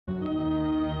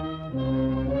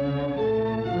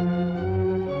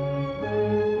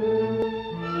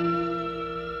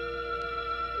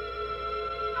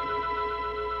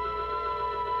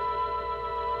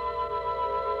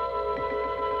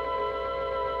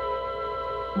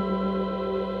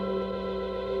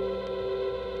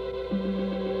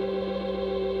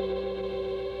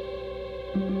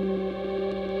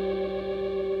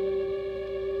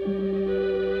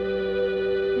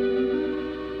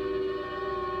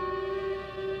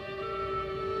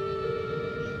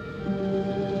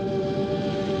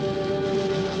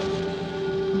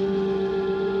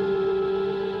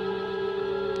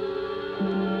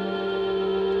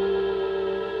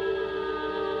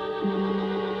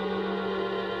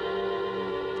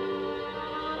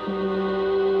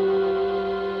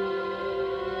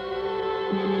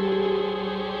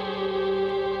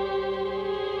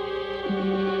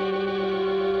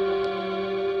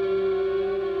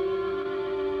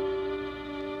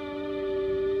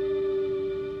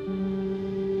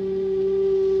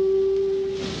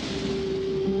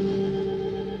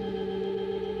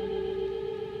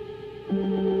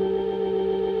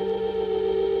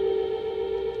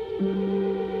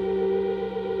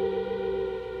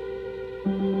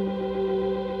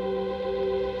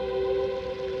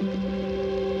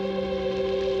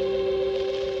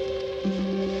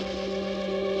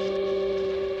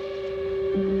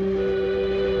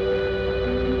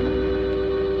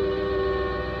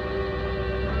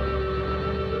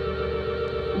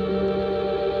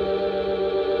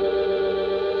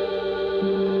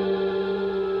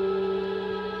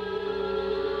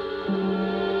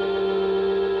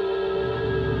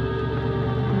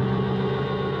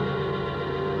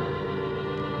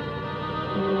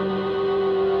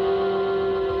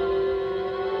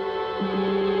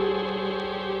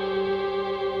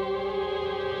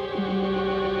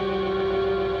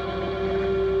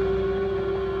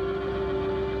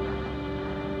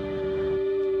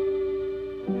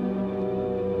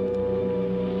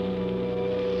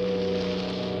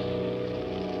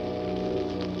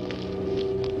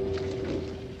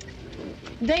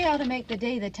They ought to make the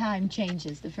day the time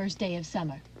changes, the first day of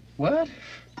summer. What?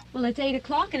 Well, it's 8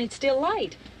 o'clock and it's still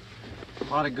light. A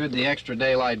lot of good the extra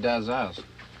daylight does us.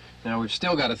 Now, we've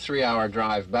still got a 3-hour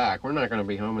drive back. We're not going to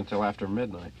be home until after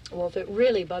midnight. Well, if it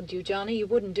really bugged you, Johnny, you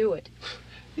wouldn't do it.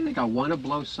 You think I want to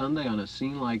blow Sunday on a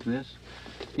scene like this?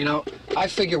 You know, I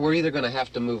figure we're either going to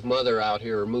have to move Mother out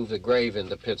here or move the grave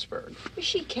into Pittsburgh.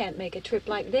 She can't make a trip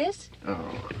like this.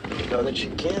 Oh, you know that she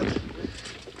can't.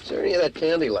 Is there any of that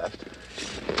candy left?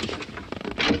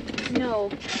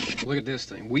 No. Look at this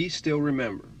thing. We still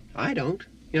remember. I don't.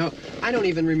 You know, I don't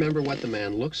even remember what the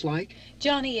man looks like.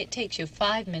 Johnny, it takes you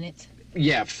 5 minutes.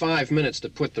 Yeah, 5 minutes to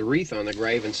put the wreath on the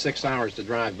grave and 6 hours to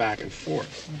drive back and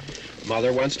forth.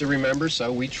 Mother wants to remember,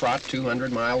 so we trot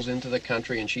 200 miles into the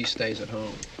country and she stays at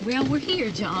home. Well, we're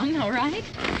here, John, all right?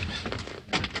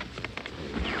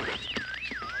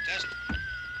 Test.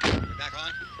 We're back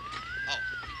on? Oh.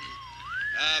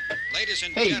 Ladies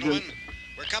and gentlemen,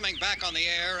 we're coming back on the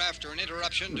air after an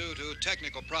interruption due to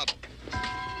technical problem.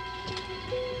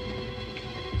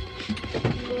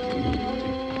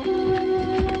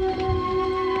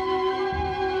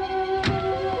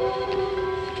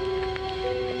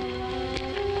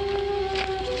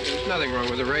 There's nothing wrong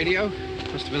with the radio.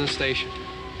 Must have been the station.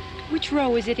 Which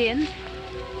row is it in?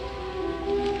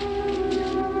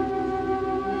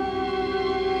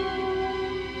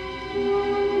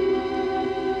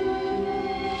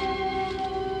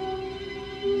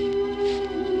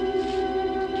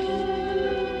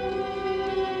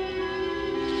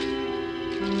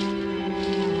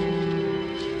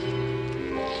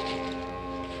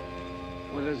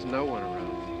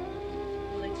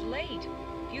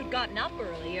 Up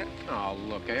earlier. Oh,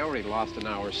 look, I already lost an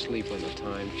hour's sleep on the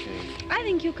time change. I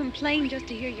think you complain just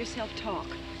to hear yourself talk.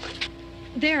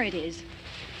 There it is.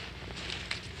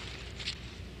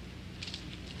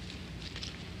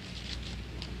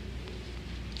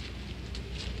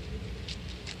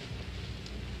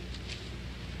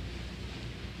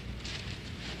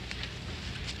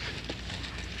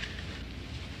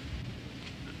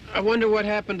 I wonder what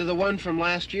happened to the one from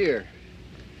last year.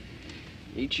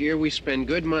 Each year we spend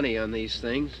good money on these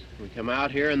things. We come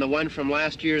out here and the one from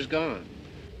last year's gone.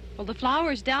 Well, the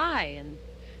flowers die and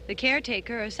the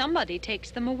caretaker or somebody takes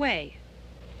them away.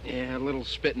 Yeah, a little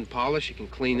spit and polish. You can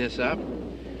clean this up.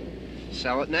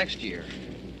 Sell it next year.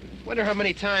 Wonder how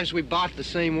many times we bought the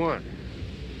same one.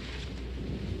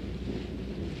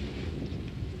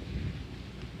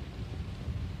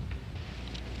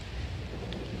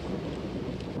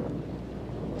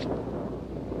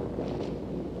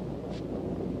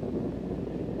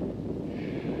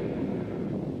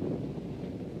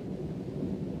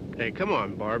 Hey, come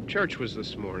on, Barb. Church was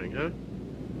this morning, huh?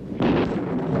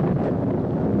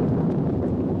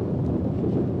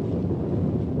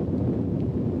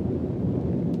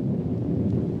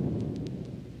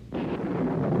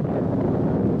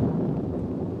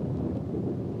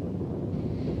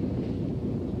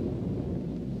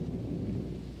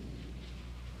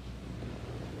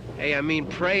 Hey, I mean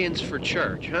praying's for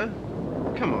church, huh?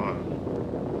 Come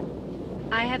on.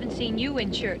 I haven't seen you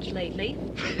in church lately.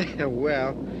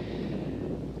 Well,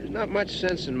 there's not much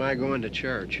sense in my going to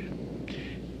church.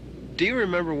 Do you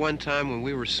remember one time when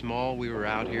we were small, we were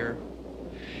out here?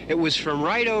 It was from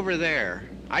right over there.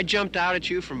 I jumped out at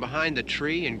you from behind the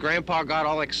tree, and Grandpa got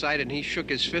all excited, and he shook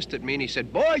his fist at me, and he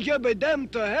said, "Boy, you be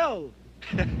damned to hell."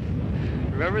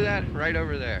 Remember that? Right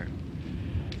over there.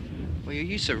 Well, you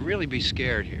used to really be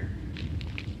scared here.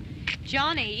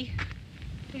 Johnny.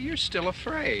 You're still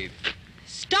afraid.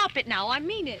 Stop it now, I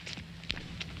mean it.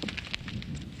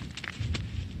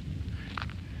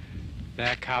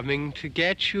 They're coming to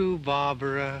get you,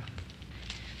 Barbara.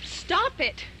 Stop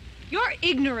it. You're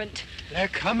ignorant. They're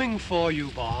coming for you,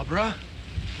 Barbara.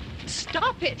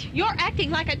 Stop it. You're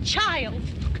acting like a child.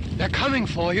 They're coming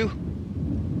for you.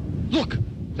 Look,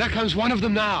 there comes one of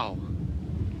them now.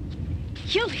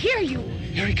 He'll hear you.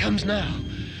 Here he comes now.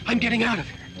 I'm getting out of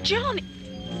here. Johnny.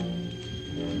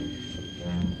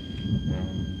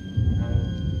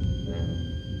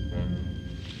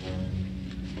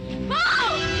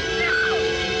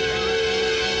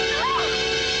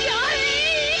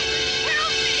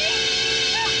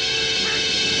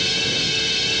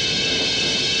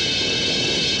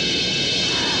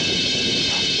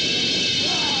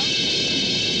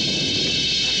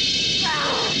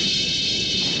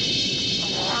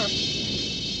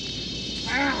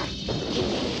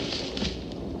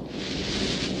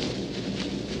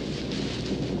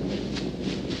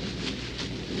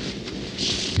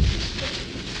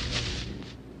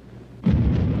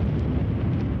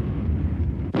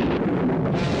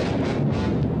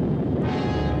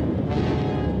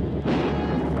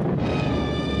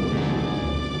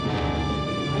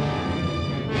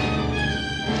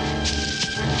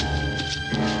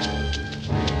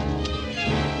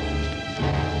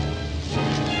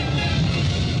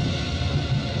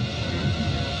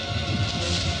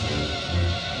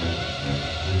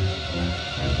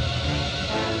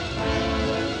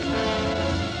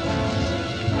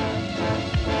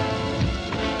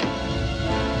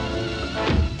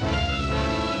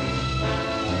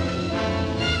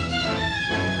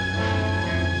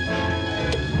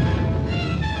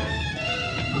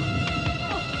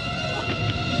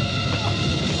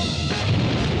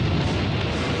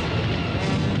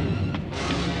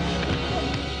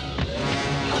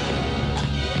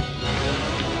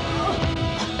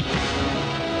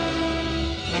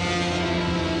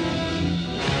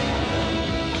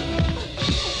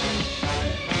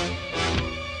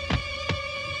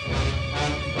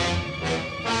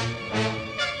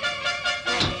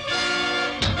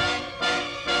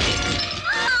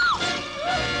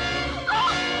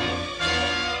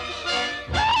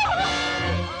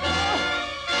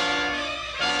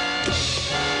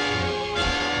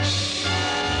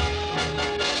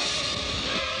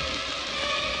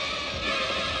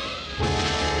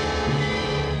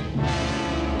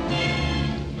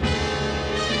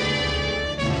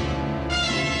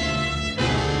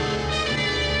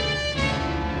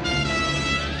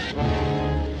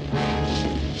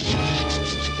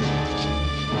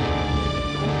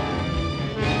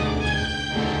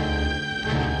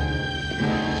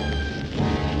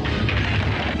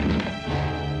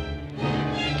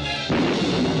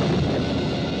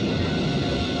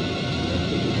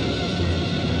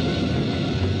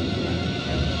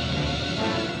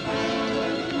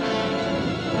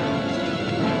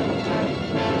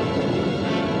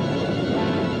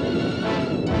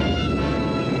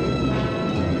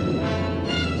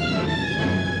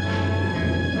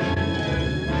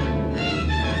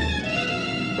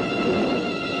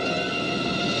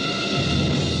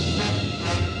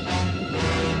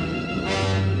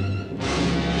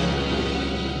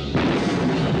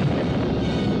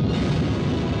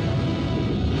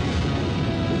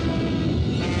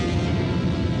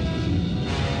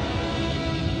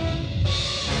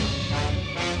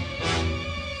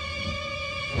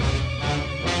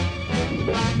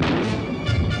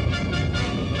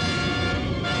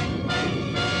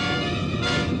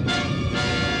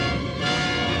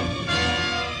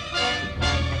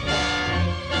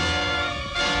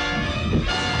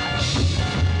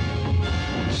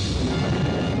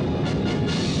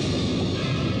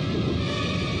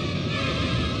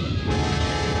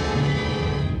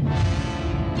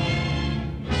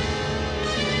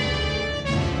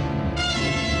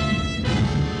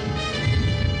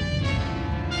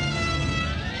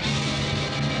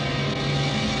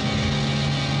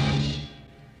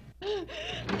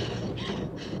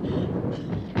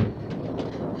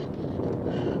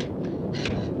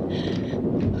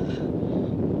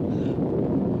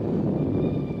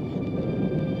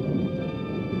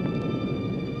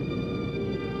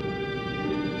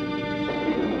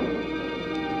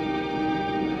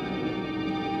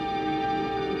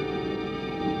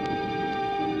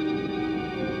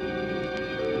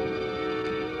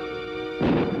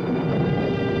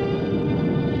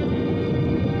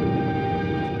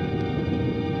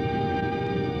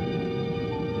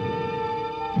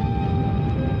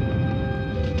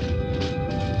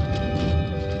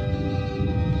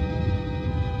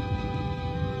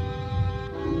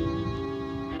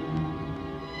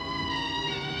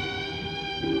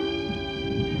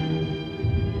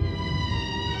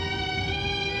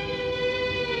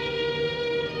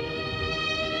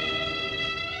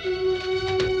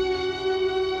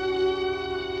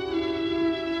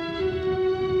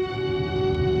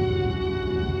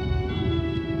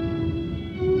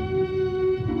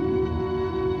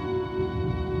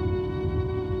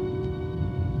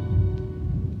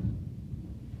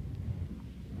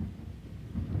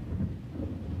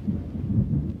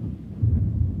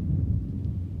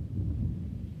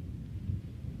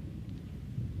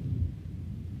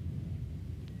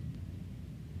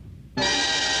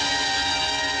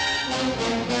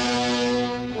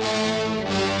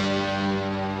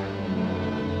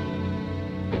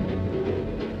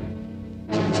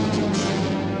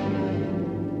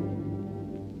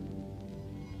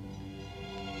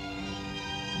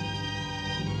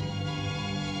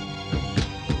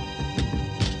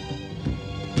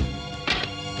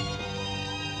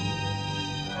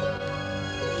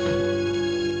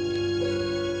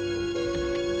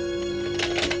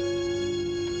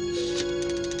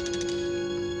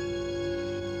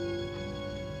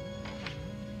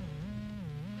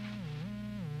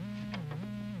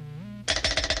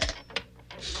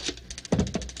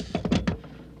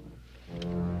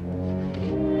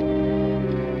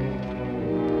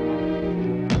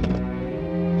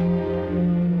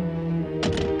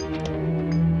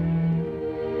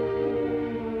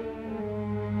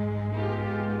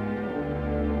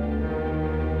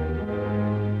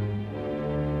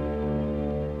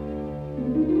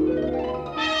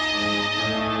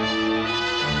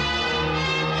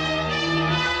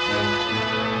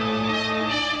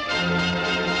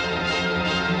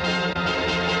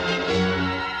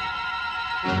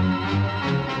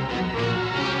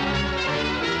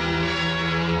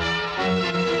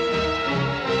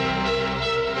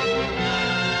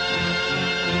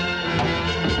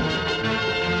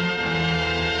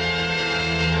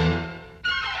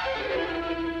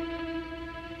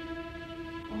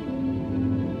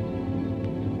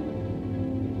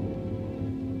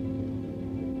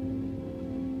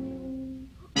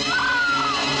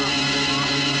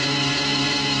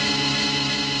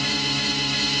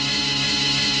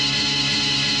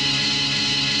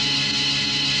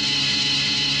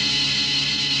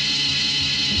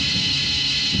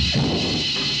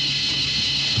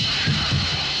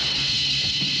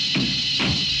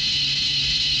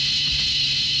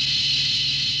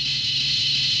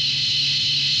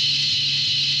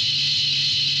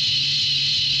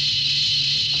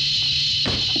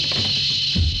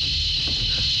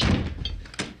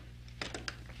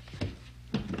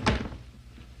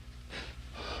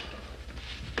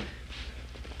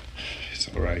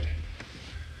 All right.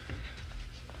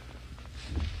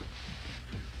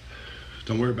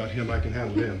 Don't worry about him. I can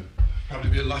handle him. Probably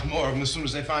be a lot more of them as soon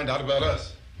as they find out about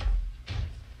us.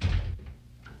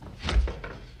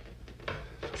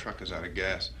 The truck is out of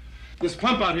gas. This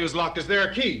pump out here is locked. Is there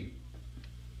a key?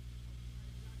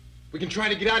 We can try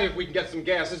to get out of here if we can get some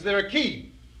gas. Is there a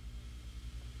key?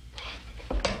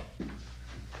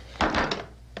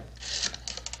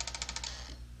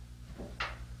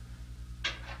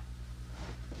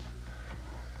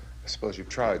 I suppose you've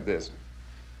tried this.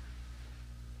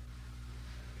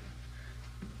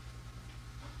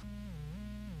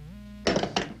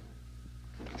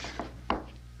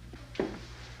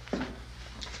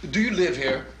 Do you live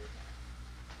here?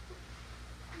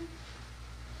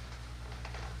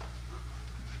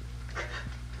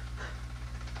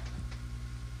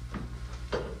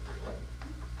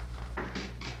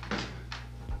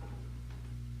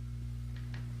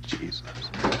 Jesus.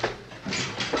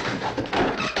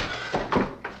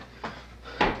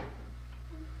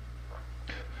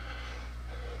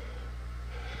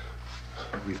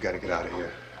 We've got to get out of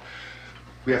here.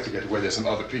 We have to get to where there's some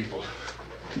other people.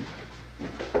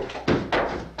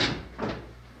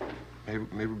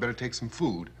 Maybe we better take some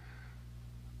food.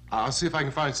 I'll see if I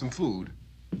can find some food.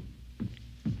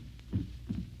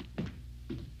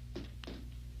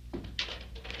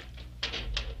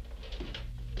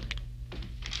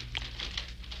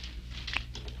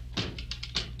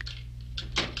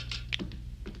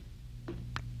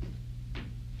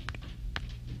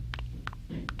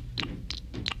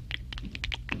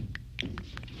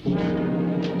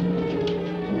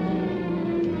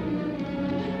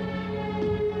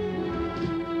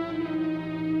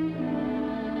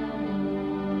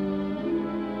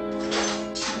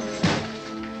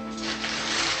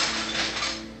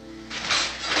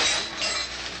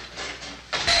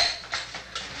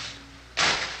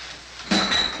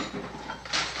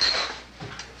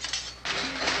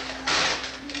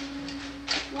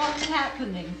 What's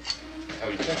happening? How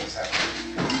do you think it's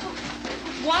happening?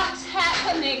 What's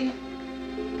happening?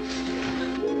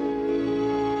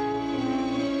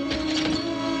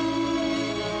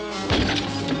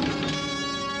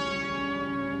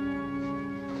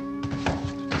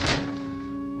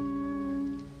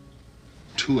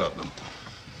 Two of them.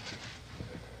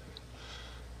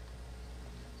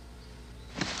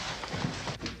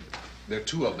 There are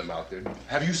two of them out there.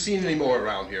 Have you seen any more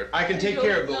around here? I can take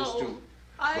care of those two.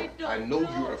 I know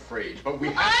you're afraid, but we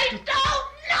have to... I don't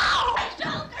know! I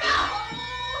don't know!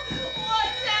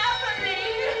 What's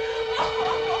happening?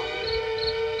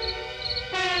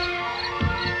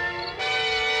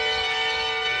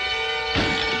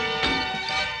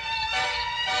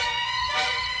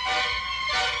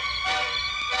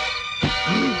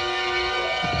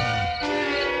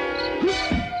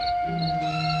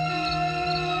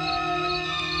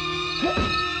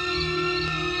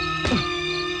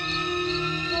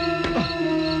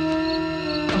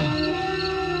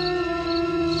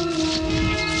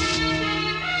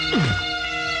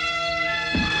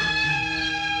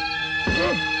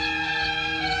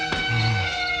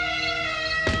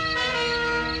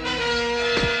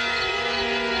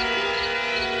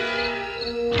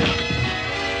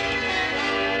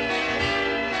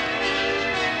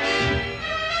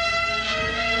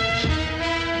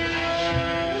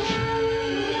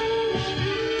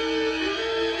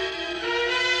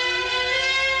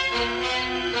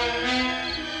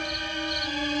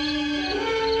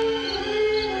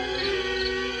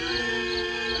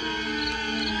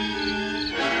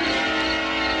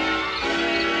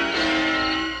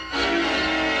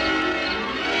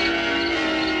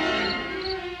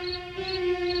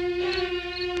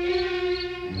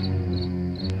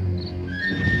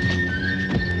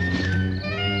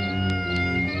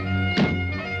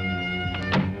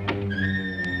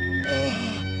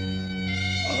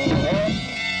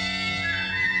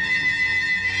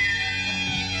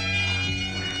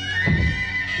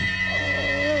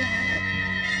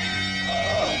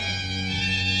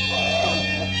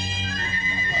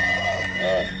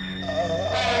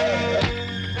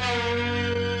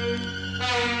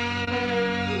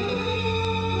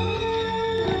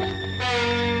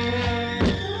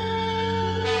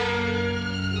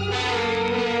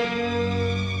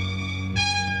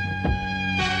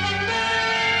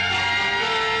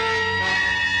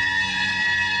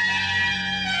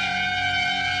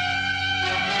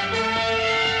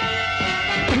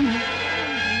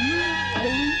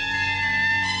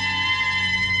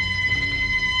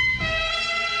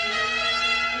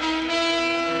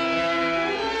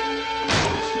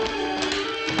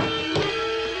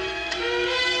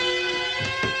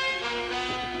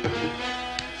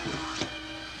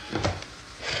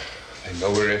 know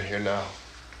we're in here now.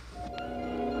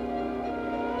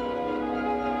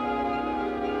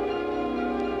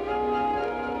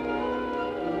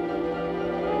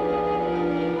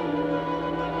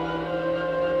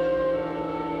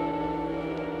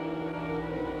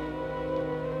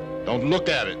 Don't look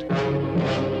at it.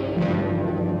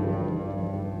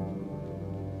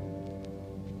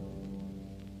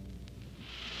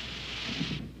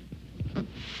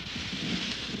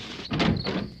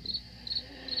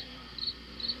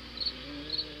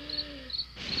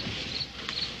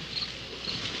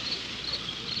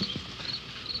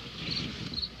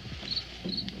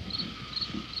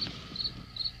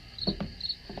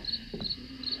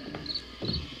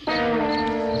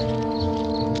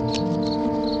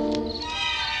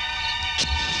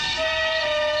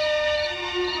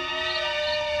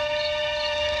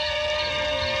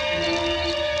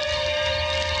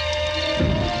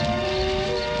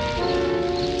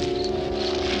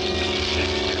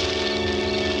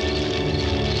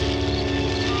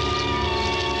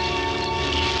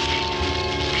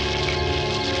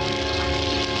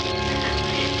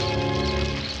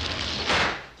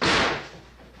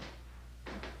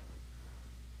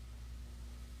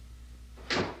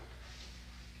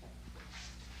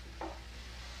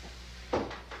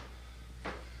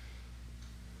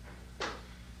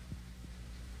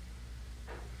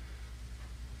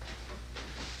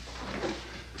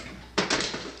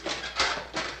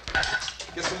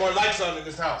 Get some more lights on in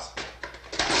this house.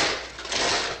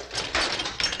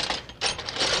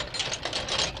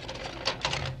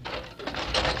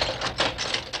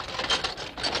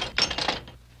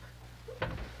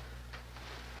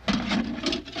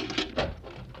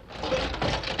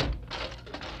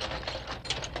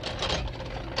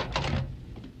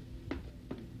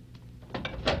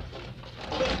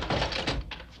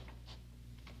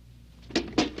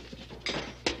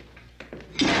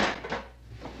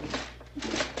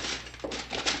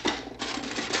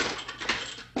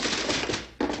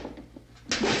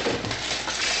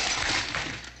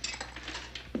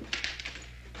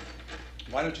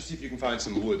 Why don't you see if you can find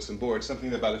some wood, some board,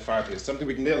 something about the fireplace, something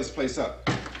we can nail this place up.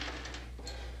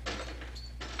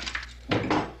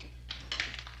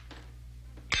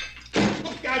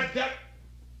 Oh, God damn!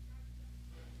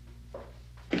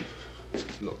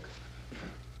 Look,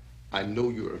 I know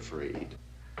you're afraid.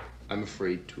 I'm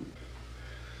afraid too.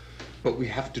 But we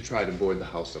have to try to board the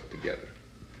house up together.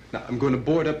 Now, I'm going to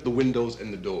board up the windows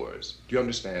and the doors. Do you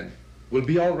understand? We'll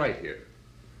be all right here.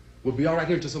 We'll be all right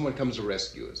here until someone comes to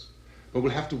rescue us. But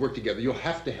we'll have to work together. You'll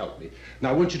have to help me.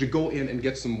 Now, I want you to go in and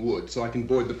get some wood so I can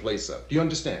board the place up. Do you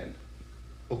understand?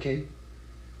 Okay?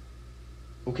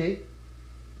 Okay?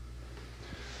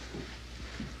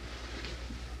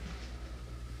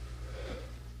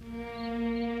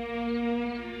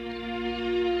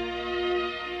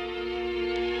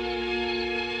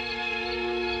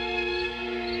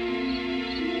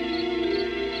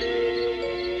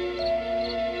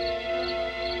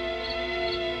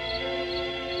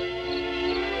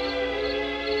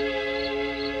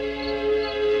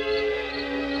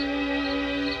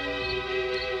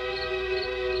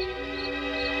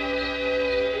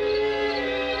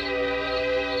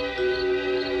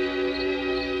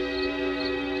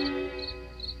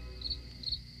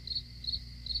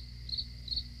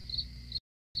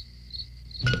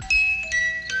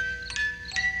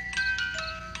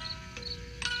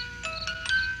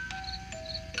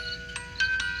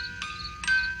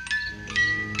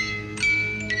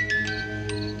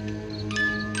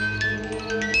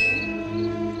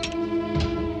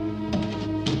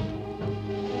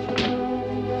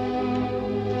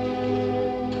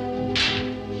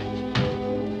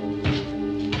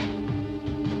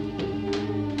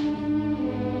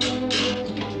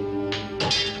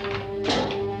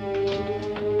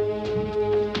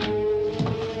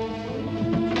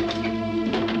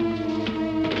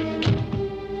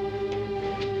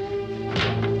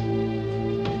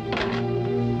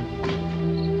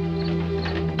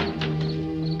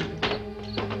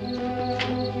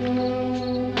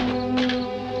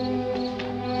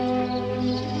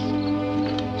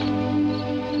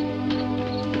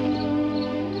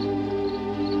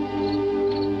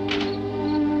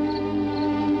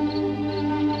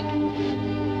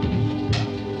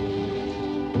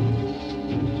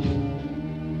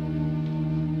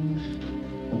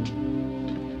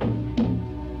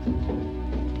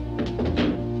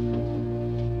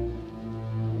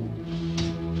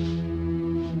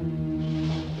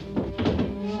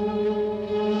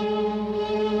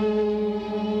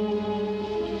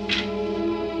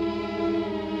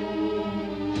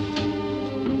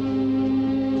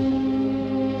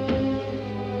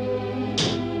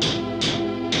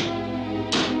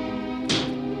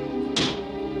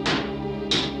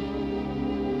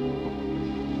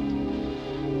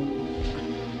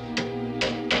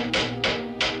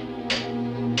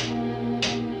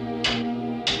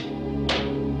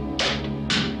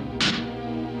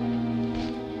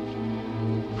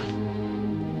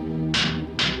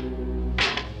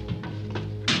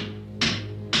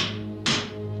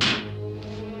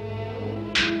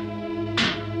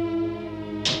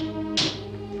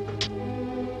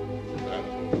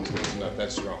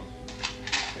 that strong.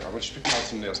 Here, I want you to pick out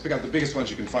some nails. Pick out the biggest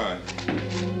ones you can find.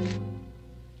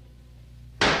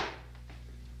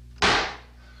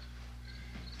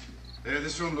 There,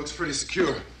 this room looks pretty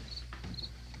secure.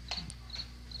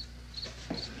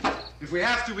 If we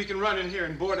have to, we can run in here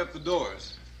and board up the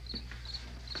doors.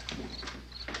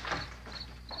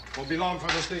 Won't be long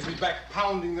before those things will be back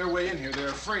pounding their way in here. They're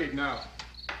afraid now.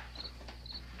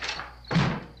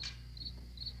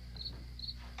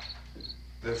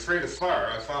 They're afraid of fire.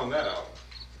 I found that out.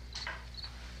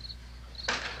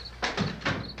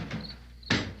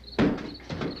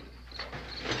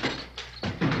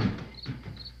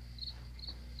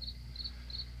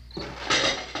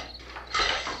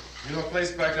 You know a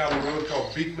place back down the road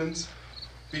called Beekman's?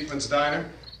 Beekman's Diner?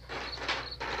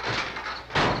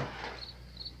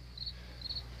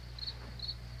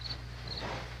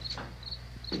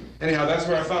 Anyhow, that's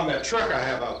where I found that truck I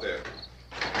have out there.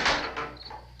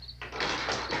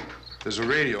 There's a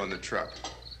radio in the truck.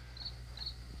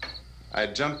 I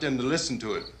had jumped in to listen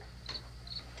to it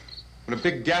when a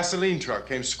big gasoline truck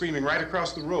came screaming right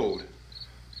across the road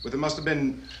with, it must have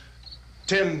been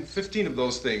 10, 15 of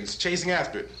those things chasing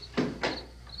after it,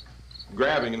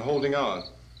 grabbing and holding on.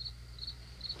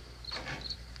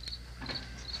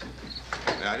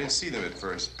 Now, I didn't see them at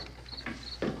first.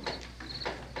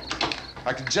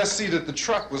 I could just see that the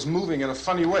truck was moving in a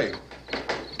funny way,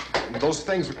 and those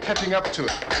things were catching up to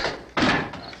it.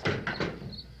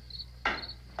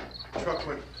 The truck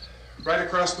went right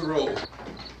across the road.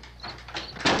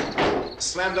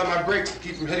 Slammed on my brakes to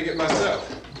keep from hitting it myself.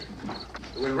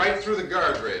 It went right through the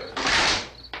guardrail.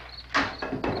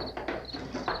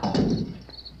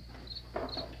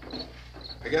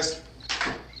 I guess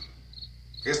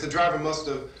the driver must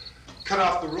have cut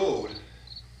off the road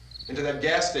into that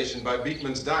gas station by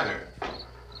Beekman's Diner.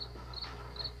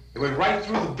 It went right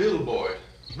through the billboard,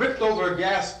 ripped over a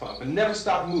gas pump, and never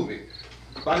stopped moving.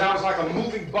 By now, it's like a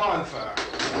moving bonfire.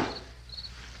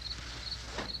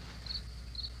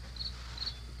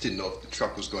 Didn't know if the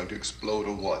truck was going to explode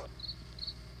or what.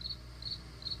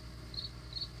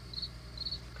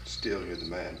 Could still hear the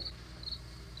man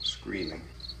screaming.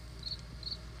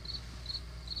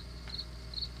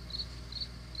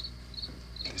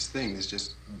 This thing is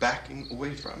just backing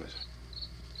away from it.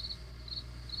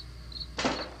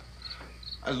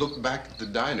 I looked back at the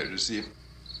diner to see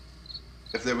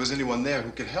if there was anyone there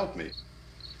who could help me.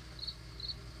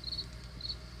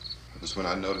 It was when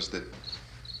I noticed that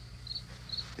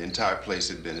the entire place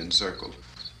had been encircled.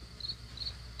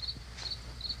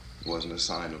 There wasn't a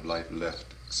sign of life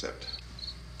left except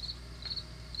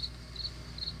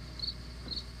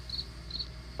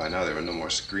by now there were no more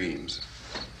screams.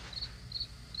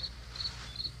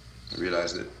 I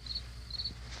realized that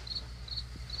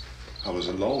I was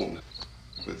alone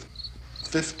with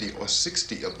 50 or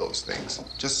 60 of those things,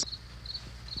 just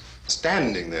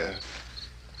standing there,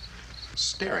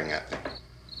 staring at me.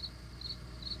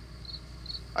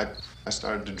 I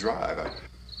started to drive. I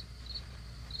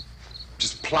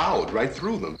just plowed right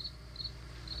through them.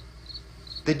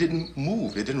 They didn't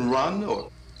move, they didn't run or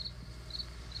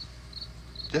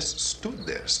just stood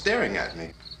there, staring at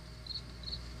me.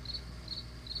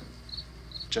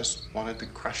 Just wanted to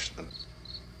crush them.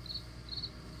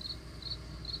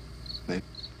 They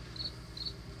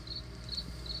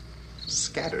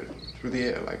scattered through the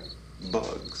air like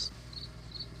bugs.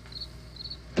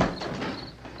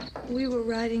 We were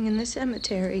riding in the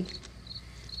cemetery,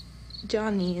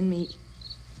 Johnny and me.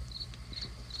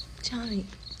 Johnny.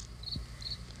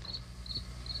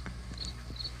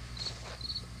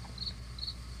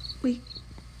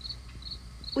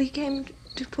 We came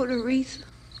to put a wreath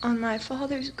on my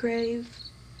father's grave.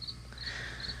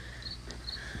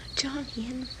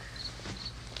 Johnny,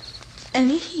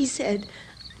 and he said,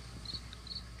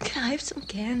 "Can I have some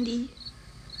candy,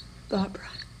 Barbara?"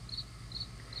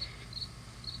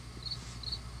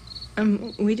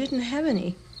 We didn't have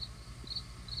any.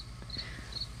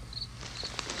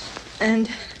 And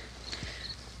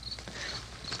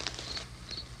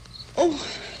oh,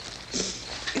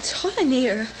 it's hot in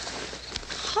here.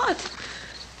 Hot.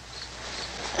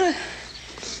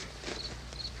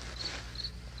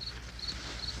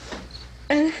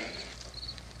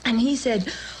 And he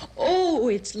said, "Oh,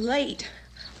 it's late.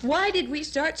 Why did we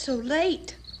start so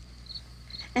late?"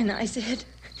 And I said,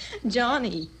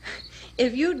 "Johnny,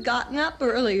 if you'd gotten up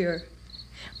earlier,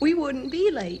 we wouldn't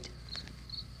be late."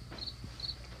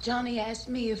 Johnny asked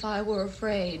me if I were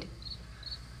afraid.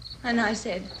 And I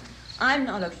said, "I'm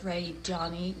not afraid,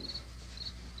 Johnny."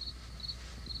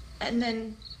 And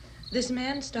then this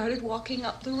man started walking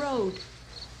up the road.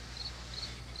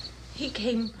 He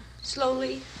came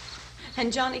slowly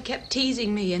And Johnny kept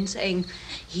teasing me and saying,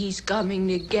 "He's coming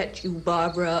to get you,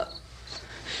 Barbara."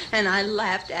 And I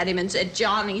laughed at him and said,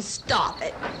 "Johnny, stop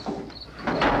it."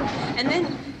 And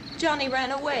then Johnny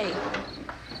ran away.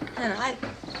 And I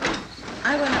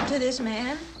went up to this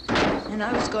man, and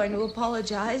I was going to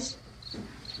apologize.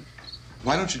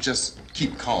 Why don't you just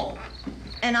keep calm?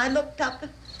 And I looked up,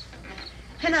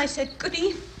 and I said, "Good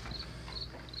evening."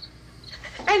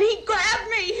 And he grabbed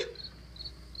me.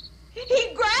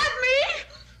 He grabbed me,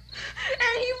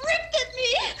 and he ripped at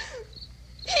me.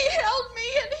 He held me,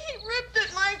 and he ripped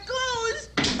at my clothes.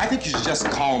 I think you should just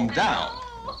calm down.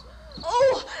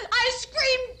 Oh, I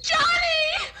screamed,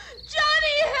 "Johnny!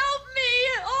 Johnny, help me!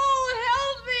 Oh,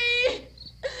 help me!"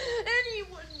 And he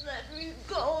wouldn't let me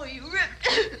go. He ripped.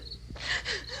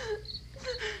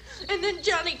 And then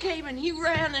Johnny came and he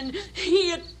ran and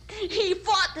he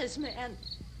fought this man.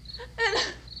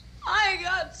 And I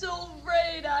got so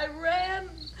afraid. I ran.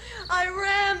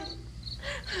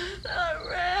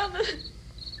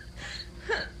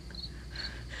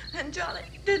 And Johnny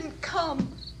didn't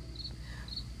come.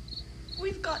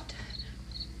 We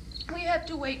have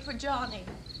to wait for Johnny.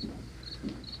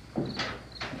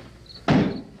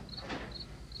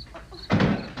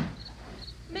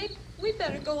 Maybe we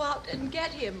better go out and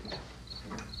get him.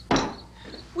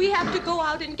 We have to go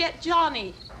out and get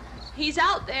Johnny. He's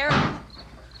out there.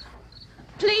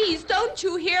 Please, don't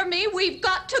you hear me? We've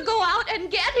got to go out and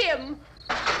get him.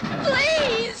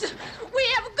 Please! We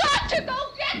have got to go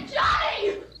get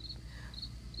Johnny!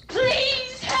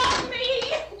 Please help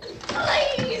me!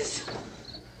 Please!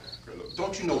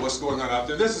 Don't you know what's going on out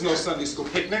there? This is no Sunday school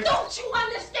picnic. Don't you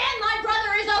understand? My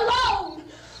brother is alone!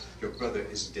 Your brother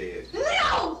is dead.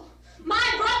 No!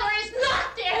 My brother is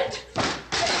not dead!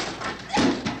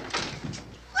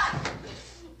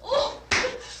 Oh.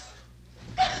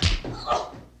 Oh.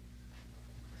 Oh.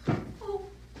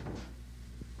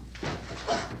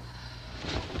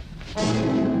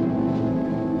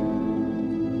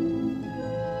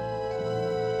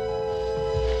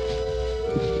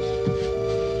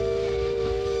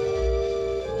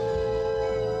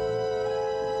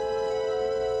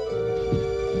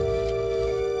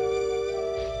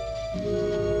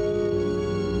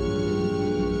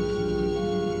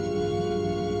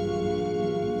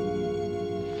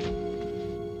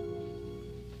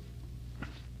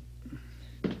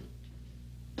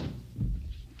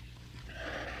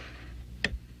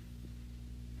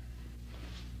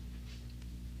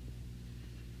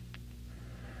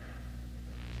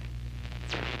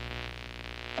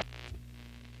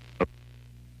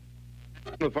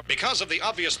 Because of the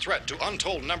obvious threat to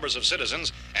untold numbers of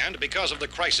citizens, and because of the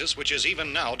crisis which is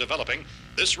even now developing,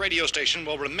 this radio station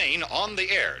will remain on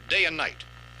the air day and night.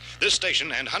 This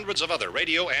station and hundreds of other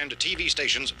radio and TV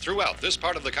stations throughout this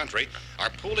part of the country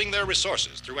are pooling their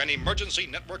resources through an emergency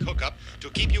network hookup to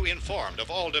keep you informed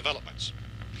of all developments.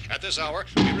 At this hour,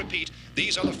 we repeat,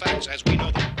 these are the facts as we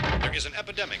know them. There is an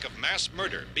epidemic of mass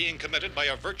murder being committed by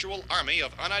a virtual army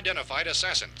of unidentified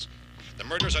assassins. The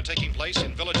murders are taking place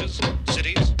in villages,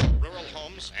 cities, rural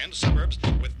homes, and suburbs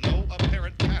with no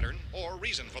apparent pattern or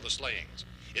reason for the slayings.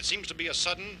 It seems to be a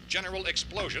sudden, general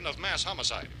explosion of mass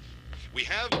homicide. We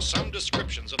have some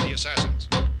descriptions of the assassins.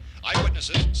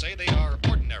 Eyewitnesses say they are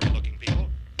ordinary-looking people.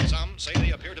 Some say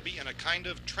they appear to be in a kind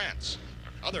of trance.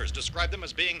 Others describe them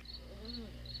as being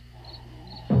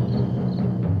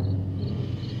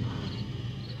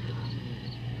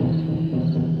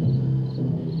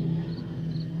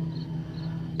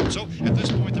So, at this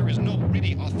point, there is no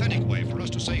really authentic way for us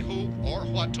to say who or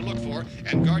what to look for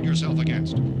and guard yourself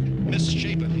against.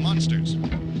 Misshapen monsters.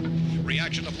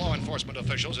 Reaction of law enforcement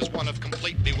officials is one of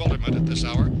complete bewilderment at this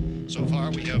hour. So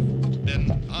far, we have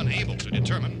been unable to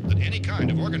determine that any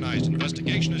kind of organized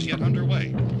investigation is yet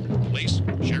underway. Police,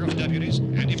 sheriff's deputies,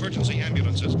 and emergency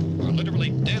ambulances are literally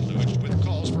deluged with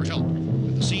calls for help.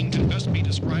 And the scene can best be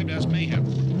described as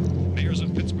mayhem. Mayors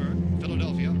of Pittsburgh,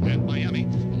 Philadelphia, and Miami,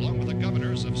 along with the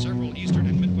governors of several eastern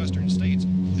and midwestern states,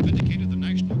 have indicated the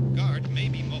National Guard may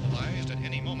be mobilized at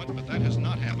any moment, but that has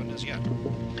not happened as yet.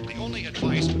 The only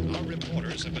advice our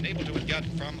reporters have been able to get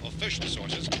from official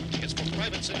sources is for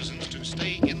private citizens to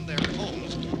stay in their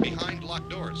homes behind locked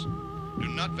doors. Do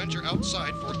not venture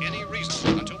outside for any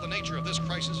reason until the nature of this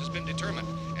crisis has been determined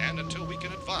and until we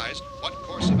can advise what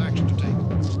course of action to take.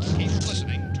 Keep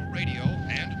listening to radio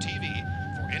and TV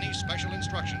for any special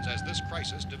instructions as this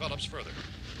crisis develops further.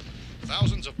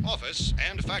 Thousands of office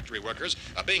and factory workers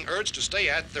are being urged to stay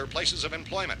at their places of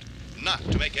employment, not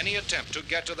to make any attempt to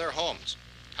get to their homes.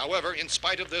 However, in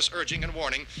spite of this urging and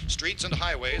warning, streets and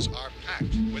highways are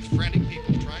packed with frantic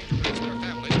people trying to raise their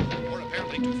families or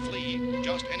apparently to flee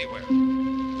just anywhere.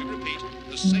 We repeat,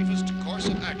 the safest course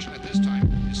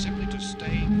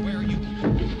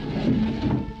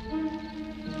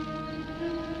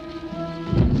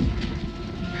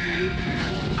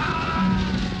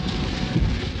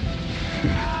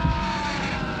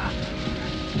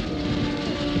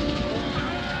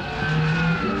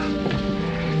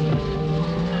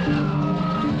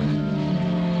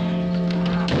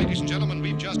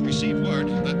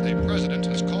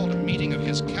meeting of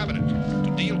his cabinet to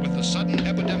deal with the sudden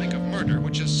epidemic of murder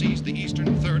which has seized the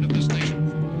eastern third of this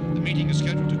nation. The meeting is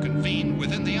scheduled to convene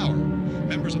within the hour.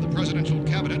 Members of the presidential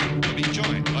cabinet will be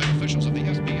joined by officials of the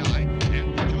FBI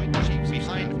and the Joint Chiefs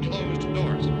behind closed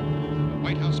doors. The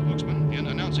White House spokesman, in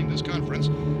announcing this conference,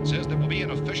 says there will be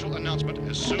an official announcement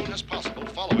as soon as possible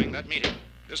following that meeting.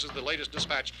 This is the latest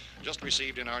dispatch just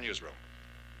received in our newsroom.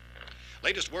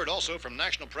 Latest word also from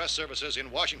National Press Services in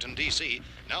Washington, D.C.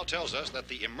 now tells us that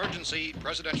the emergency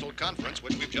presidential conference,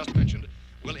 which we've just mentioned,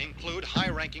 will include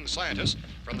high-ranking scientists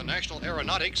from the National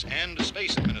Aeronautics and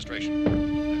Space Administration.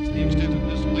 That's the extent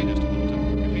of this latest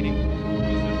bulletin. Repeating,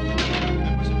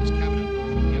 members of his cabinet,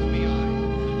 the FBI,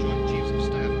 the Joint Chiefs of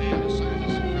Staff, and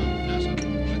scientists from NASA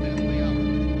within the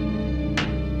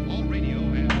hour. All radio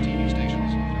and TV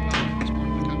stations throughout this part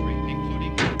of the country,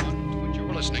 including the one to which you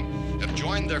were listening, have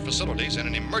joined their facilities in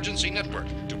an emergency network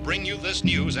to bring you this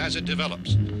news as it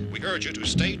develops. We urge you to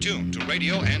stay tuned to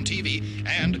radio and TV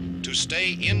and to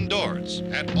stay indoors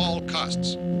at all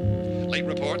costs. Late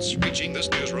reports reaching this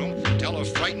newsroom tell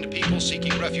of frightened people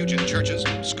seeking refuge in churches,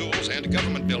 schools, and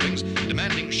government buildings,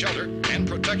 demanding shelter and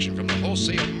protection from the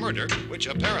wholesale murder which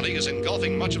apparently is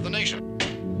engulfing much of the nation.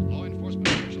 Law enforcement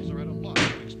officials are at a loss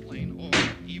to explain or,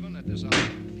 even at this hour,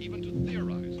 even to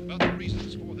theorize about the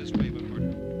reasons for this wave of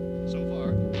murder. So far,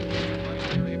 the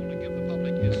advice we are able to give the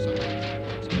public is something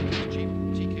Chief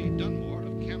T.K. Dunmore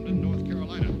of Camden, North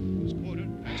Carolina, who's quoted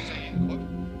as saying,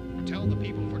 quote, "Tell the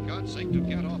people, for God's sake, to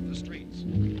get off the streets.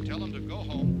 Tell them to go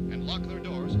home and lock their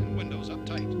doors and windows up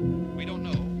tight. We don't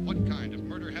know what kind of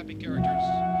murder-happy characters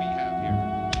we have here."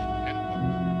 End quote.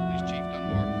 This Chief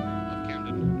Dunmore of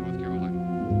Camden, North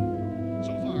Carolina.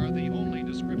 So far, the only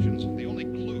descriptions, the only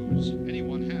clues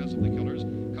anyone has of the killers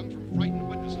come from frightened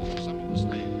witnesses of some of the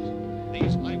slayings.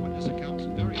 These eyewitness accounts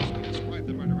variously describe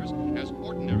the murderers as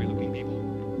ordinary-looking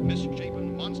people,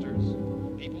 misshapen monsters,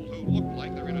 people who look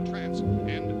like they're in a trance,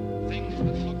 and things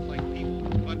that look like people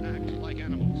but act like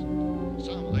animals.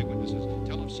 Some eyewitnesses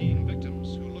tell of seeing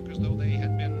victims who look as though they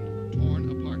had been torn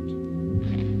apart.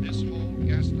 This whole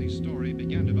ghastly story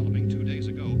began developing 2 days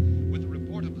ago with the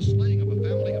report of the slaying of a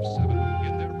family of 7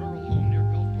 in their rural home near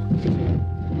Gulfport,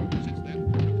 Louisiana. Since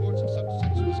then, reports of such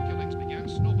senseless killings began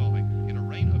snowballing in a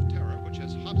reign of terror which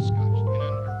has hopscotched in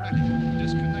an erratic,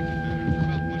 disconnected manner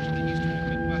throughout much of the eastern and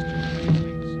midwestern United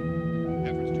States.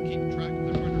 Efforts to keep track of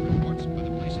the murder reports by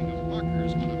the placing of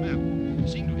markers on a map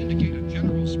seem to indicate a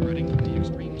general spreading from the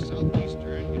extreme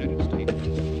southeastern United States to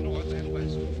the north and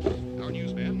west. Our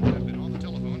newsmen have been on the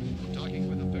telephone talking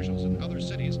with officials in other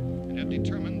cities and have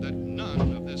determined that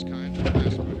none of this kind of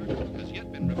mass murder has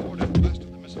yet been reported west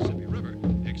of the Mississippi River,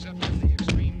 except in the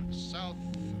extreme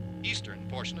southeastern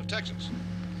portion of Texas.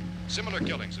 Similar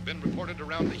killings have been reported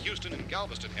around the Houston and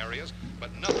Galveston areas,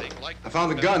 but nothing like... I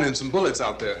found a gun and some bullets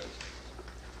out there.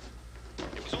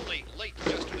 It was only late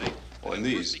yesterday Oh, that and it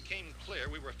these. first became clear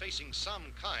we were facing some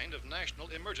kind of national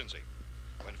emergency.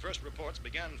 When first reports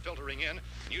began filtering in,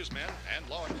 newsmen and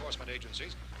law enforcement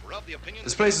agencies were of the opinion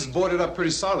This that place is things boarded were up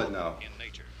pretty solid now. in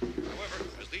nature. However,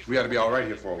 as these We ought to be all right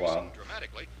here reports for a while. increased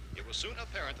dramatically, it was soon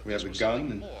apparent that We have this a was gun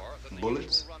something and more than the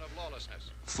bullets, usual run of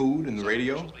lawlessness. food and the Some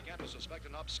radio. officials began to suspect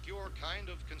an obscure kind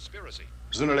of conspiracy.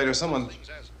 Sooner or later, someone's Things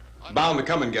as bound to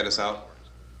come and get us out.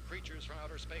 creatures from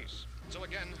outer space. So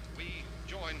again, we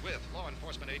join with law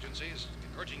enforcement agencies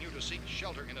in urging you to seek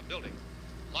shelter in a building.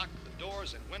 Lock the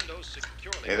doors and windows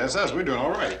securely. Hey, that's us. We're doing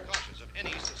all right. Be cautious of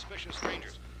any suspicious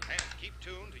strangers. And keep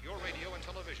tuned to your radio and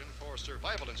television for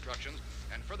survival instructions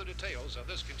and further details of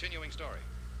this continuing story.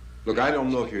 Look, I don't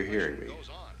know if you're hearing me, Goes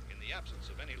on in the absence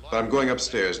of any but I'm going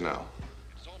upstairs now.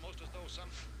 It's almost as though some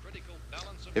critical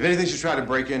balance of If anything should try to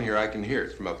break in here, I can hear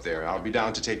it from up there. I'll be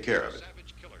down to take care of it.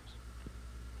 savage killers.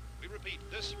 We repeat,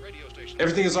 this radio station.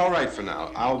 Everything is all right for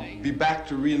now. I'll be back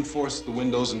to reinforce the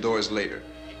windows and doors later.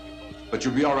 But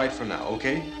you'll be all right for now,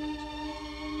 okay?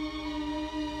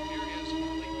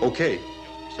 Okay.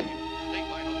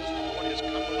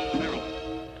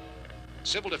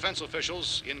 Civil defense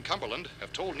officials in Cumberland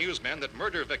have told newsmen that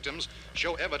murder victims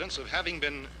show evidence of having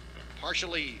been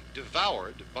partially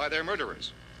devoured by their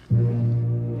murderers.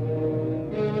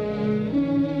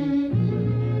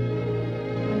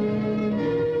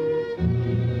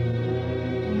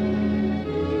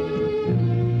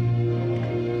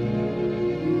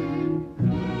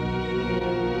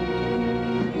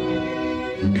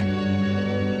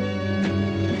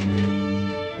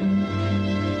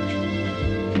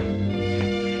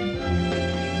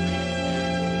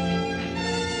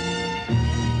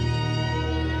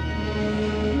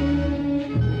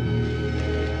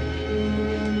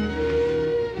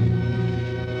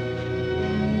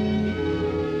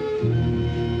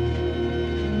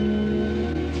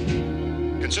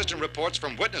 Inconsistent reports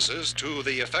from witnesses to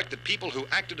the effect that people who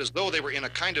acted as though they were in a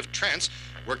kind of trance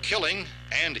were killing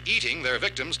and eating their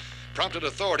victims prompted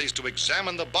authorities to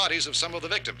examine the bodies of some of the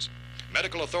victims.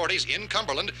 Medical authorities in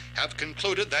Cumberland have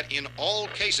concluded that in all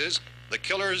cases, the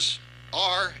killers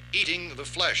are eating the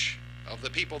flesh of the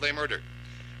people they murdered.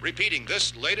 Repeating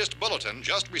this latest bulletin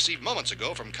just received moments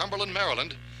ago from Cumberland,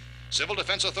 Maryland, civil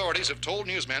defense authorities have told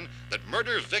newsmen that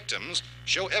murder victims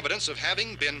show evidence of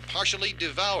having been partially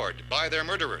devoured by their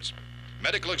murderers.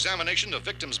 Medical examination of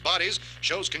victims' bodies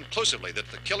shows conclusively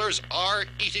that the killers are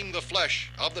eating the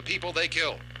flesh of the people they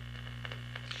kill.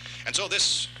 And so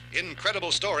this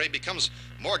incredible story becomes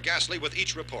more ghastly with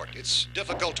each report. It's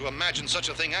difficult to imagine such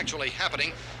a thing actually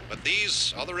happening, but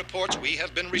these are the reports we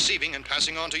have been receiving and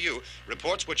passing on to you,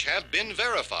 reports which have been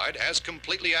verified as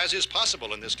completely as is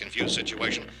possible in this confused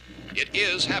situation. It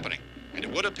is happening, and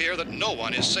it would appear that no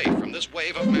one is safe from this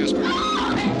wave of mass murder.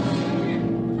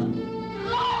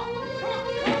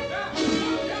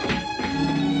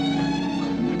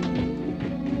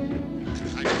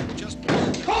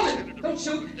 Don't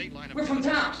shoot. We're from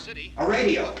town. A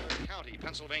radio. County,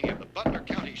 Pennsylvania. The Butler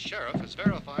County Sheriff has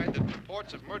verified that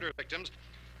reports of murder victims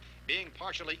being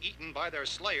partially eaten by their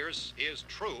slayers is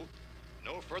true.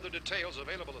 No further details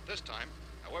available at this time.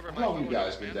 However, How long have you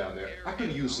guys been down there? I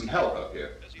could use some help up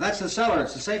here. That's the cellar.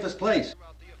 It's the safest place.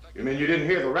 You mean you didn't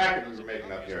hear the racket we were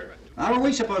making up here? How were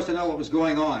we supposed to know what was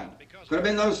going on? Could have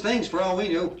been those things for all we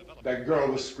knew. That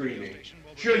girl was screaming.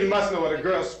 Sure, you must know what a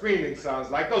girl screaming sounds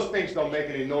like. Those things don't make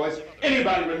any noise.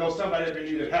 Anybody would know somebody ever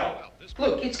needed help.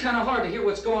 Look, it's kind of hard to hear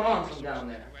what's going on from down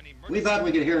there. We thought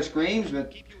we could hear screams,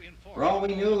 but for all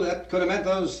we knew, that could have meant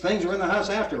those things were in the house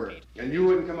afterward. And you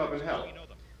wouldn't come up and help?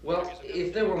 Well,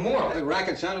 if there were more... The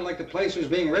racket sounded like the place was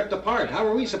being ripped apart. How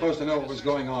were we supposed to know what was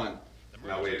going on?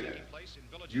 Now, wait a minute.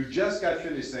 You just got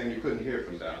finished saying you couldn't hear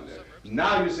from down there.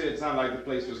 Now you say it sounded like the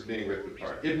place was being ripped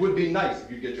apart. It would be nice if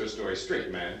you get your story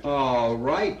straight, man. All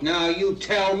right, now you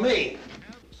tell me.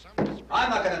 I'm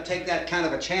not going to take that kind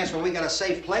of a chance when we got a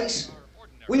safe place.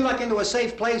 We luck into a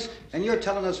safe place, and you're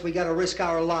telling us we got to risk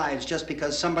our lives just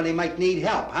because somebody might need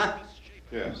help, huh?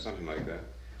 Yeah, something like that.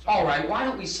 All right, why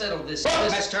don't we settle this...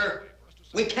 Look, mister,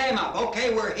 we came up.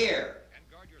 Okay, we're here.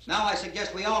 Now I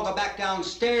suggest we all go back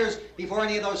downstairs before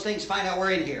any of those things find out we're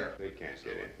in here. They can't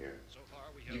get in here.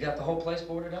 You got the whole place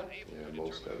boarded up? Yeah,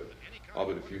 most of it. All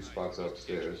but a few spots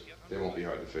upstairs. They won't be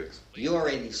hard to fix. You're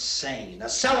insane. The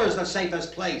cellar's the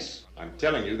safest place. I'm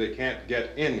telling you, they can't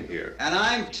get in here. And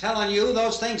I'm telling you,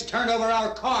 those things turned over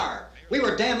our car. We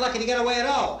were damn lucky to get away at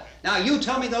all. Now you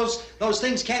tell me those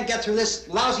things can't get through this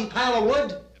lousy pile of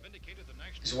wood?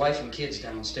 His wife and kids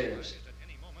downstairs.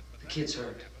 The kids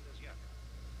hurt.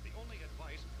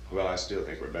 Well, I still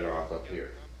think we're better off up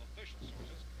here.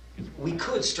 We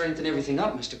could strengthen everything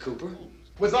up, Mr. Cooper.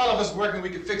 With all of us working, we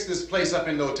could fix this place up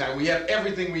in no time. We have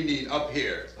everything we need up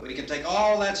here. We can take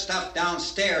all that stuff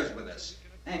downstairs with us.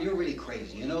 Man, you're really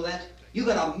crazy, you know that? You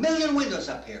got 1,000,000 windows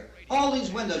up here. All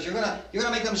these windows, you're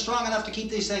gonna make them strong enough to keep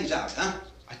these things out, huh?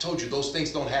 I told you, those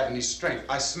things don't have any strength.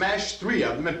 I smashed 3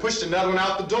 of them and pushed another one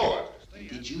out the door.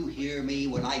 Did you hear me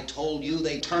when I told you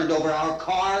they turned over our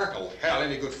car? Oh, hell,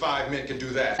 any good 5 men can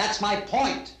do that. That's my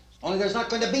point. Only there's not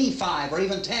going to be 5 or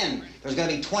even 10. There's going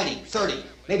to be 20, 30,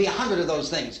 maybe 100 of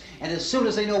those things. And as soon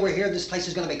as they know we're here, this place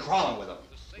is going to be crawling with them.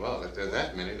 Well, if there are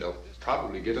that many, they'll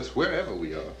probably get us wherever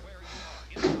we are.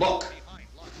 Look,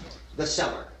 the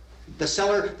cellar. The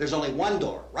cellar, there's only one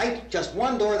door, right? Just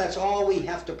one door, that's all we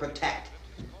have to protect.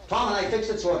 Tom and I fixed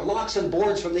it so it locks and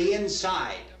boards from the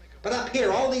inside. But up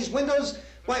here, all these windows,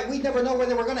 why, we'd never know where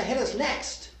they were going to hit us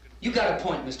next. You got a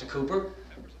point, Mr. Cooper.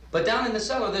 But down in the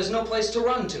cellar, there's no place to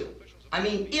run to. I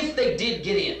mean, if they did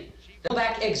get in, the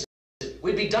back exit,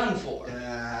 we'd be done for.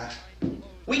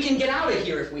 We can get out of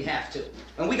here if we have to.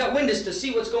 And we got windows to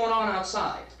see what's going on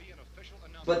outside.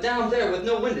 But down there with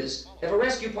no windows, if a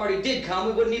rescue party did come,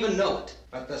 we wouldn't even know it.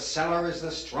 But the cellar is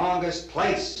the strongest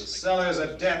place. The cellar is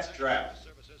a death trap.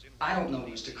 I don't know,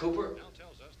 Mr. Cooper.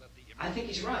 I think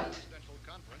he's right.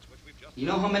 You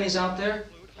know how many's out there?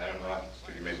 I don't know. I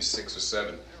figure maybe 6 or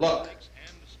 7. Look,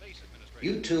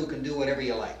 you two can do whatever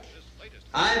you like.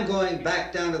 I'm going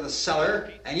back down to the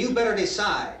cellar, and you better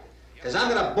decide. Because I'm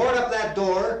going to board up that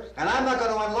door, and I'm not going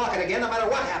to unlock it again no matter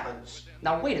what happens.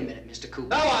 Now, wait a minute, Mr. Cooper.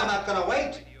 No, I'm not going to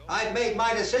wait. I've made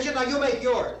my decision, now you make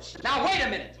yours. Now, wait a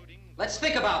minute. Let's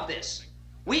think about this.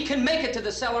 We can make it to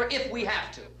the cellar if we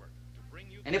have to.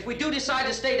 And if we do decide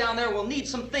to stay down there, we'll need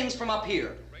some things from up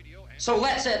here. So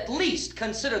let's at least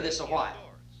consider this a while.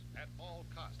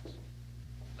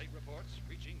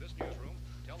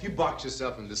 If you box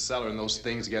yourself in the cellar and those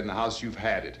things get in the house, you've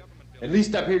had it. At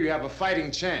least up here you have a fighting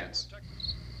chance.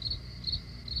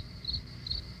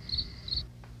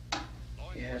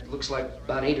 Yeah, it looks like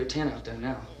about 8 or 10 out there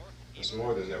now. There's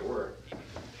more than there were.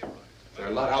 There are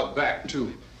a lot out back,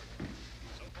 too.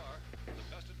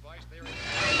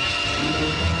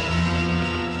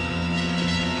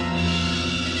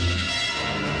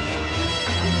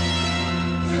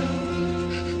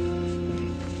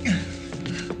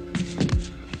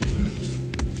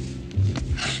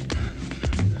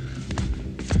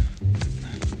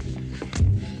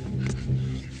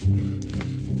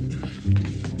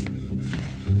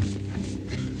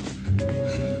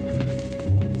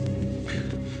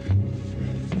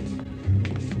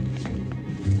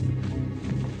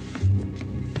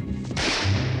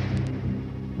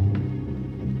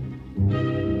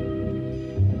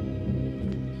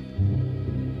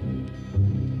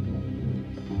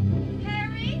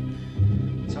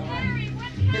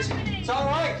 It's all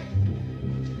right.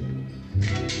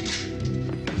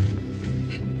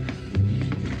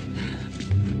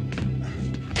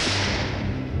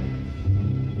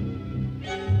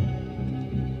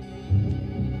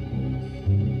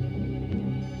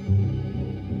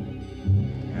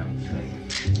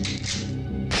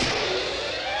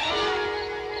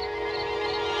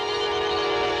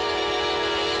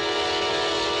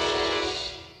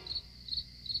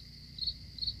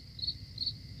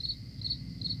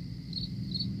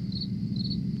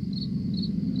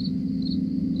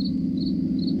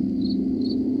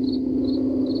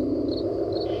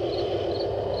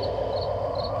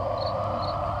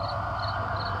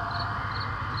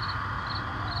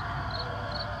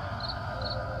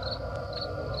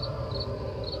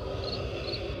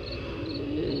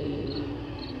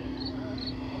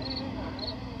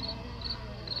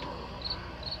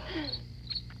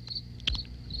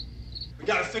 We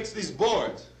gotta fix these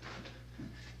boards.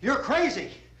 You're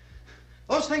crazy.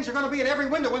 Those things are going to be at every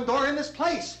window and door in this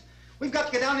place. We've got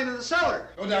to get down into the cellar.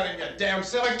 Go down in your damn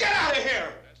cellar. Get out of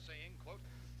here!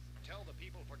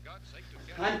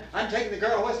 I'm taking the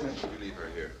girl with me. You leave her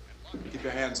here. Keep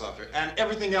your hands off her. And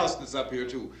everything else that's up here,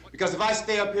 too. Because if I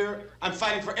stay up here, I'm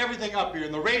fighting for everything up here.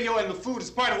 And the radio and the food is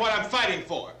part of what I'm fighting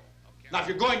for. Now, if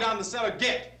you're going down the cellar,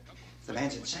 get. The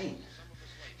man's insane.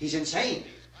 He's insane.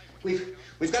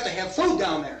 We've got to have food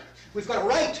down there. We've got a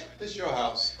right. This is your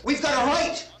house. We've got a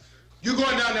right. You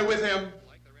going down there with him?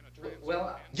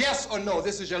 Well, Yes or no?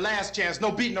 This is your last chance.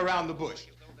 No beating around the bush.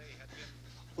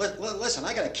 Listen,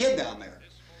 I got a kid down there.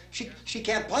 She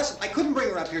can't possibly, I couldn't bring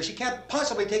her up here. She can't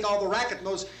possibly take all the racket and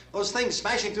those things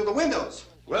smashing through the windows.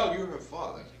 Well, you're her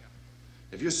father.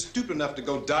 If you're stupid enough to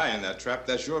go die in that trap,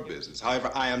 that's your business.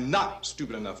 However, I am not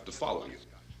stupid enough to follow you.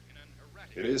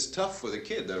 It is tough for the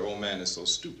kid that her old man is so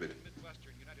stupid.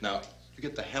 Now, you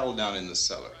get the hell down in the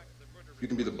cellar. You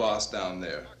can be the boss down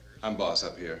there. I'm boss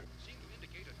up here.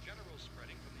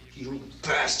 You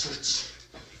bastards.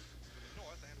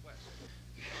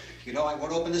 You know, I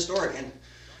won't open this door again.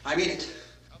 I mean it.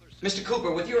 Mr.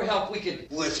 Cooper, with your help, we could...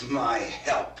 With my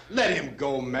help. Let him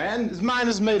go, man. His mind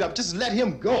is made up. Just let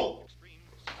him go.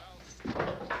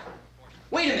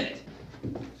 Wait a minute.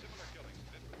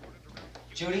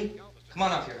 Judy, come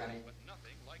on up here, honey.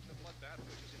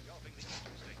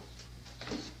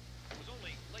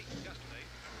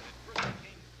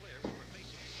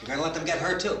 You're gonna let them get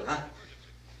hurt too, huh?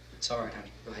 It's all right,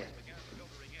 honey. Go ahead.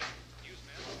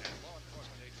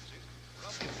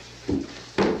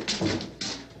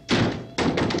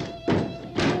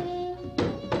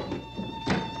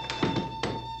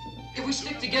 If we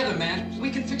stick together, man, we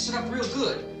can fix it up real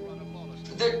good.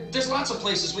 There's lots of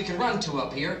places we can run to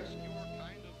up here.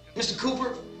 Mr.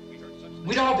 Cooper,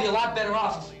 we'd all be a lot better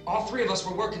off if all three of us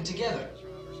were working together.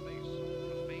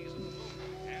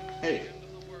 Hey.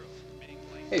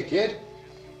 Hey, kid.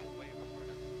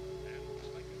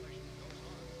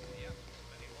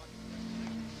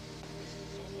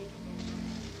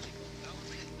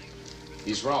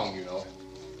 He's wrong, you know.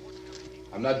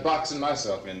 I'm not boxing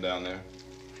myself in down there.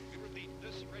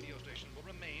 This radio station will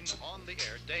remain on the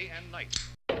air day and night.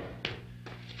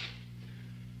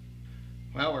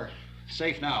 Well, we're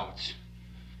safe now. It's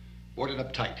boarded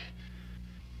up tight.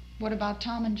 What about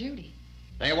Tom and Judy?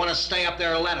 They want to stay up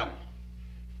there, let them.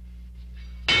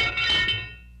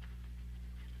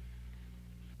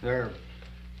 There are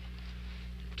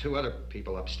two other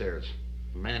people upstairs,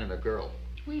 a man and a girl.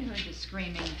 We heard the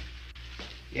screaming.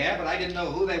 Yeah, but I didn't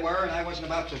know who they were, and I wasn't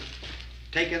about to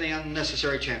take any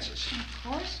unnecessary chances.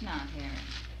 Of course not, Harry.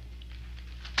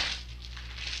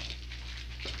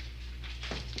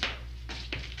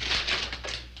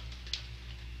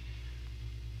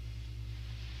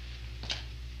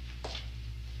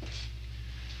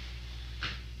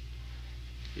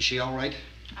 Is she all right?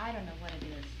 I don't know what it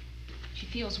is. She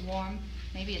feels warm.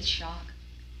 Maybe it's shock.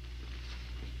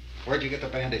 Where'd you get the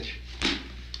bandage?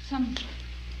 Some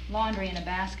laundry in a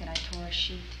basket. I tore a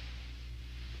sheet.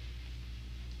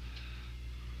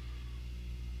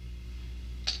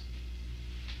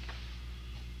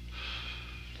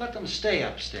 Let them stay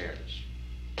upstairs.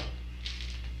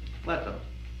 Let them.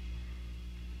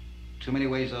 Too many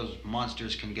ways those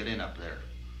monsters can get in up there.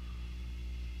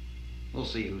 We'll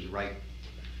see who's right.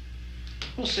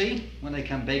 We'll see when they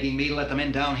come begging me to let them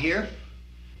in down here.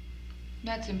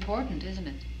 That's important, isn't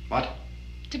it? What?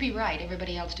 To be right,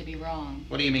 everybody else to be wrong.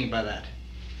 What do you mean by that?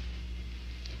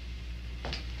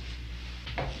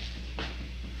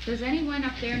 Does anyone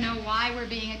up there know why we're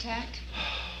being attacked?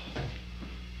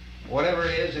 Whatever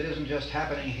it isn't just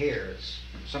happening here. It's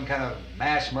some kind of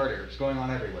mass murder. It's going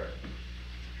on everywhere.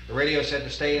 The radio said to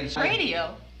stay inside.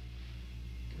 Radio?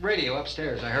 Radio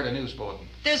upstairs. I heard a news bulletin.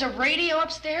 There's a radio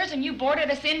upstairs and you boarded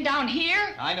us in down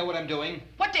here? I know what I'm doing.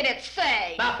 What did it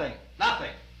say? Nothing.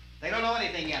 Nothing. They don't know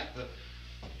anything yet.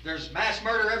 There's mass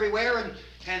murder everywhere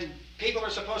and people are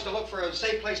supposed to look for a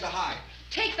safe place to hide.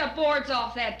 Take the boards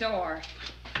off that door.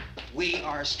 We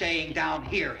are staying down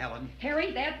here, Helen.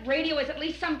 Harry, that radio is at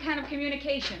least some kind of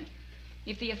communication.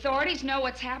 If the authorities know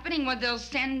what's happening, well, they'll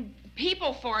send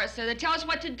people for us so they tell us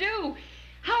what to do.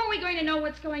 How are we going to know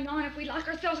what's going on if we lock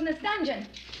ourselves in this dungeon?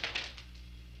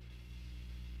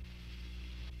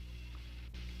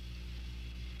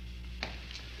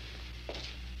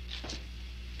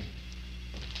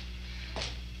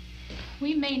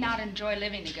 We may not enjoy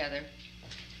living together,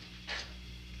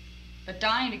 but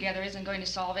dying together isn't going to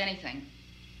solve anything.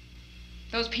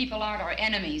 Those people aren't our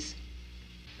enemies.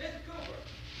 Mr. Cooper!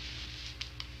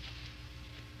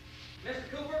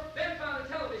 Mr. Cooper, Ben found a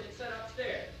television set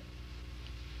upstairs.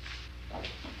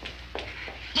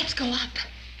 Let's go up.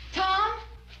 Tom?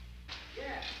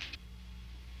 Yeah.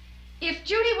 If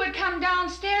Judy would come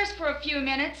downstairs for a few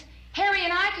minutes, Harry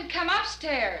and I could come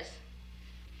upstairs.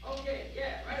 Okay,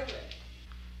 yeah, right away.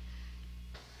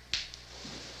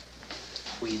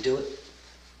 Will you do it?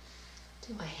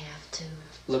 Do I have to?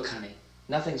 Look, honey,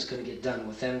 nothing's gonna get done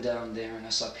with them down there and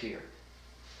us up here.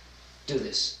 Do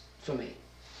this for me.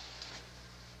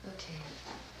 Okay.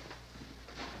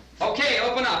 Okay,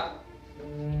 open up.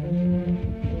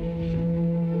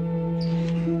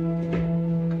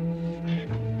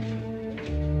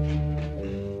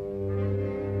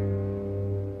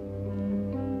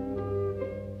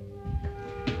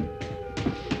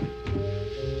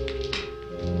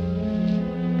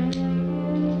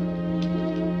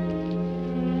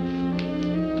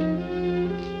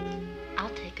 I'll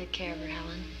take good care of her,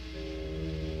 Helen.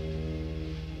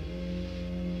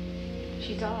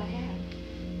 She's all I have.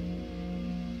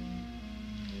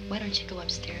 Why don't you go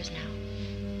upstairs now?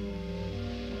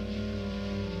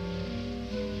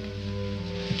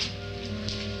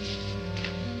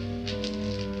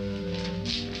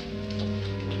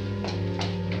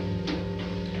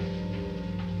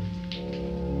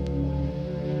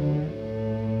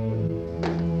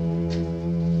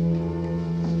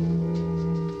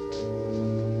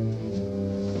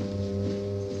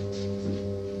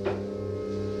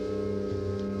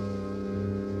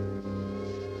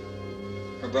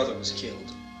 Her brother was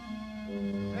killed.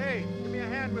 Hey, give me a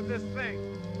hand with this thing.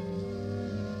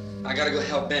 I gotta go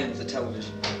help Ben with the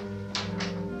television.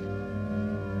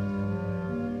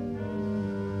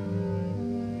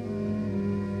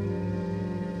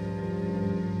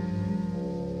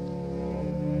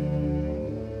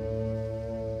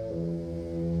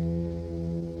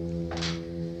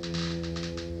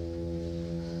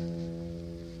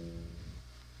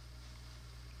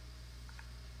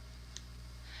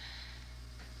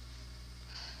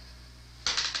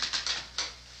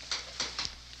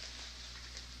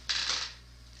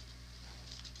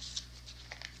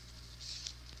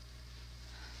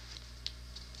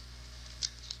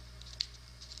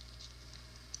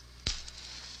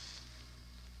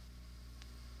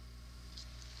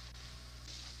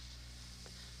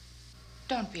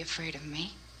 Don't be afraid of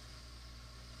me.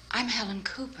 I'm Helen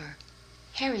Cooper,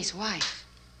 Harry's wife.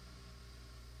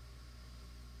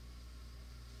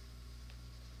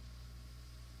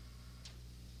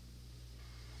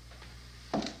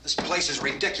 This place is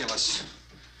ridiculous.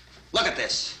 Look at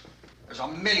this. There's a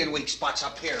million weak spots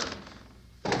up here.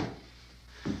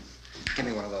 Give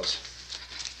me one of those.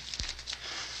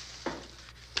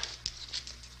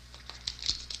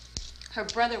 Her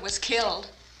brother was killed.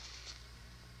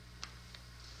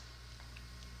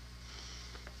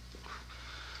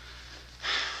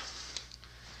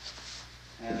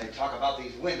 And they talk about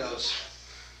these windows.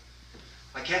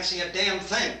 I can't see a damn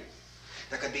thing.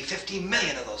 There could be 50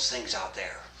 million of those things out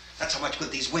there. That's how much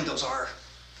good these windows are.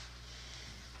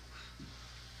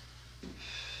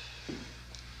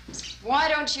 Why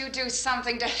don't you do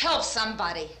something to help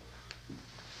somebody?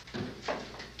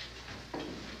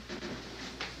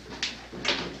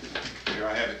 Here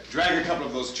I have it. Drag a couple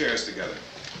of those chairs together.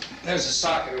 There's a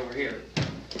socket over here.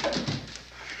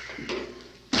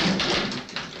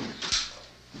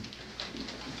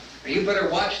 You better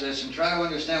watch this and try to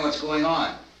understand what's going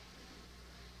on.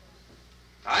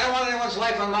 I don't want anyone's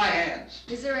life on my hands.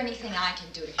 Is there anything I can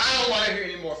do to help? I don't want to hear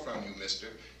any more from you, mister.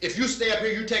 If you stay up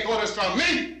here, you take orders from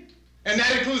me. And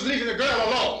that includes leaving the girl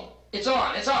alone. It's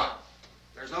on, it's on.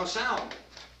 There's no sound.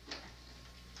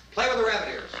 Play with the rabbit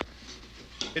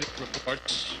ears.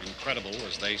 Reports, incredible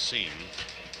as they seem,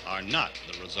 are not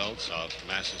the results of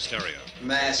mass hysteria.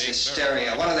 Mass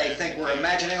hysteria. What do they think? We're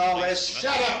imagining all this?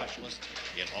 Shut up!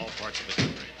 In all parts of the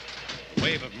country. The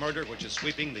wave of murder which is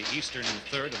sweeping the eastern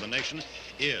third of the nation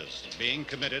is being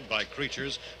committed by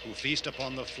creatures who feast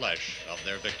upon the flesh of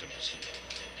their victims.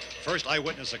 First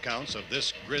eyewitness accounts of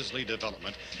this grisly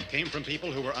development came from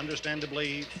people who were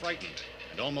understandably frightened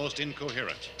and almost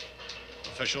incoherent.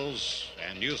 Officials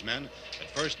and newsmen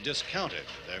at first discounted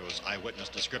those eyewitness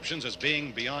descriptions as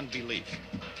being beyond belief.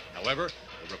 However,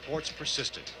 the reports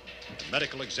persisted. The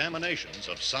medical examinations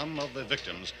of some of the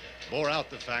victims bore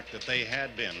out the fact that they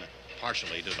had been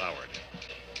partially devoured.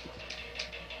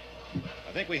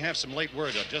 I think we have some late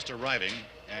word just arriving,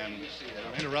 and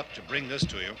I'll interrupt to bring this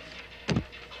to you.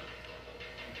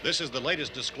 This is the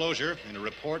latest disclosure in a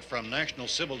report from National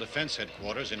Civil Defense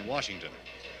Headquarters in Washington.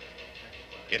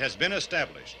 It has been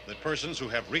established that persons who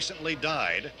have recently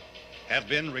died have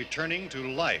been returning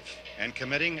to life and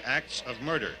committing acts of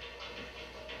murder.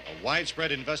 A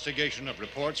widespread investigation of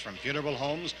reports from funeral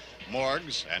homes,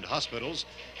 morgues, and hospitals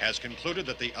has concluded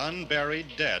that the unburied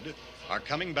dead are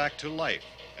coming back to life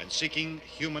and seeking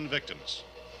human victims.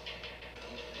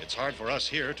 It's hard for us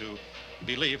here to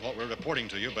believe what we're reporting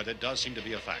to you, but it does seem to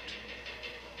be a fact.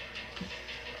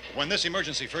 When this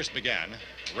emergency first began,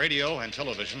 radio and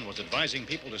television was advising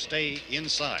people to stay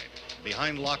inside,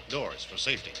 behind locked doors for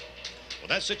safety. Well,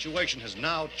 that situation has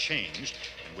now changed,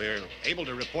 and we're able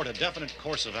to report a definite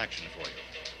course of action for you.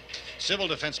 Civil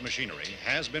defense machinery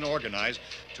has been organized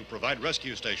to provide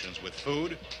rescue stations with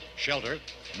food, shelter,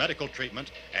 medical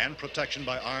treatment, and protection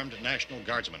by armed National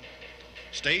Guardsmen.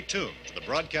 Stay tuned to the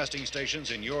broadcasting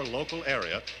stations in your local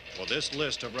area for this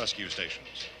list of rescue stations.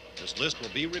 This list will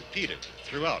be repeated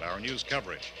throughout our news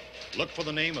coverage. Look for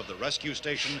the name of the rescue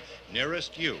station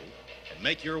nearest you and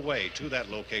make your way to that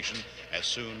location as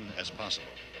soon as possible.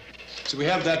 So we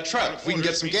have that truck. If we can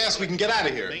get some gas, we can get out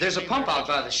of here. There's a pump out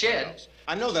by the shed.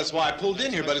 I know, that's why I pulled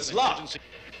in here, but it's locked.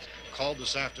 Called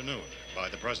this afternoon by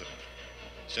the President.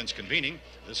 Since convening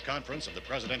this conference of the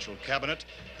Presidential Cabinet,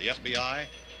 the FBI,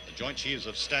 the Joint Chiefs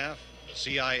of Staff, the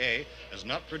CIA has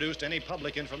not produced any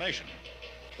public information.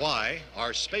 Why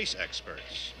are space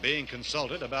experts being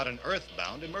consulted about an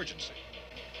earthbound emergency?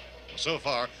 So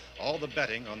far, all the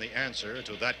betting on the answer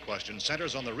to that question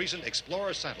centers on the recent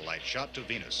Explorer satellite shot to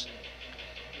Venus.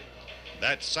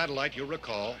 That satellite, you'll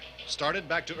recall, started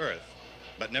back to Earth,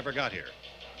 but never got here.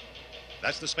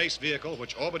 That's the space vehicle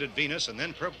which orbited Venus and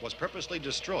then was purposely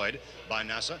destroyed by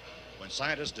NASA when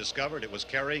scientists discovered it was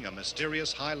carrying a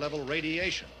mysterious high-level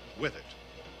radiation with it.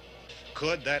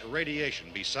 Could that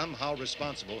radiation be somehow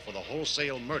responsible for the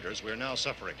wholesale murders we're now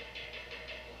suffering?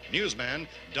 Newsman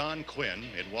Don Quinn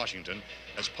in Washington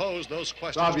has posed those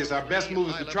questions. It's obvious our best move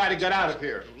is to try to get out of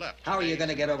here. How are you going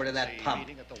to get over to that pump?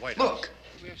 Look!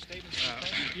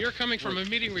 You're coming from a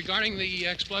meeting regarding the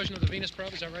explosion of the Venus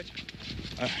probe, is that right?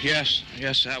 Yes,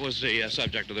 that was the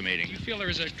subject of the meeting. You feel there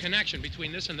is a connection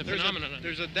between this and the phenomenon?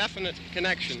 There's a definite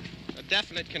connection. A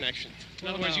definite connection. In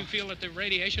other words, you feel that the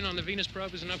radiation on the Venus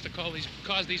probe is enough to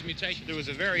cause these mutations? There was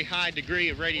a very high degree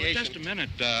of radiation. Well, just a minute.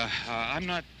 I'm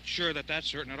not sure that that's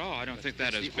certain at all. I don't think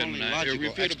that has been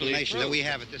logical explanation that we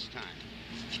have at this time.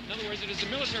 In other words, it is the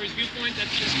military's viewpoint that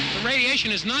the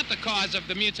radiation is not the cause of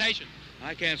the mutation.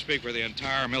 I can't speak for the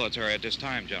entire military at this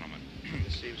time, gentlemen.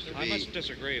 This seems to be... I must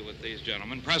disagree with these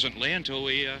gentlemen presently until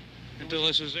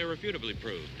this is irrefutably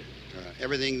proved.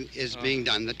 Everything is being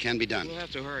done that can be done. We'll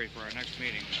have to hurry for our next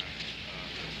meeting.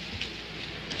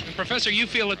 Professor, you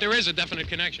feel that there is a definite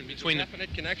connection between them?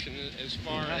 Definite connection as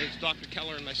far as Dr.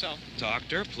 Keller and myself.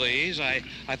 Doctor, please. I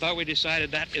thought we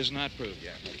decided that is not proved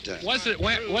yet.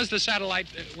 Was the satellite,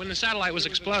 when the satellite was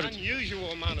exploded? An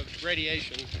unusual amount of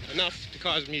radiation, enough to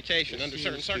cause mutation under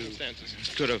certain circumstances.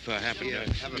 Could have happened.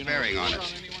 Have a bearing on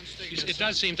it. It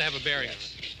does seem to have a bearing on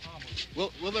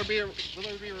it. Will there be a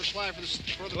reply for this?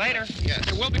 Later? Yes.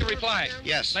 There will be a reply.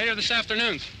 Yes. Later this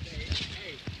afternoon.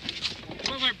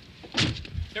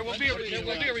 There will be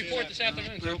a report this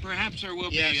afternoon. Perhaps there will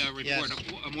be a report, yes.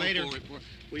 a more Later. full report.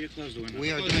 Will you close the window?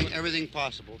 We are doing everything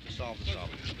possible to solve the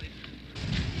problem.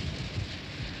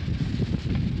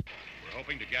 We're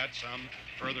hoping to get some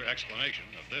further explanation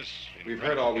of this. We've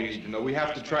heard all we need to know. We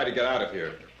have to try to get out of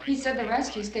here. He said the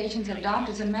rescue stations have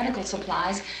doctors and medical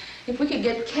supplies. If we could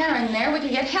get care in there, we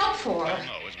could get help for her.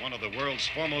 Belmo is one of the world's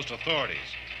foremost authorities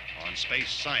on space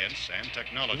science and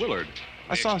technology. Willard.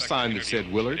 I saw a sign that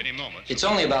said Willard. It's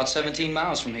only about 17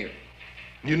 miles from here.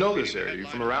 You know this area. You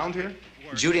from around here?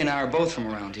 Judy and I are both from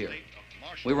around here.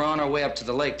 We were on our way up to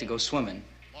the lake to go swimming,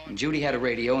 and Judy had a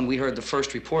radio, and we heard the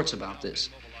first reports about this.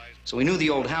 So we knew the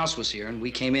old house was here, and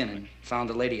we came in and found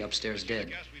the lady upstairs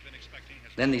dead.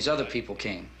 Then these other people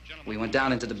came. We went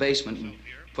down into the basement and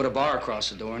put a bar across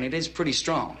the door, and it is pretty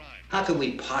strong. How could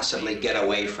we possibly get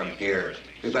away from here?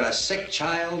 We've got a sick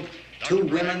child, 2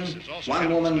 women,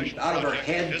 1 woman out of her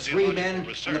head, 3 men,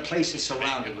 and the place is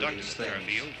surrounded with these things.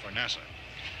 For NASA.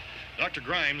 Dr.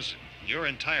 Grimes, your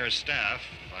entire staff,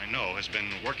 I know, has been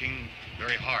working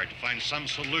very hard to find some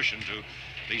solution to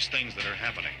these things that are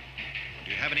happening. Do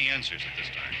you have any answers at this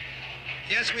time?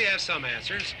 Yes, we have some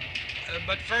answers.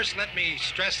 But first, let me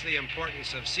stress the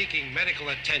importance of seeking medical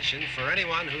attention for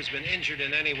anyone who's been injured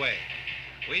in any way.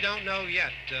 We don't know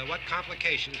yet what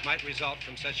complications might result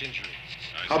from such injuries.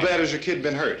 How bad has your kid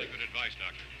been hurt? Good advice,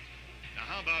 Doctor. Now,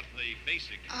 how about the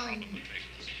basic problem with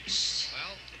patients?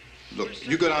 Look,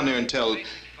 you go down there and tell...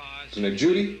 Isn't it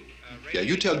Judy? Yeah,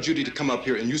 you tell Judy to come up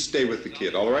here and you stay with the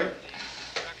kid, all right?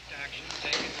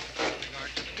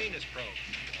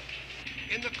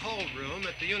 In the cold room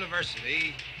at the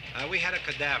university, we had a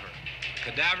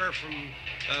cadaver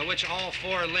from which all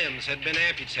 4 limbs had been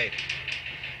amputated.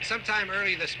 Sometime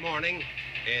early this morning,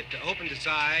 it opened its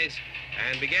eyes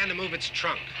and began to move its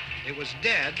trunk. It was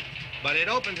dead, but it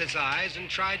opened its eyes and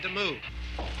tried to move.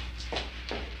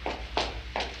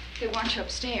 They want you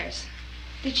upstairs.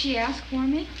 Did she ask for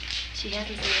me? She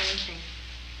hasn't said anything.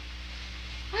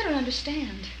 I don't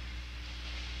understand.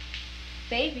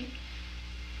 Baby.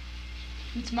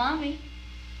 It's Mommy.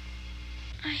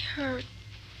 I heard.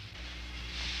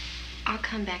 I'll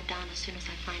come back down as soon as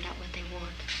I find out what they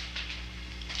want.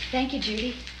 Thank you,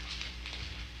 Judy.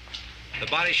 The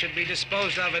body should be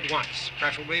disposed of at once,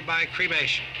 preferably by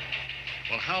cremation.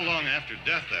 Well, how long after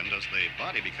death, then, does the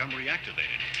body become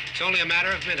reactivated? It's only a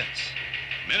matter of minutes.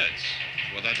 Minutes?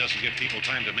 Well, that doesn't give people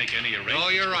time to make any arrangements. Oh,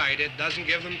 you're right. It doesn't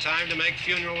give them time to make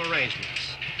funeral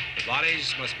arrangements. The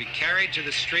bodies must be carried to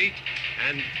the street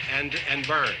and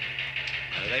burned.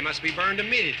 They must be burned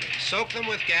immediately. Soak them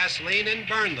with gasoline and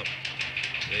burn them.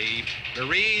 The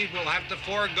bereaved will have to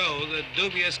forego the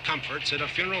dubious comforts that a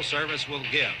funeral service will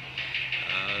give.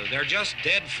 They're just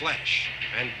dead flesh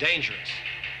and dangerous.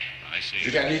 I see.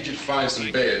 Judy, I need you to find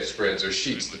some bedspreads or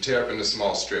sheets to tear up into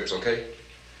small strips, okay?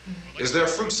 Is there a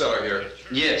fruit cellar here?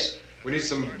 Yes. We need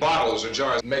some bottles or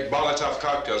jars. Make Molotov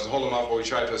cocktails and hold them off while we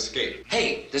try to escape.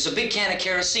 Hey, there's a big can of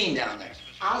kerosene down there.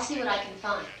 I'll see what I can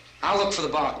find. I'll look for the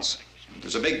bottles.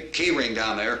 There's a big key ring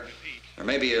down there. There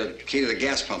may be a key to the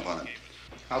gas pump on it.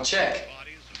 I'll check.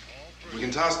 We can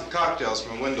toss the cocktails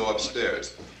from a window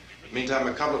upstairs. Meantime,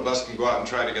 a couple of us can go out and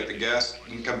try to get the gas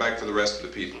and come back for the rest of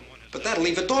the people. But that'll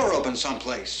leave a door open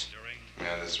someplace.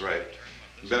 Yeah, that's right.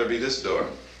 It better be this door.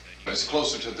 It's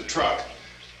closer to the truck.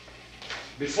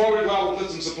 Before we go out, we'll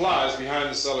put some supplies behind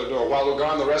the cellar door. While we're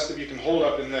gone, the rest of you can hold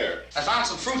up in there. I found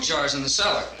some fruit jars in the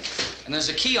cellar. And there's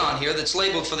a key on here that's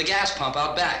labeled for the gas pump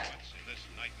out back.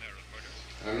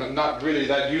 I'm not really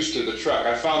that used to the truck.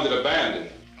 I found it abandoned.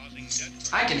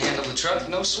 I can handle the truck,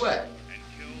 no sweat.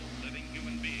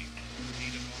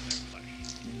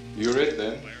 You're it,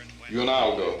 then. You and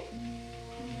I'll go.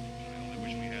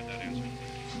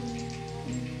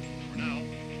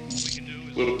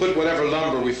 We'll put whatever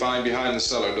lumber we find behind the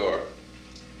cellar door.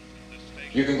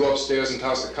 You can go upstairs and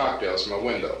toss the cocktails from a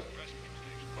window.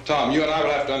 Tom, you and I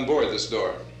will have to unboard this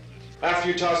door. After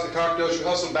you toss the cocktails, you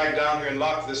hustle back down here and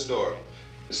lock this door.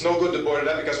 It's no good to board it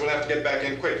up because we'll have to get back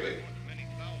in quickly.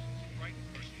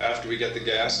 After we get the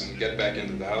gas and get back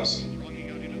into the house,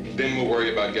 then we'll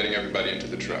worry about getting everybody into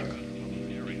the truck.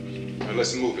 Now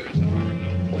let's move it.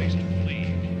 Place to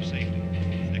flee for safety,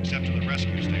 except to the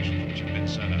rescue stations which have been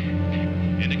set up.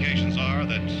 Indications are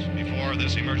that before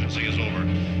this emergency is over,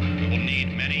 we will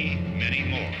need many, many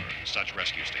more such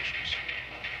rescue stations.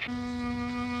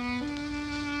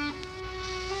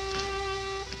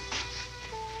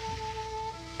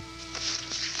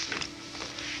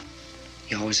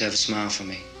 You always have a smile for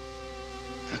me.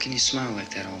 How can you smile like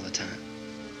that all the time?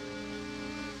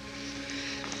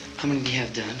 How many do you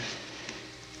have done?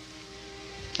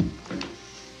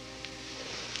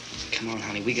 Come on,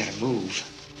 honey, we gotta move.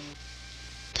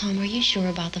 Tom, are you sure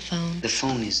about the phone? The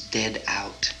phone is dead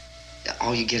out.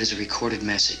 All you get is a recorded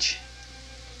message.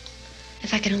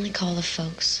 If I could only call the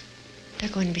folks.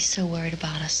 They're going to be so worried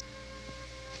about us.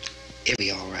 It'll be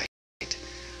all right.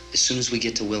 As soon as we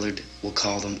get to Willard, we'll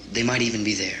call them. They might even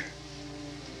be there.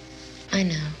 I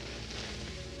know.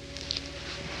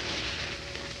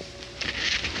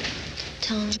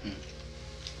 Tom,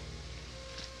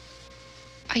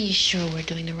 are you sure we're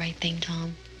doing the right thing,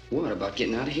 Tom? What, about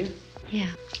getting out of here?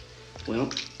 Yeah.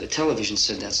 Well, the television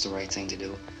said that's the right thing to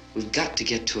do. We've got to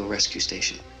get to a rescue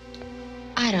station.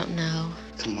 I don't know.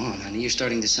 Come on, honey, you're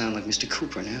starting to sound like Mr.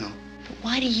 Cooper now. But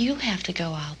why do you have to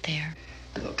go out there?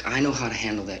 Look, I know how to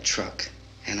handle that truck,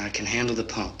 and I can handle the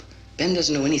pump. Ben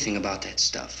doesn't know anything about that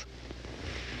stuff.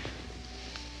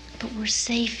 But we're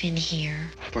safe in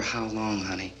here. For how long,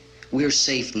 honey? We're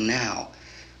safe now.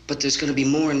 But there's going to be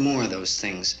more and more of those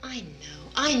things.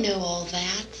 I know all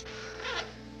that.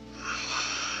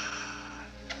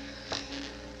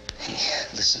 Hey,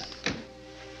 listen.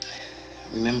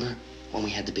 Remember when we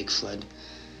had the big flood?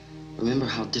 Remember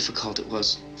how difficult it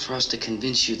was for us to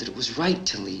convince you that it was right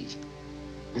to leave?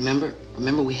 Remember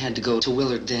we had to go to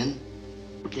Willard then?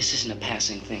 This isn't a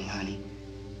passing thing, honey.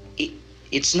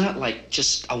 It's not like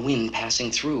just a wind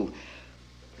passing through.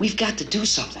 We've got to do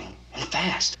something, and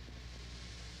fast.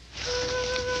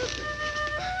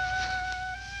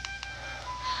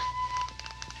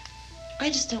 I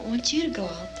just don't want you to go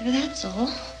out there, that's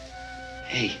all.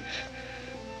 Hey,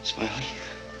 Smiley.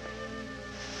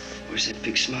 Where's that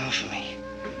big smile for me?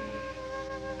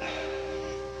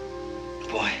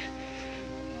 Boy,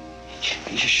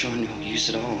 you're sure no use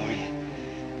at all, are you?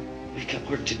 We've got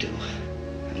work to do,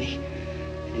 honey.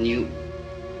 And you...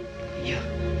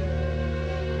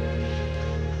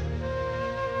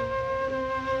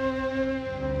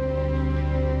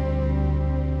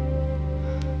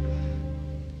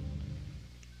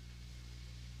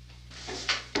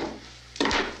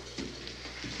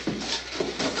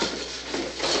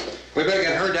 We better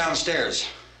get her downstairs.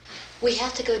 We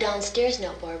have to go downstairs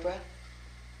now, Barbara.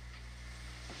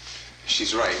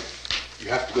 She's right. You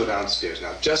have to go downstairs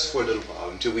now, just for a little while,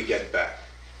 until we get back.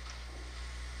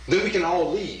 Then we can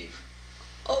all leave.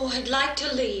 Oh, I'd like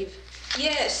to leave.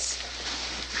 Yes.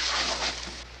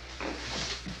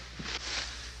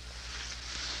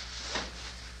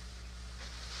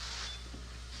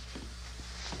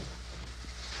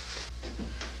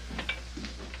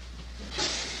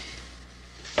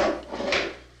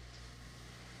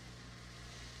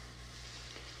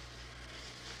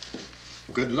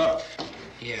 Good luck.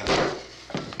 Yeah.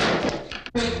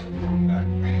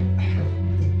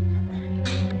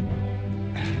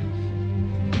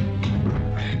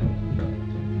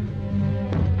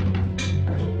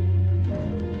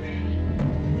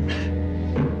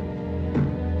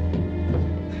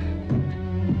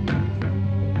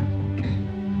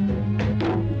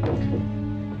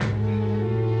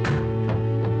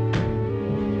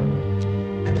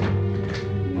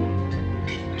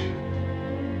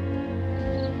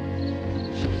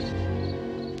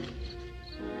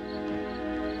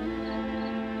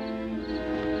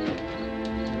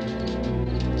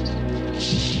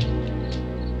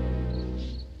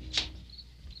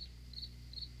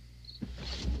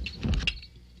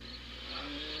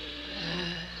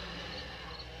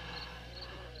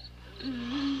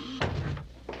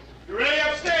 You ready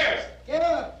upstairs?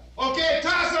 Yeah. Okay,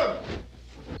 toss 'em.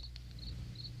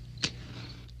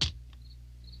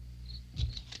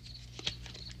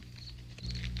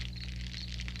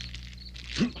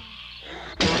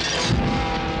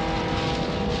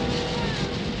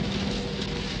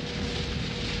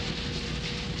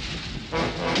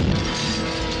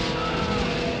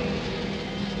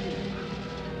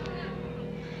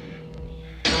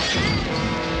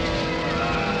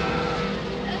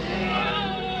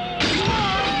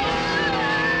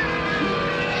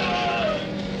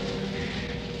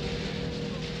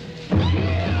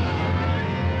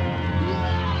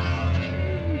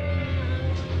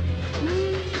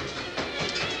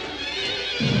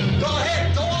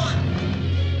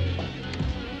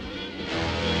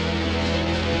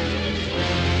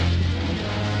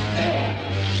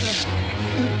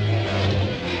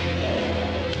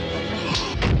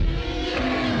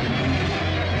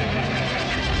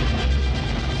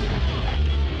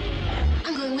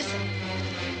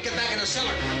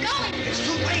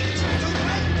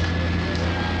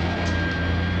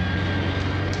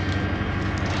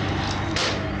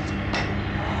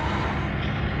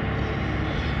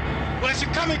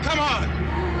 Come on!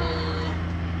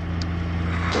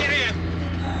 Get in!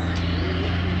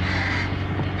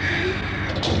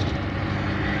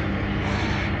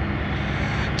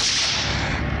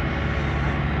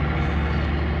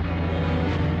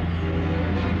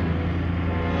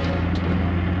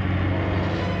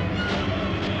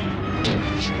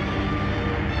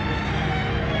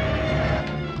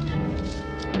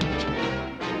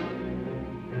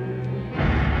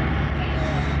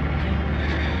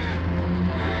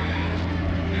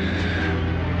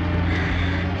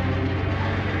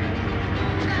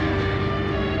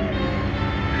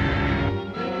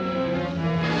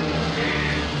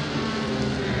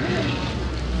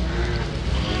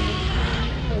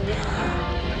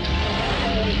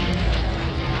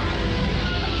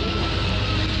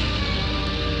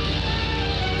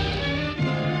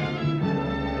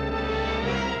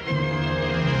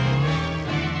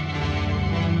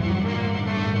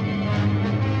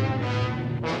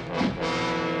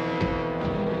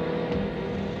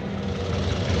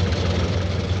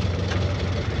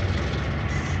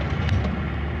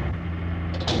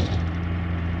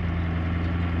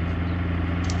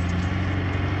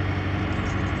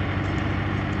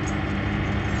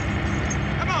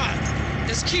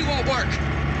 This key won't work.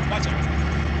 Watch it.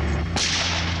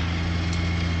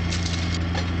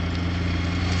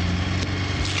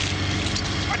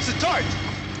 Watch the torch.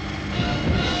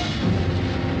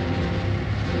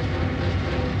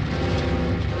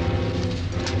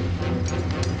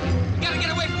 Gotta get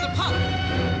away from the pump.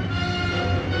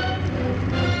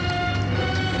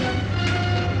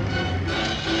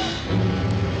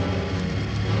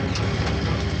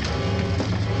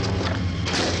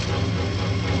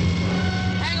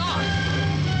 Hang on.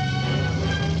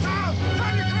 Now,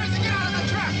 turn your cars and get out of the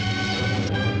truck.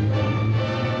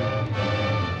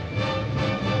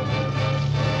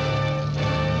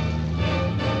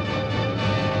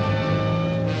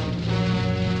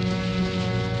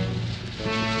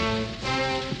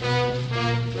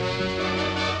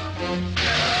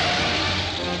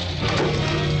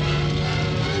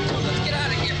 Let's get out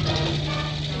of here.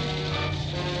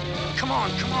 Come on,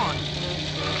 come on.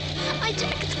 My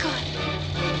jacket's caught.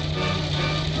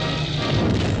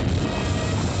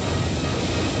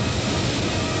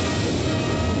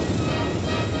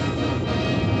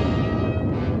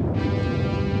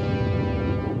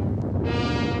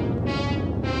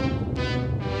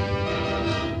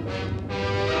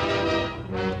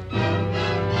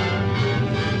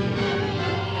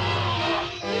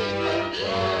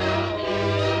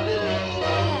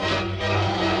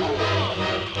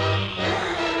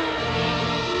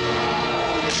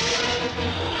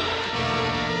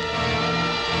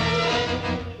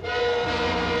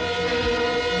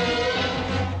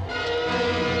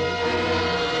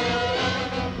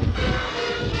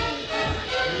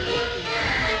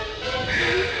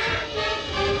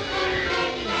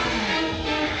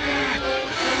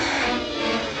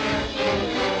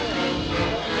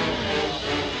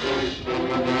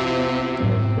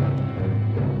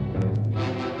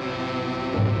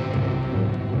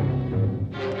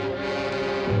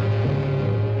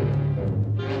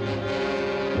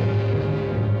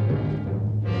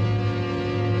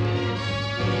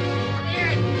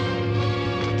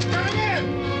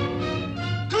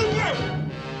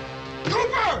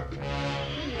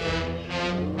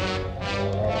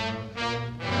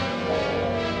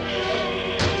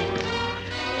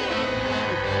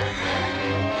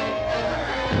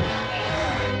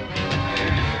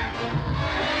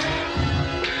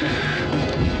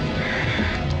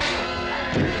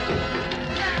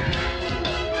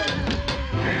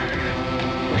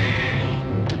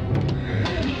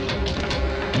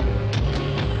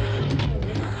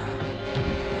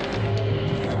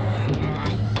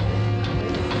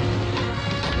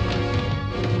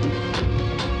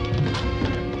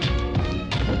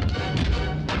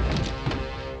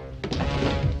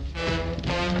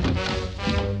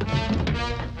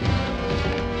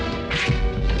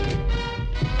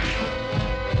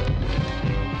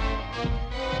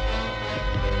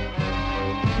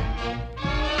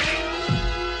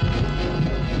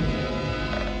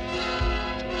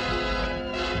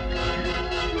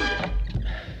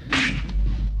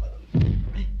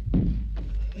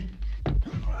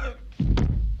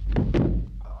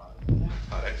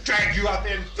 Drag you out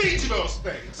there and feed you those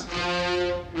things.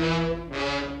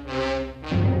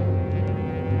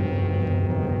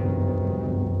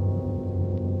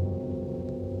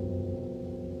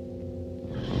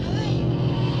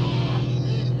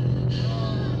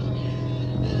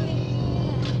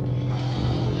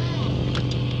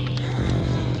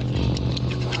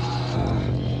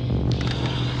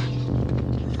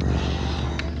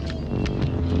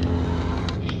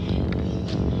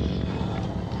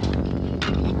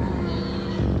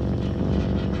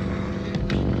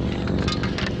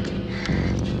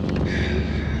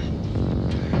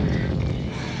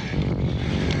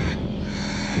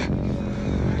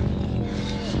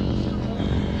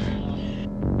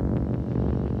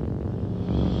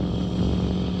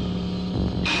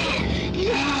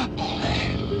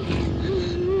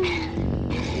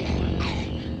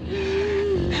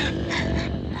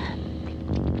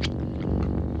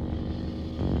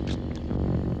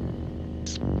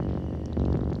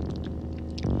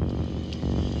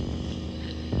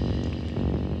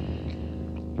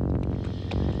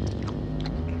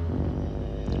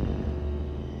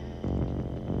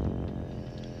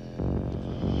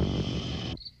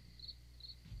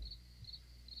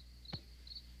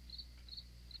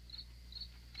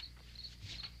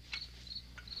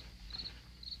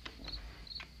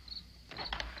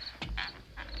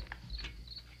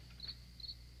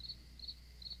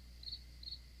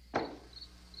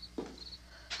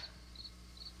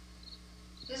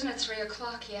 Isn't it 3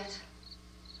 o'clock yet?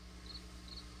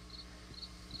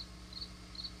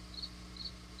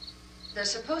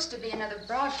 There's supposed to be another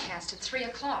broadcast at 3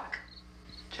 o'clock.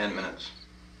 10 minutes.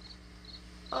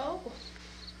 Oh,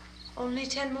 only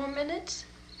 10 more minutes?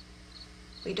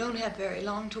 We don't have very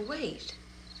long to wait.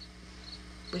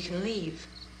 We can leave.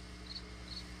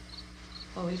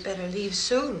 Well, we'd better leave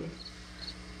soon.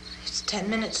 It's 10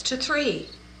 minutes to 3.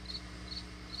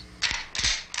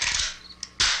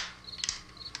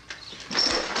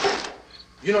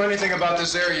 You know anything about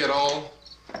this area at all?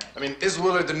 I mean, is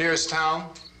Willard the nearest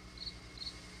town?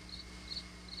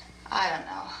 I don't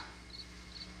know.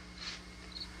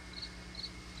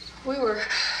 We were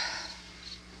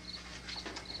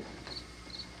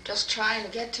just trying to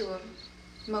get to a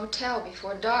motel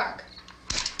before dark.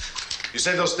 You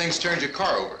say those things turned your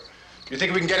car over. You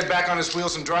think we can get it back on its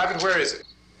wheels and drive it? Where is it?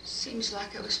 Seems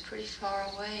like it was pretty far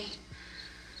away.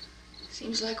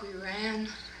 Seems like we ran.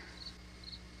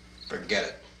 Forget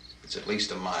it. It's at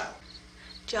least a mile.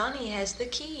 Johnny has the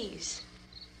keys.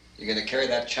 You're gonna carry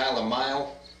that child a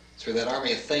mile through that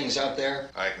army of things out there?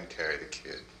 I can carry the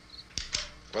kid.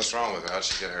 What's wrong with her? How'd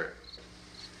she get hurt?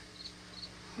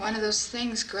 One of those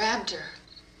things grabbed her.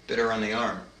 Bit her on the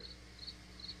arm.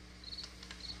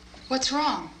 What's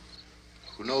wrong?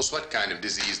 Who knows what kind of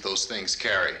disease those things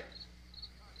carry?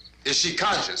 Is she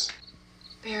conscious?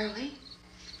 Barely.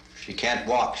 She can't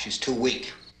walk. She's too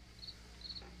weak.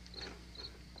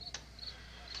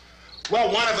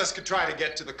 Well, one of us could try to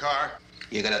get to the car.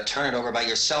 You gonna turn it over by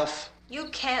yourself? You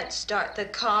can't start the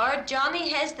car. Johnny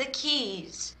has the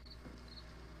keys.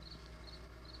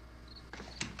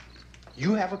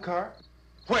 You have a car?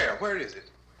 Where? Where is it?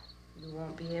 You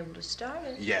won't be able to start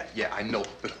it. Yeah, I know.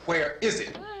 But where is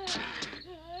it?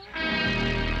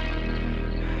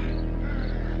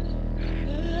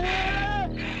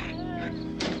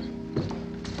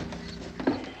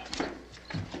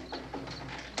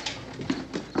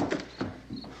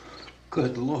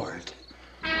 Good Lord.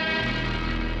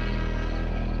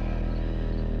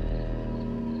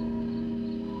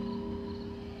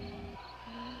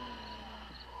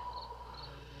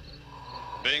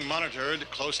 Being monitored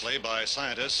closely by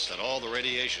scientists at all the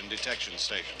radiation detection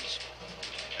stations.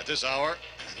 At this hour,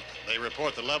 they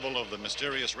report the level of the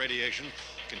mysterious radiation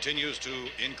continues to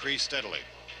increase steadily.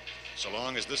 So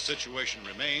long as this situation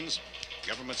remains,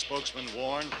 government spokesmen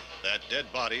warn that dead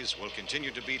bodies will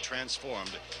continue to be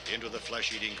transformed into the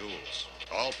flesh-eating ghouls.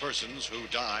 All persons who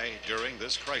die during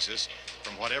this crisis,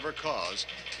 from whatever cause,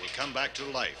 will come back to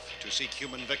life to seek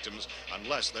human victims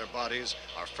unless their bodies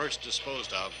are first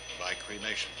disposed of by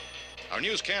cremation. Our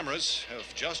news cameras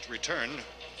have just returned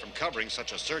from covering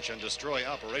such a search and destroy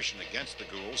operation against the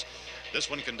ghouls, this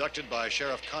one conducted by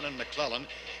Sheriff Conan McClellan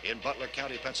in Butler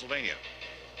County, Pennsylvania.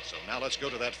 So now let's go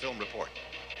to that film report.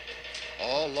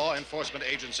 All law enforcement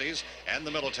agencies and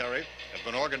the military have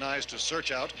been organized to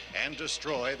search out and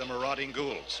destroy the marauding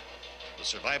ghouls. The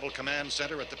Survival Command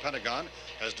Center at the Pentagon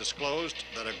has disclosed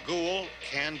that a ghoul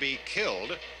can be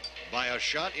killed by a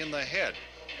shot in the head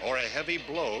or a heavy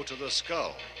blow to the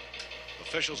skull.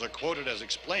 Officials are quoted as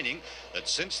explaining that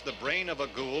since the brain of a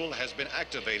ghoul has been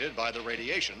activated by the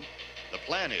radiation, the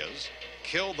plan is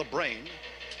kill the brain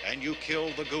and you kill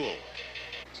the ghoul.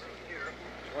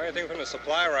 Want anything from the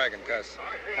supply wagon, Cuss?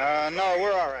 No,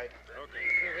 we're all right.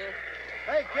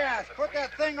 Hey, Cass, put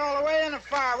that thing all the way in the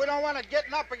fire. We don't want it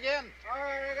getting up again. All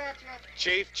right, I got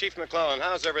you. Chief McClellan,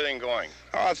 how's everything going?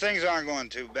 Oh, things aren't going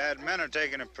too bad. Men are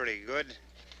taking it pretty good.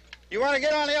 You want to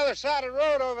get on the other side of the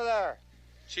road over there?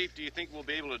 Chief, do you think we'll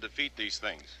be able to defeat these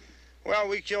things? Well,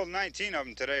 we killed 19 of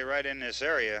them today right in this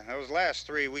area. Those last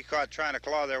 3 we caught trying to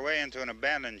claw their way into an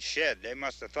abandoned shed. They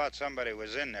must have thought somebody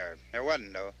was in there. There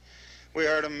wasn't, though. We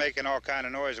heard them making all kind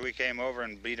of noise. We came over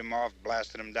and beat them off,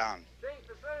 blasted them down. Chief, as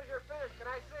soon as you're finished, can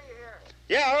I see you here?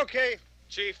 Yeah, okay.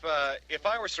 Chief, if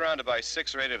I were surrounded by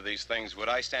 6 or 8 of these things, would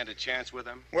I stand a chance with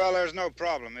them? Well, there's no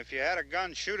problem. If you had a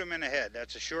gun, shoot them in the head.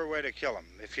 That's a sure way to kill them.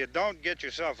 If you don't, get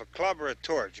yourself a club or a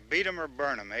torch. Beat them or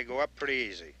burn them. They go up pretty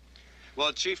easy.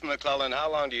 Well, Chief McClellan,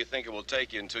 how long do you think it will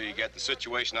take you until you get the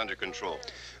situation under control?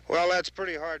 Well, that's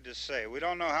pretty hard to say. We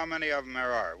don't know how many of them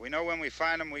there are. We know when we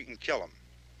find them, we can kill them.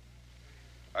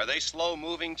 Are they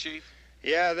slow-moving, Chief?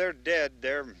 Yeah, they're dead.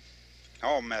 They're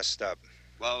all messed up.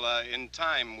 Well, in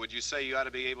time, would you say you ought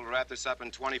to be able to wrap this up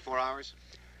in 24 hours?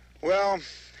 Well,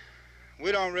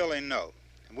 we don't really know.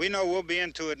 We know we'll be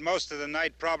into it most of the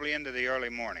night, probably into the early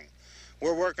morning.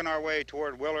 We're working our way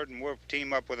toward Willard, and we'll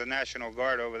team up with the National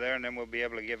Guard over there, and then we'll be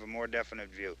able to give a more definite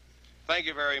view. Thank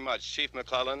you very much, Chief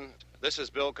McClellan. This is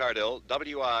Bill Cardill,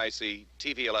 WIC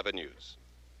TV 11 News.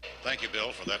 Thank you,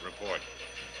 Bill, for that report.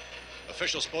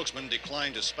 Official spokesman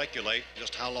declined to speculate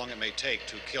just how long it may take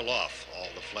to kill off all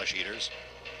the flesh eaters,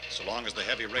 so long as the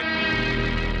heavy rain...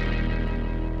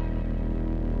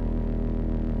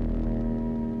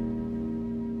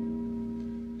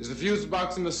 Is the fuse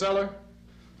box in the cellar?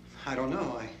 I don't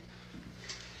know.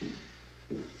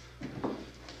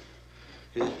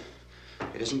 It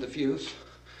isn't the fuse.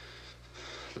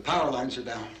 The power lines are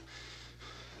down.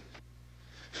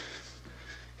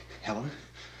 Helen,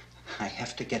 I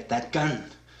have to get that gun.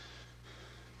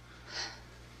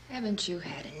 Haven't you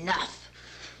had enough?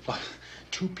 Look,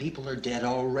 2 people are dead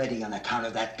already on account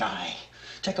of that guy.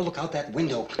 Take a look out that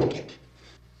window. Get...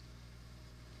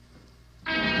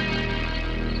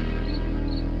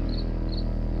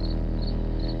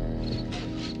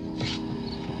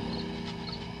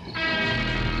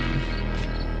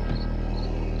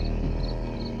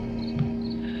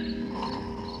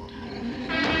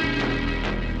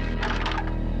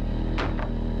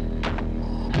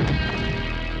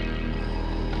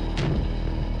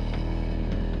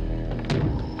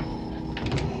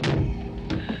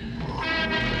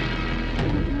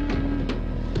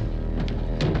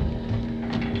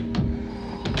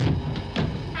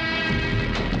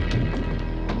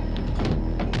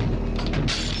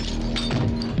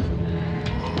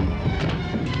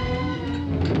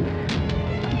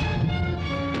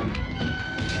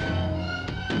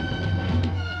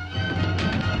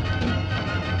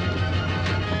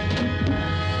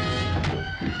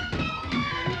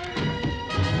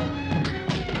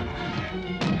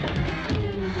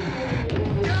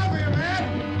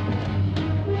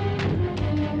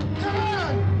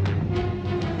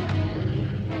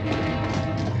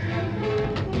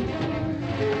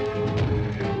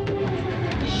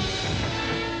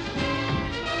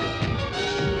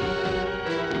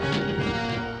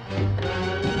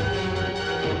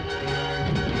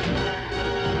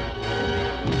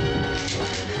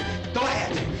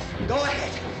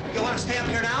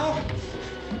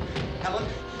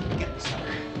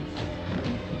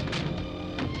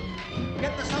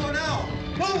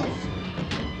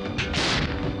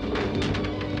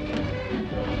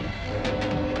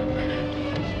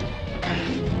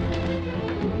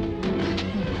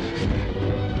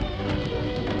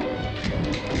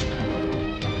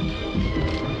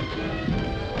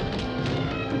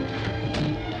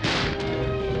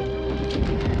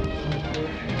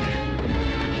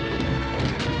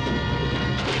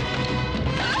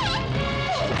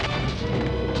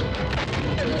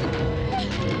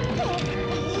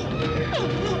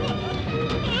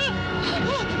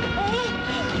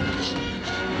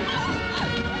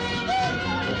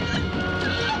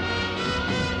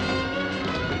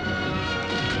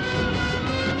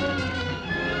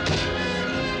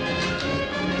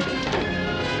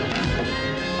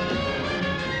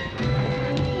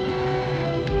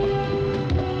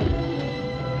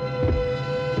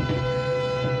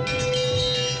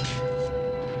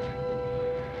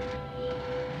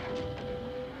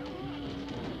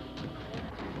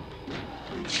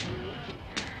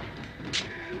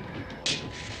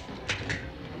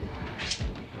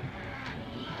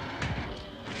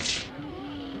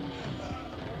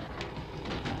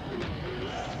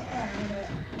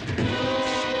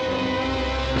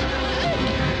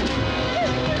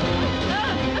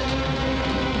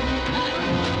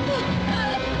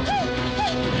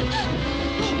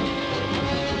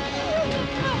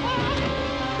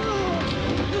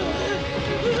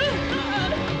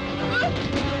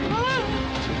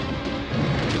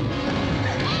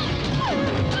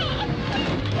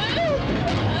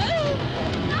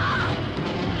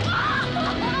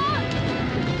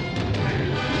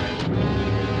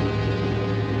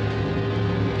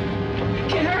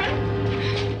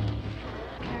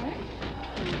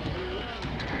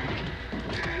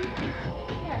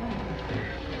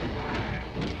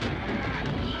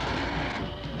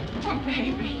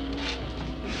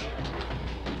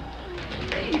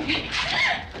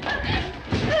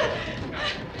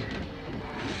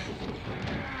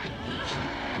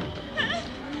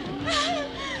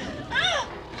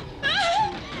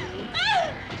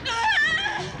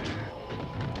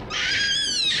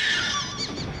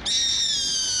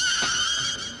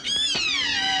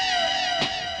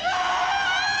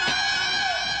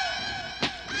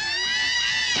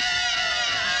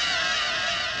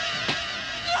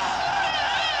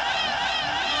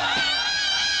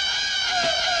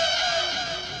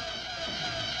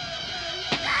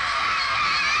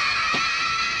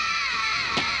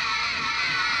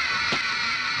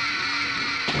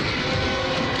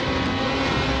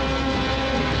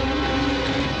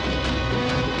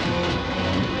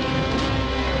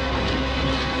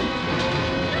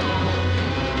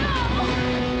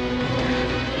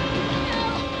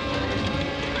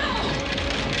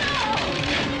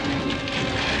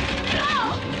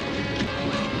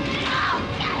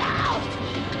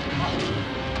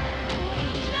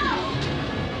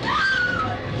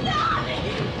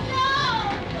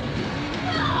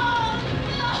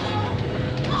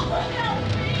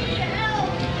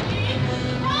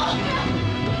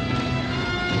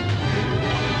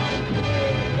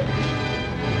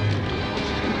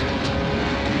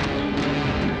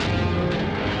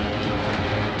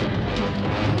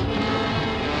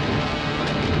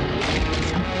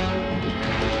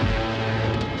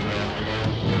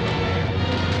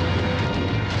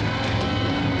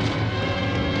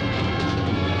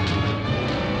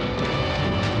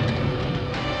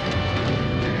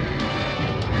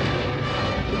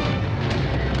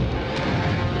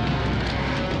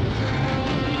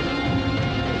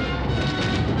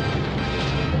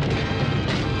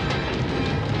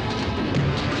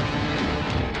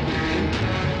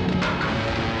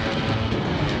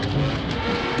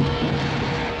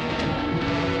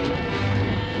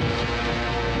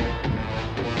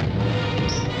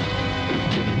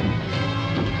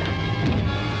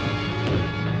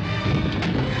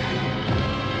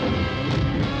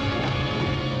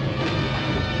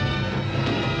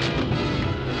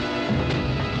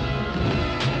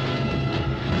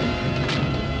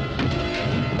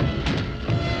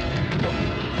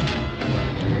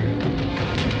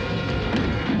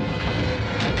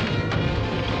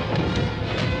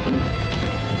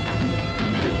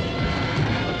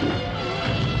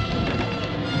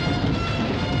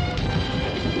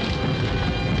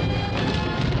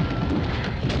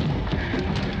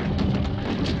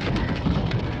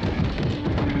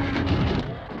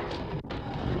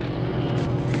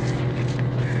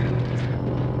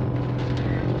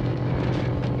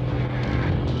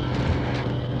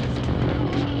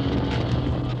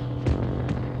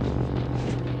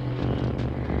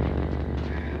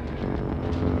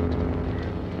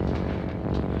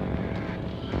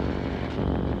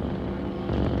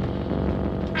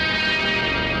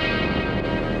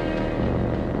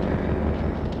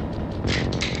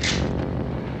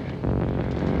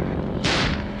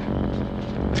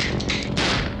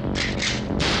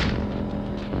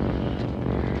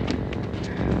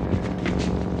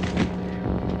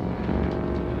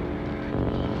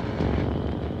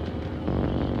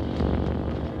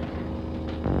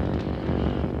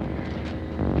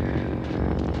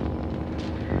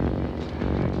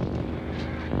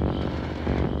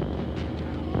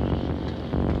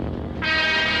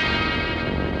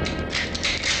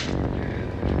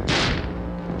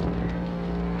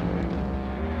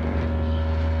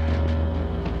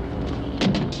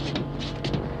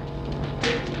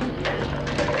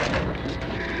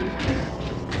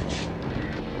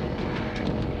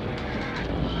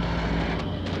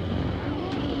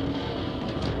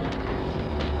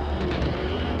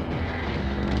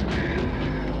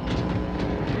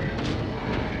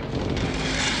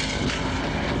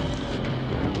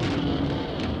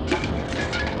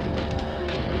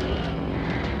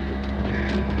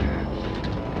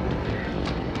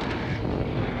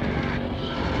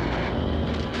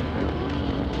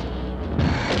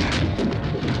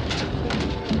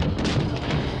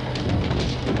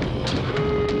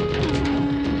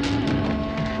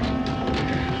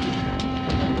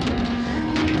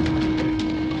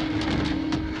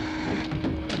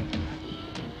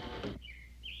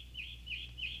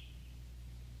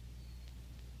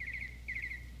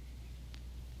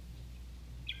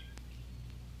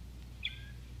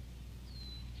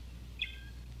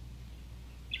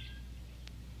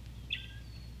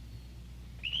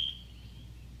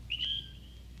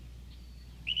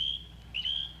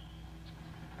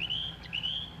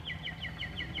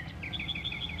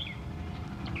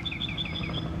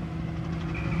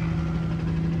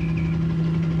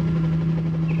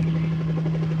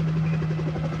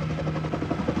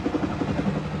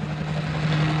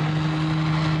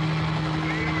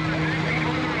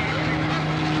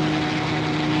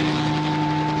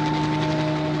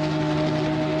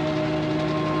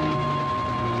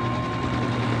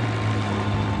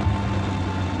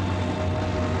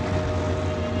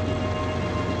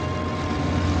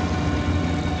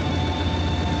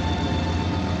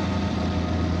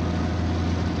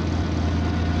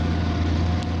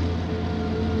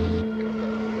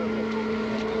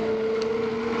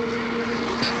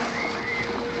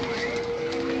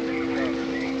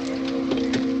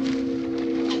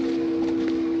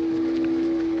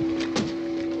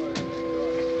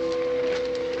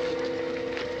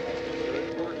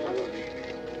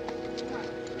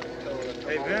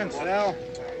 Hey, Vince, Al,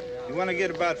 you want to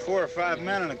get about 4 or 5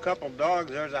 men and a couple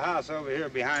dogs? There's a house over here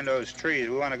behind those trees.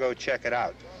 We want to go check it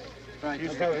out. Right. You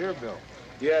still here, Bill?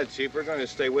 Yeah, Chief, we're going to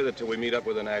stay with it till we meet up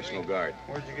with the National Guard.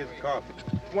 Where'd you get the coffee?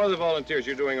 One of the volunteers,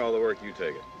 you're doing all the work, you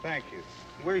take it. Thank you.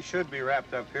 We should be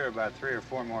wrapped up here about 3 or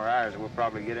 4 more hours. We'll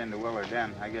probably get into Willard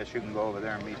Den. I guess you can go over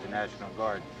there and meet the National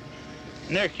Guard.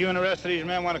 Nick, you and the rest of these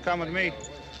men want to come with me?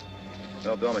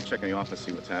 Well, Bill, I'm gonna check in the office,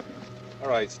 see what's happening. All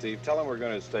right, Steve, tell them we're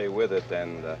going to stay with it,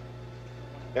 and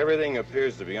everything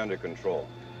appears to be under control.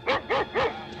 We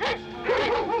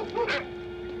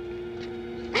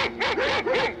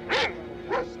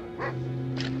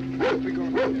go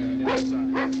inside.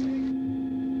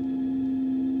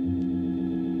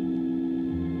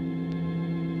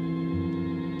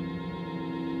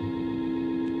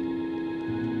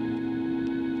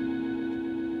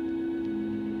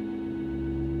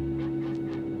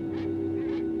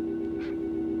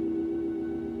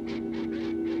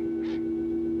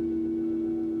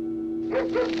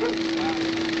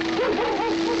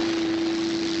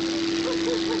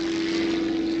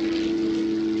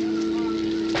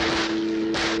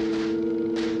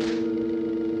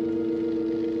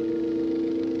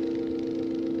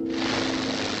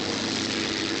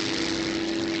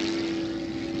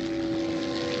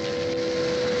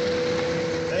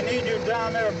 They need you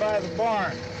down there by the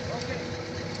barn.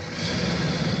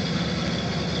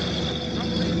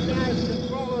 Some of these guys can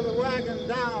follow the wagon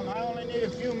down. I only need a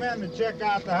few men to check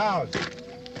out the house.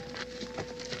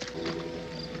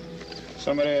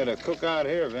 Somebody had a cook out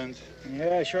here, Vince.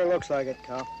 Yeah, sure looks like it,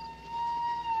 Cal.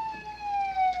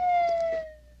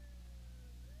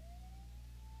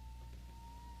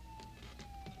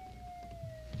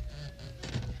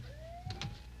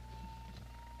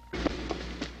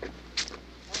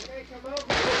 Okay, come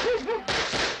over. Here's a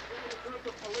group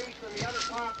of police and the other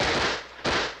cops.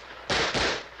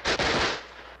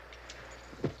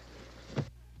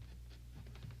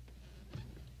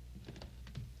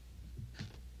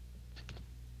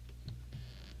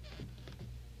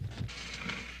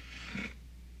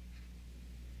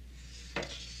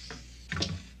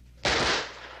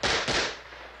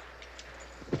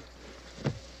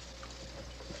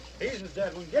 He's the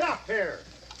dead one. Get up here.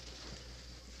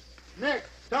 Nick,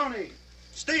 Tony,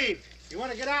 Steve, you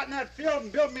want to get out in that field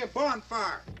and build me a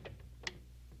bonfire?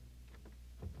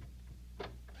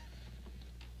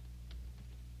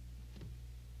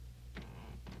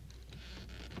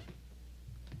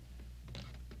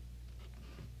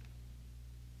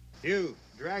 You,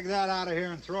 drag that out of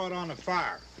here and throw it on the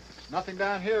fire. Nothing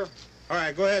down here. All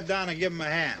right, go ahead down and give him a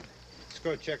hand. Let's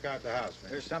go check out the house,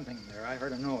 man. There's something there. I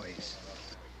heard a noise.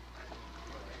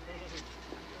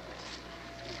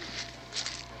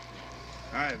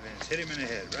 All right, Vince, hit him in the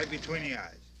head, right between the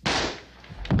eyes.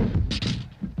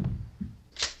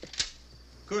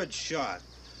 Good shot.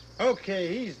 Okay,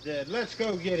 he's dead. Let's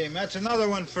go get him. That's another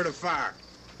one for the fire.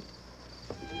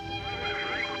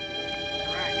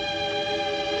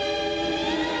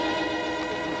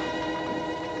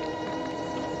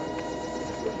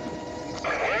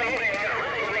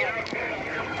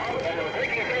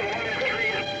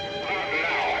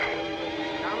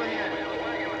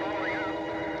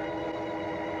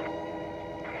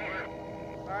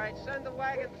 All right, send the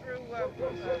wagon through.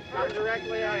 Come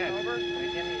directly ahead. Over.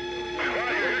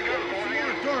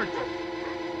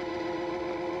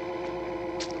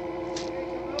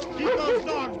 Keep those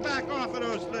dogs back off of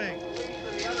those things.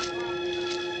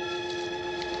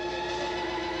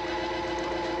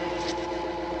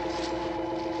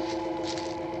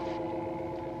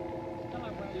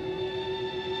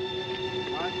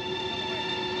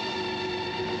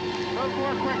 Go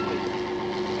more quickly.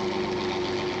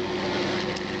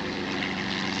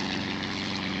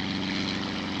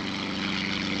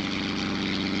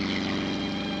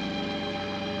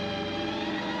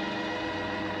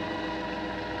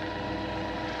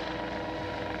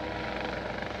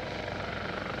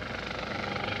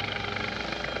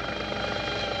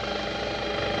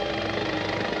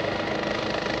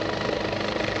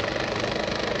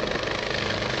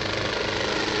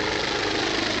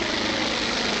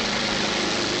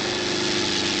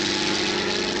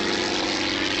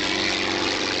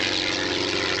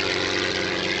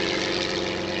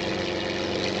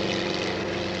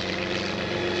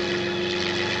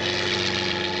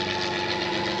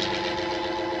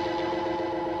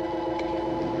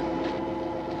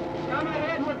 Come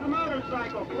ahead with the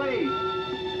motorcycle, please.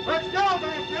 Let's go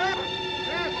back there.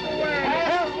 That's the way.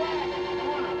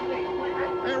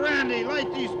 Hey, Randy,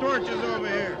 light these torches over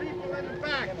here. People in the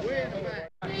back, way in the back.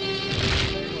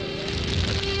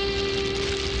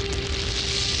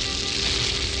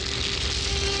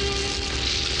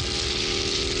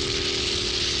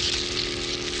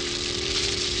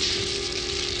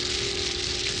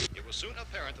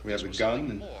 We have a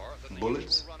gun and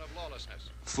bullets,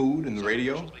 food and the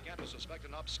radio.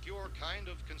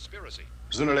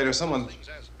 Sooner or later, someone's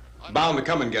bound to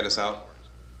come and get us out.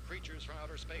 Creatures from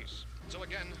outer space. So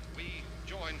again, we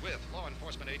join with law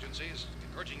enforcement agencies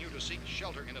in urging you to seek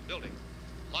shelter in a building.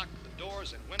 Lock the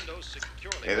doors and windows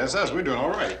securely. Hey, that's us. We're doing all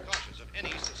right. Cautious of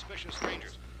any suspicious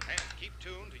strangers. And keep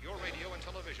tuned to your radio and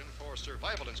television for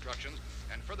survival instructions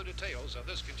and further details of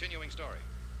this continuing story.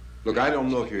 Look, I don't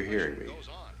know if you're hearing me,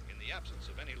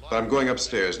 but I'm going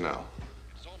upstairs now.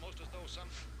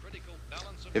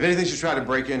 If anything should try to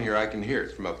break in here, I can hear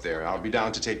it from up there. I'll be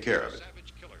down to take care of it.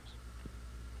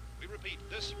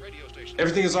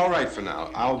 Everything is all right for now.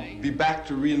 I'll be back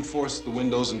to reinforce the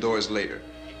windows and doors later.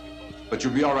 But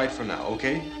you'll be all right for now,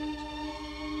 okay?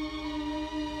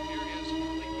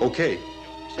 Okay.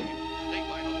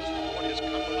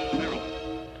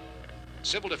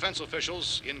 Civil defense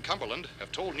officials in Cumberland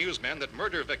have told newsmen that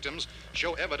murder victims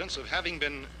show evidence of having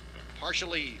been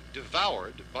partially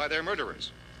devoured by their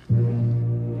murderers.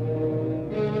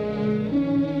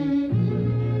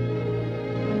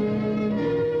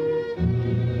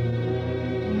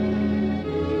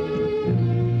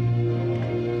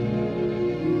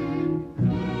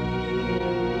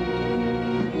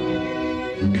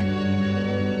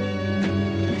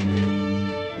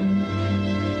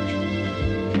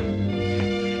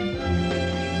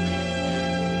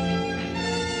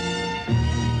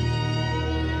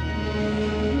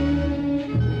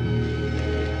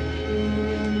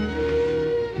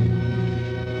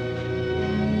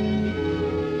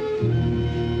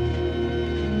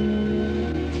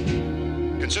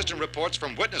 Reports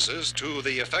from witnesses to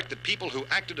the effect that people who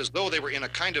acted as though they were in a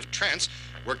kind of trance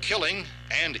were killing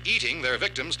and eating their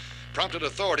victims prompted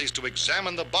authorities to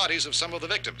examine the bodies of some of the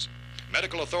victims.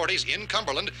 Medical authorities in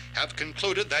Cumberland have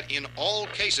concluded that in all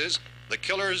cases, the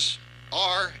killers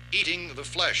are eating the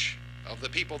flesh of the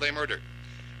people they murdered.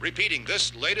 Repeating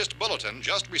this latest bulletin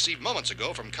just received moments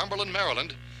ago from Cumberland,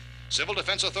 Maryland, civil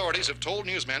defense authorities have told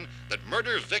newsmen that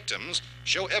murder victims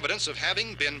show evidence of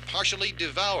having been partially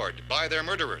devoured by their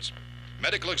murderers.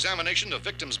 Medical examination of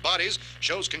victims' bodies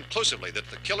shows conclusively that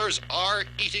the killers are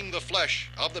eating the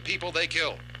flesh of the people they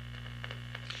kill.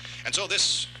 And so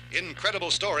this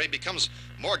incredible story becomes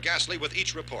more ghastly with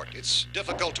each report. It's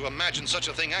difficult to imagine such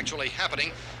a thing actually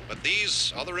happening, but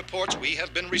these are the reports we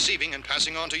have been receiving and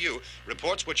passing on to you,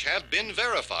 reports which have been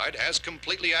verified as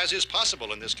completely as is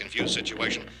possible in this confused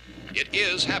situation. It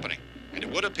is happening, and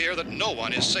it would appear that no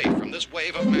one is safe from this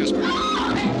wave of mass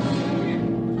murder.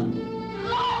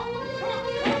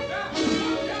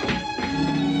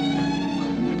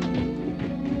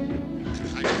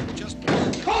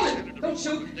 Don't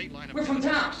shoot! We're from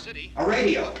town. A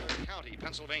radio. County,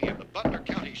 Pennsylvania. The Butler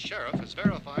County Sheriff has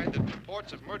verified that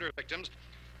reports of murder victims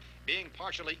being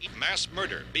partially mass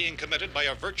murder being committed by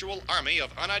a virtual army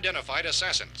of unidentified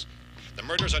assassins. The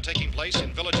murders are taking place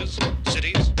in villages,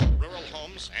 cities, rural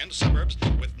homes, and suburbs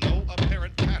with no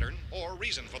apparent pattern or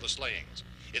reason for the slayings.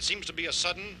 It seems to be a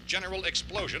sudden, general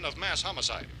explosion of mass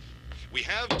homicide. We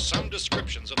have some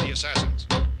descriptions of the assassins.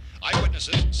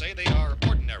 Eyewitnesses say they are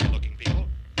ordinary-looking people.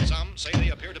 Some say they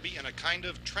appear to be in a kind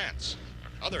of trance.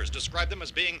 Others describe them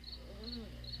as being...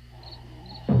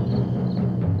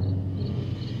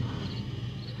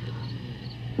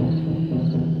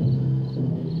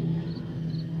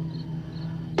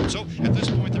 So, at this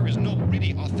point, there is no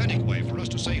really authentic way for us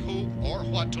to say who or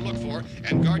what to look for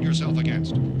and guard yourself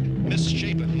against.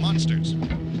 Misshapen monsters.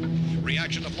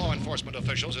 Reaction of law enforcement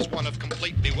officials is one of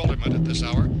complete bewilderment at this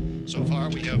hour. So far,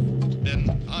 we have been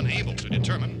unable to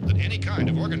determine that any kind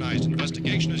of organized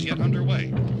investigation is yet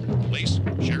underway. Police,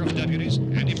 sheriff's deputies,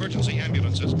 and emergency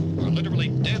ambulances are literally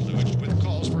deluged with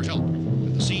calls for help,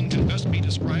 and the scene can best be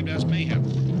described as mayhem.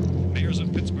 Mayors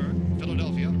of Pittsburgh,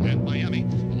 Philadelphia, and Miami,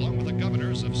 along with the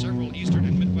governors of several eastern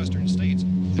and midwestern states,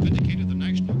 have indicated the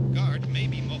National Guard may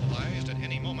be mobilized at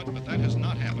any moment, but that has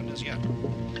not happened as yet.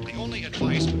 The only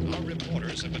advice our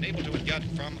reporters have been able to get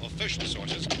from official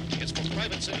sources is for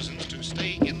private citizens to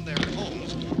stay in their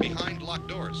homes behind locked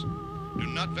doors. Do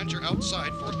not venture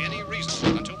outside for any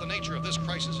reason until the nature of this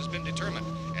crisis has been determined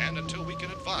and until we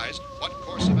can advise what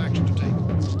course of action to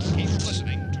take. Keep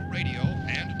listening to radio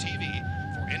and TV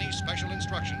for any special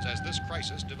instructions as this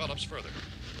crisis develops further.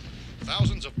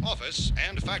 Thousands of office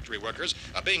and factory workers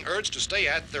are being urged to stay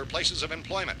at their places of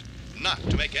employment, not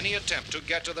to make any attempt to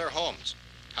get to their homes.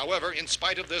 However, in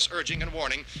spite of this urging and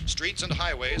warning, streets and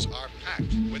highways are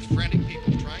packed with frantic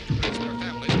people trying to raise their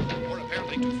families or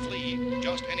apparently to flee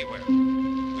just anywhere.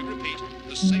 We repeat,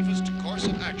 the safest course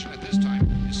of action at this time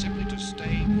is simply to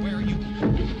stay where you are.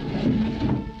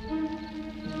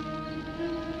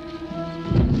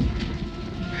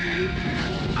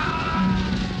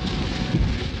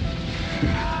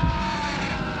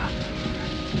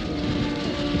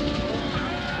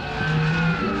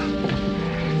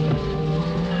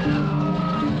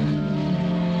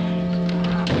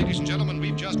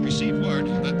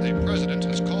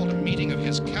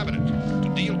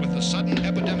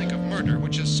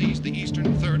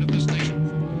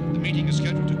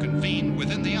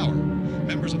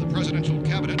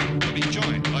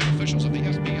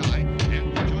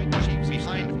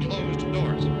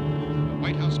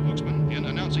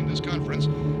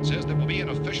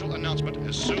 announcement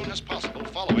as soon as possible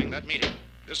following that meeting.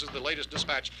 This is the latest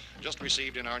dispatch just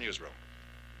received in our newsroom.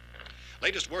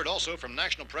 Latest word also from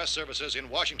National Press Services in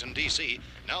Washington, D.C.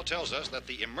 now tells us that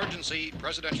the emergency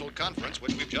presidential conference,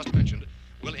 which we've just mentioned,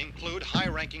 will include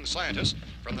high-ranking scientists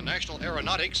from the National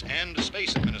Aeronautics and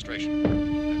Space Administration.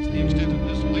 That's the extent of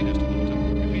this latest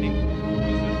bulletin. Meeting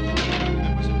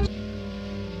members of the...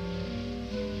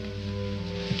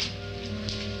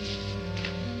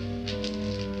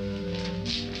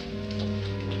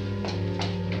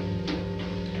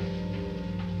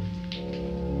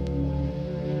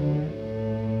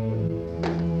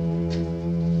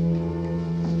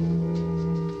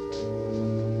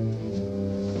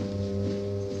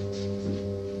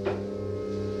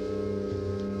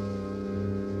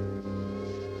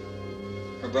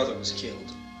 Her brother was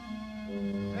killed.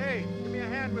 Hey, give me a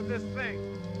hand with this thing.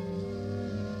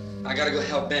 I gotta go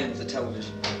help Ben with the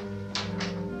television.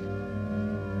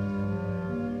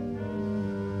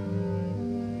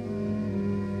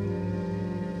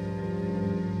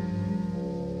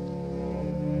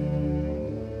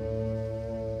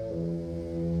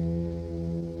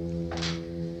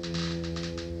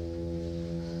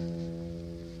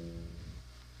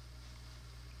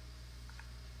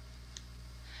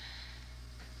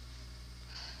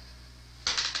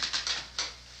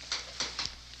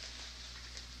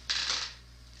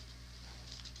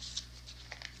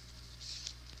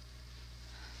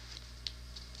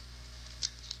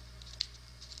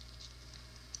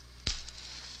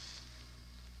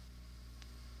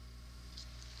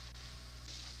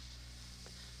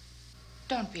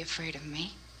 Don't be afraid of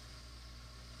me.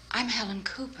 I'm Helen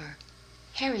Cooper,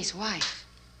 Harry's wife.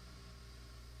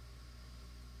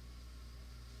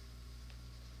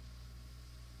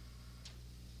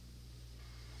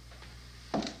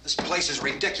 This place is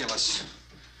ridiculous.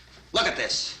 Look at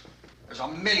this. There's a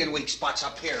million weak spots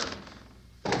up here.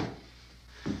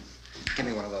 Give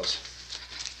me one of those.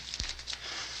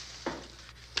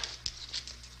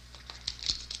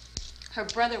 Her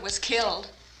brother was killed.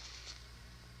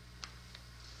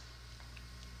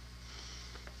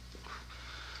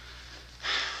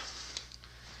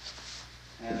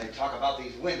 And they talk about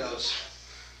these windows.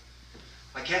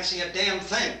 I can't see a damn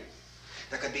thing.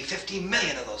 There could be 50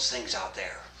 million of those things out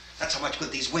there. That's how much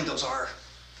good these windows are.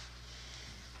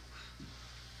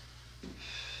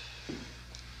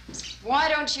 Why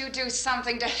don't you do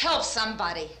something to help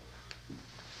somebody?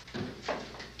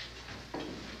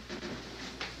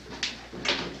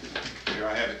 Here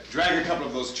I have it. Drag a couple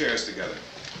of those chairs together.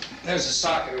 There's a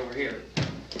socket over here.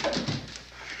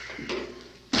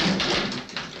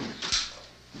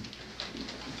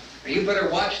 You better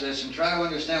watch this and try to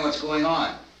understand what's going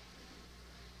on.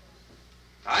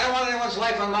 I don't want anyone's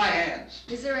life on my hands.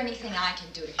 Is there anything I can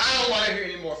do to help? I don't want to hear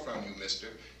any more from you, mister.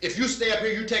 If you stay up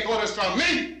here, you take orders from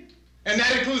me. And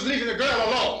that includes leaving the girl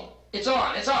alone. It's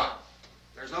on, it's on.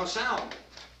 There's no sound.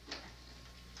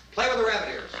 Play with the rabbit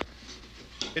ears.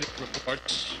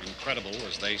 Reports, incredible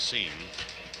as they seem,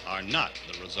 are not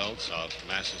the results of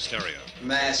mass hysteria.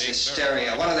 Mass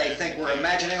hysteria. What do they think? We're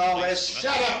imagining all this?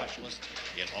 Shut up!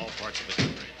 In all parts of the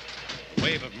country. The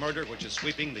wave of murder which is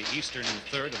sweeping the eastern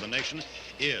third of the nation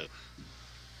is...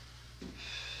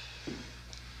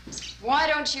 Why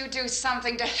don't you do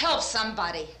something to help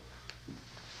somebody?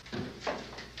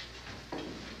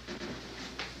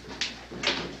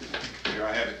 Here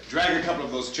I have it. Drag a couple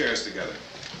of those chairs together.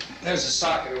 There's a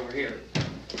socket over here.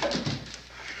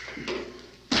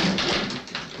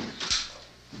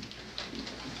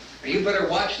 You better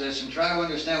watch this and try to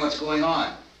understand what's going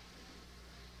on.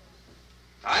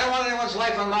 I don't want anyone's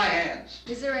life on my hands.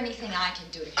 Is there anything I can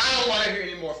do to help? I don't want to hear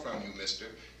any more from you, mister.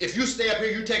 If you stay up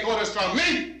here, you take orders from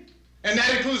me. And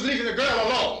that includes leaving the girl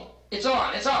alone. It's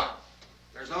on, it's on.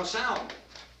 There's no sound.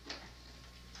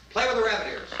 Play with the rabbit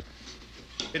ears.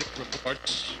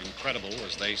 Reports, incredible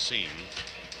as they seem,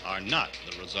 are not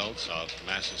the results of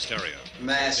mass hysteria.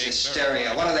 Mass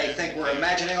hysteria. What do they think? We're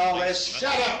imagining all this?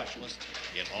 Shut up!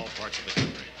 In all parts of the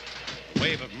country. The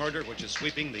wave of murder which is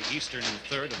sweeping the eastern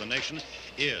third of the nation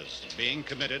is being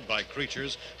committed by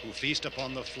creatures who feast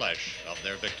upon the flesh of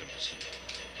their victims.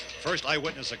 First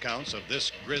eyewitness accounts of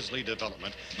this grisly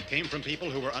development came from people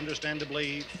who were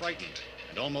understandably frightened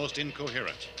and almost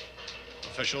incoherent.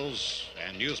 Officials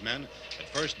and newsmen at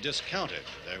first discounted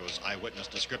those eyewitness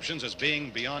descriptions as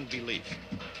being beyond belief.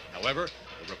 However,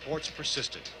 the reports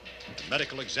persisted. The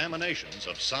medical examinations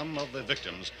of some of the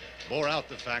victims bore out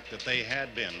the fact that they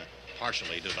had been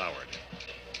partially devoured.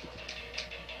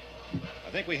 I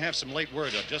think we have some late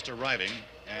word just arriving,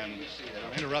 and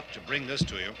I'll interrupt to bring this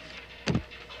to you.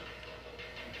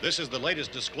 This is the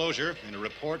latest disclosure in a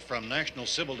report from National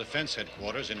Civil Defense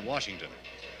Headquarters in Washington.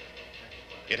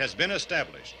 It has been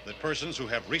established that persons who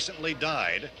have recently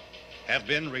died have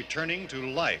been returning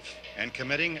to life and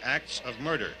committing acts of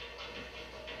murder.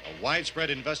 A widespread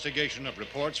investigation of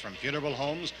reports from funeral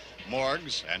homes,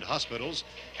 morgues, and hospitals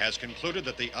has concluded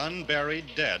that the unburied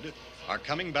dead are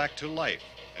coming back to life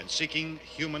and seeking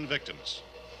human victims.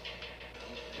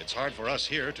 It's hard for us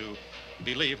here to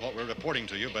believe what we're reporting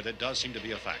to you, but it does seem to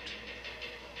be a fact.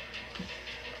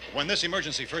 When this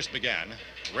emergency first began,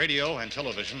 radio and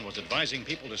television was advising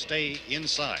people to stay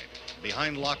inside,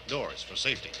 behind locked doors for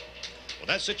safety. Well,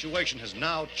 that situation has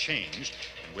now changed,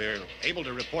 and we're able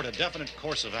to report a definite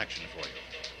course of action for you.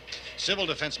 Civil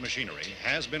defense machinery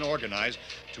has been organized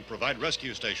to provide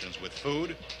rescue stations with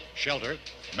food, shelter,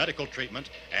 medical treatment,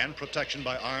 and protection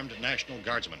by armed National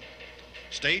Guardsmen.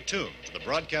 Stay tuned to the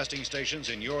broadcasting stations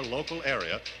in your local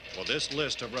area for this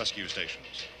list of rescue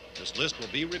stations. This list will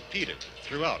be repeated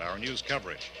throughout our news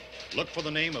coverage. Look for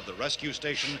the name of the rescue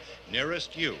station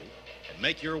nearest you and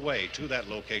make your way to that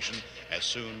location as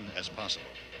soon as possible.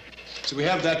 So we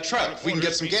have that truck. If we can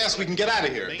get some gas, we can get out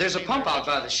of here. There's a pump out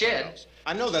by the shed.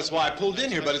 I know, that's why I pulled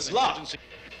in here, but it's locked.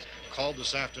 Called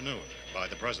this afternoon by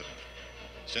the President.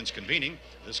 Since convening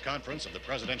this conference of the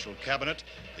Presidential Cabinet,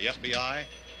 the FBI,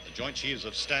 the Joint Chiefs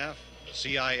of Staff, the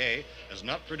CIA has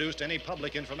not produced any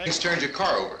public information. He's turned your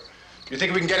car over. You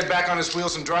think we can get it back on its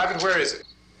wheels and drive it? Where is it?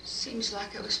 Seems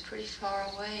like it was pretty far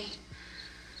away.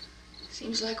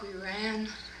 Seems like we ran.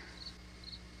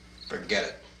 Forget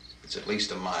it. It's at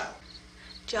least a mile.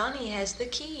 Johnny has the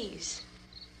keys.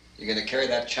 You're gonna carry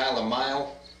that child a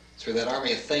mile through that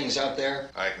army of things out there?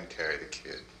 I can carry the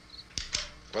kid.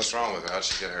 What's wrong with her? How'd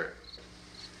she get hurt?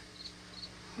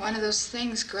 One of those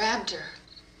things grabbed her.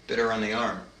 Bit her on the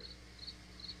arm.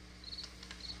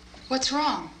 What's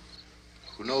wrong?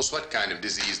 Who knows what kind of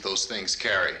disease those things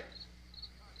carry?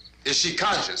 Is she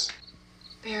conscious?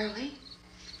 Barely.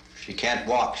 She can't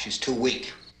walk. She's too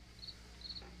weak.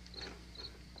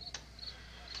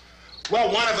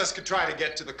 Well, one of us could try to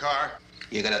get to the car.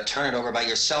 You gonna turn it over by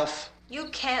yourself? You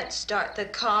can't start the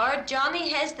car. Johnny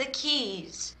has the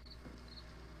keys.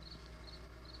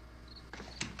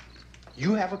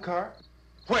 You have a car?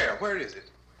 Where? Where is it?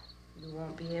 You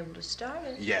won't be able to start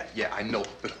it. Yeah, I know.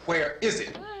 But where is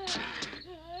it?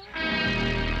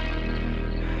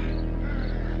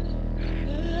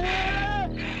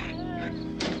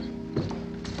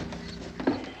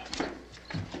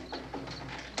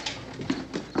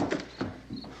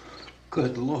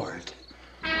 Good Lord.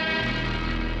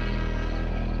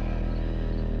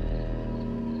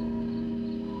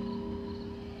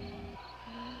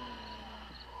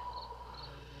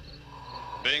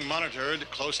 Being monitored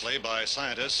closely by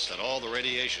scientists at all the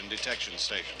radiation detection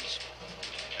stations.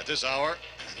 At this hour,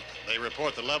 they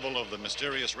report the level of the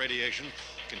mysterious radiation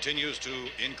continues to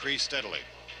increase steadily.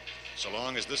 So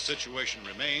long as this situation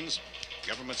remains,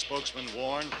 government spokesmen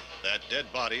warn that dead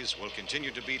bodies will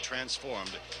continue to be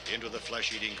transformed into the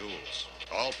flesh-eating ghouls.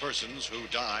 All persons who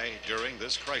die during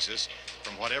this crisis,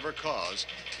 from whatever cause,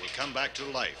 will come back to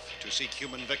life to seek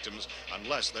human victims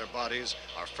unless their bodies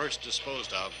are first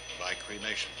disposed of by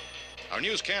cremation. Our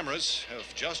news cameras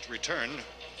have just returned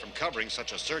from covering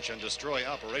such a search and destroy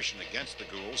operation against the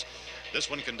ghouls, this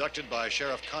one conducted by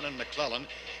Sheriff Conan McClellan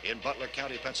in Butler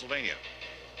County, Pennsylvania.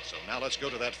 So now let's go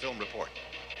to that film report.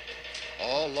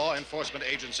 All law enforcement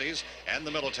agencies and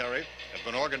the military have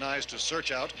been organized to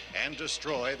search out and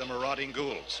destroy the marauding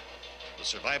ghouls. The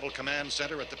Survival Command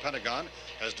Center at the Pentagon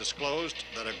has disclosed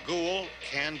that a ghoul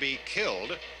can be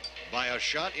killed by a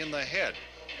shot in the head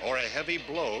or a heavy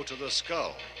blow to the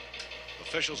skull.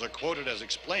 Officials are quoted as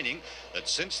explaining that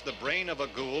since the brain of a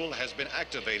ghoul has been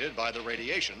activated by the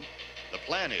radiation, the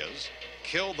plan is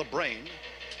kill the brain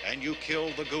and you kill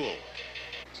the ghoul.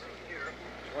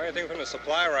 What do you think from the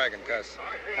supply wagon, Cuss?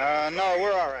 No,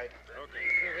 we're all right.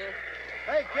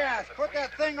 Hey, Cass, put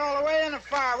that thing all the way in the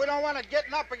fire. We don't want it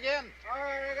getting up again. All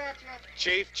right, I got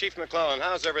you. Chief McClellan,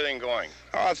 how's everything going?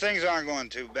 Oh, things aren't going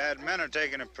too bad. Men are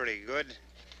taking it pretty good.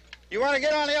 You want to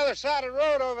get on the other side of the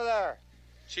road over there?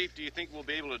 Chief, do you think we'll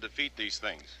be able to defeat these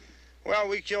things? Well,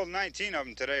 we killed 19 of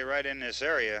them today right in this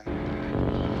area.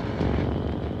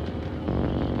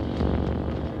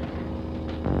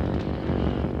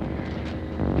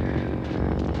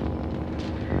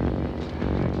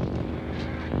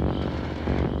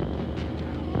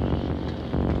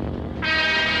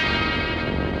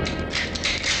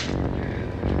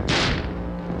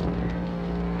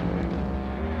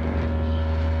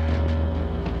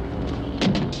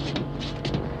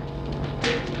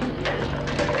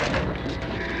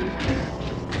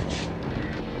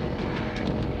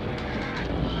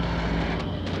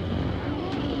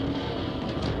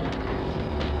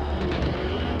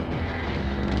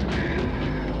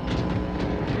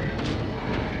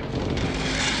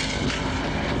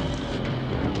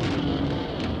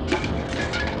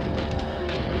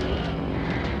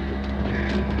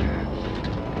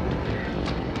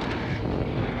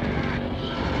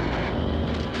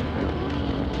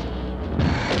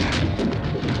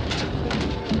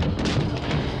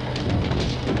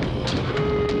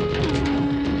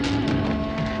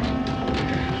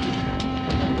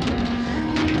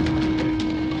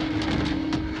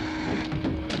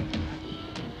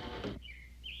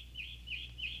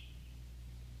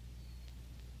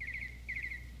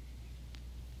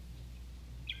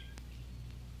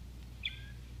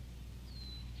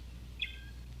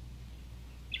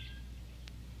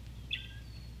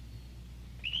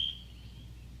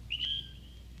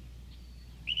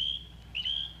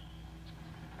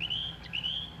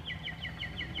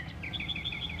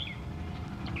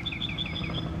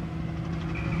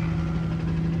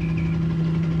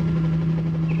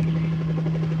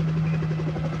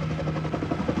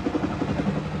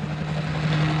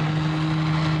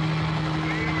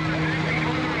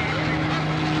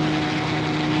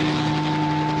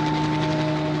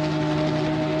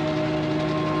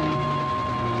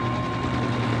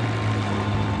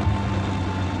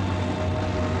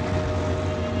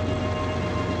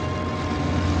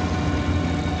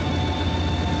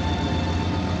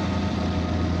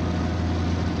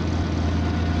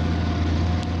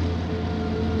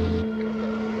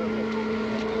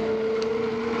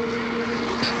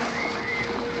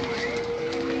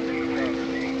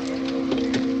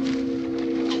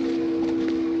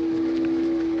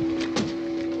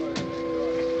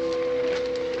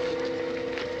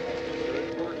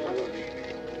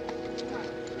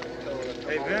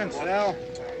 Vince, Al,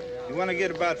 you want to get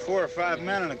about 4 or 5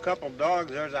 men and a couple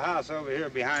dogs? There's a house over here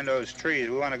behind those trees.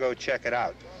 We want to go check it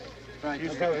out. Right. You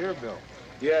stay here, Bill.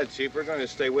 Yeah, Chief, we're going to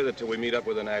stay with it till we meet up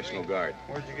with the National Guard.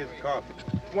 Where'd you get the coffee?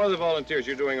 One of the volunteers,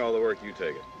 you're doing all the work, you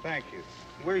take it. Thank you.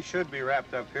 We should be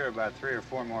wrapped up here about 3 or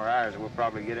 4 more hours. We'll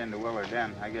probably get into Willard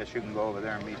Den. I guess you can go over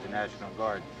there and meet the National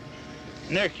Guard.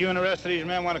 Nick, you and the rest of these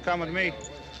men want to come with me?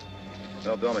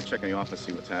 Well, Bill, I'm going to check in the office,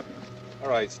 see what's happening. All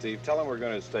right, Steve, tell them we're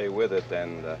going to stay with it,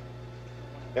 and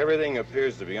everything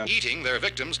appears to be Eating their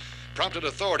victims prompted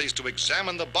authorities to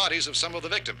examine the bodies of some of the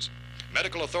victims.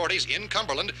 Medical authorities in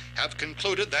Cumberland have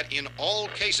concluded that in all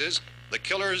cases, the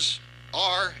killers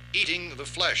are eating the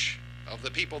flesh of the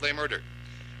people they murdered.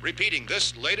 Repeating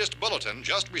this latest bulletin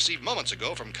just received moments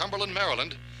ago from Cumberland,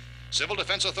 Maryland, civil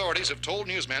defense authorities have told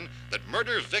newsmen that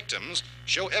murder victims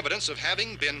show evidence of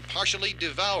having been partially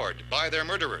devoured by their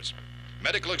murderers.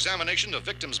 Medical examination of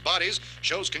victims' bodies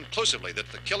shows conclusively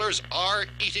that the killers are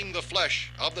eating the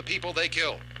flesh of the people they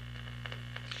kill.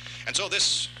 And so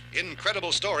this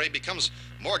incredible story becomes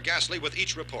more ghastly with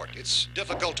each report. It's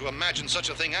difficult to imagine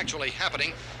such a thing actually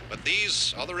happening, but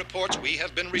these are the reports we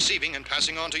have been receiving and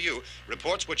passing on to you,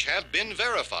 reports which have been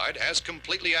verified as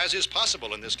completely as is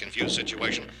possible in this confused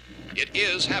situation. It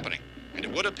is happening, and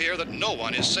it would appear that no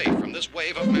one is safe from this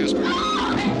wave of mass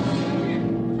murder.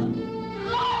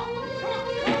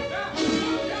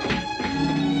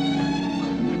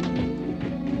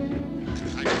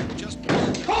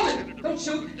 Don't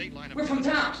shoot. We're from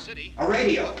town. A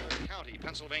radio. County,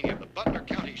 Pennsylvania. The Butler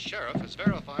County Sheriff has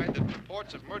verified that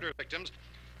reports of murder victims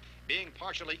being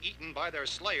partially eaten by their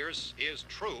slayers is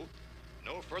true.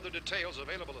 No further details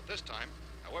available at this time.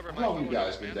 However, How long you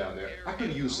guys been down there? I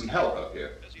could use some help up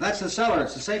here. That's the cellar.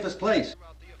 It's the safest place.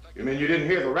 You mean you didn't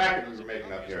hear the racket we were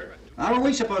making up here? How were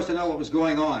we supposed to know what was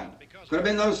going on? Could have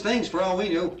been those things for all we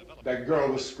knew. That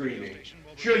girl was screaming.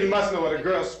 Sure, you must know what a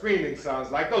girl screaming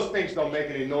sounds like. Those things don't make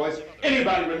any noise.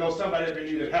 Anybody would know somebody ever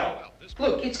needed help.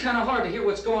 Look, it's kind of hard to hear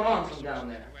what's going on from down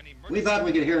there. We thought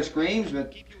we could hear screams,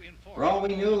 but for all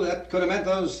we knew, that could have meant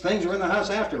those things were in the house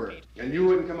afterward. And you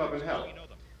wouldn't come up and help?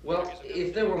 Well,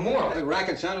 if there were more... The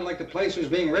racket sounded like the place was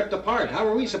being ripped apart. How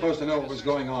were we supposed to know what was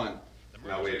going on?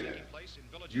 Now, wait a minute.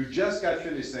 You just got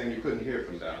finished saying you couldn't hear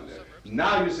from down there.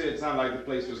 Now you say it sounded like the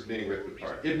place was being ripped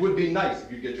apart. It would be nice if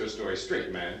you get your story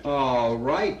straight, man. All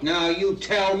right, now you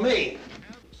tell me.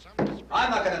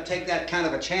 I'm not going to take that kind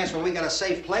of a chance when we got a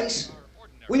safe place.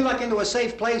 We luck into a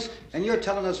safe place, and you're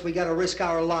telling us we got to risk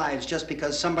our lives just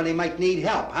because somebody might need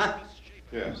help, huh?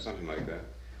 Yeah, something like that.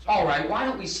 All right, why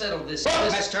don't we settle this...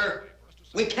 Look, mister,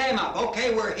 we came up.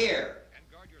 Okay, we're here.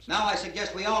 Now I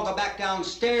suggest we all go back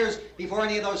downstairs before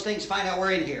any of those things find out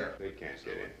we're in here. They can't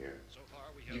get in here.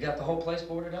 You got the whole place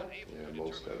boarded up? Yeah,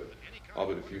 most of it. All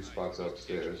but a few spots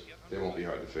upstairs. They won't be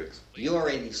hard to fix. You're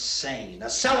insane. The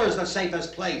cellar's the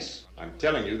safest place. I'm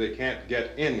telling you, they can't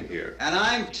get in here. And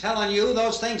I'm telling you,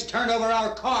 those things turned over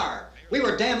our car. We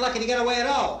were damn lucky to get away at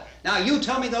all. Now you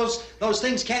tell me those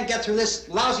things can't get through this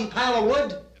lousy pile of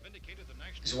wood?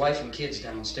 His wife and kids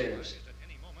downstairs.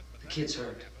 The kids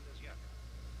hurt.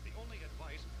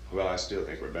 Well, I still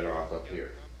think we're better off up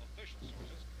here.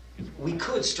 We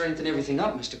could strengthen everything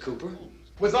up, Mr. Cooper.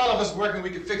 With all of us working, we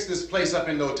can fix this place up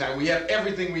in no time. We have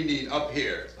everything we need up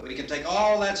here. We can take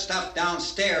all that stuff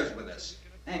downstairs with us.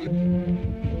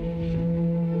 And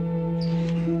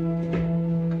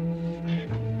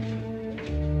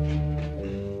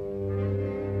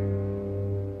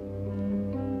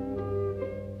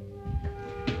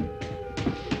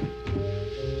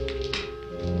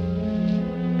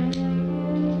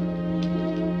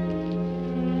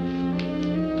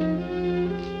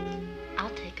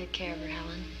care of her,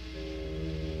 Helen.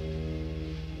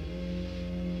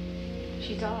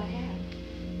 She's all I have.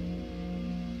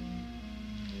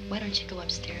 Why don't you go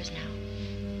upstairs now?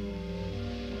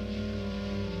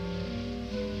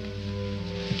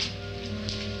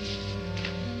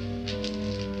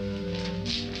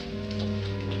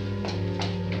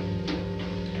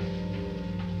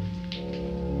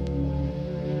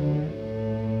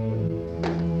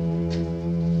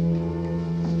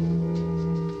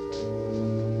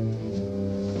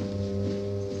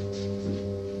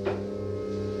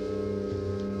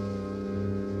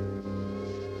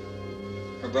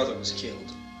 Brother was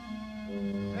killed.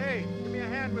 Hey, give me a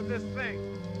hand with this thing.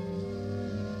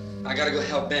 I gotta go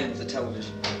help Ben with the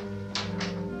television.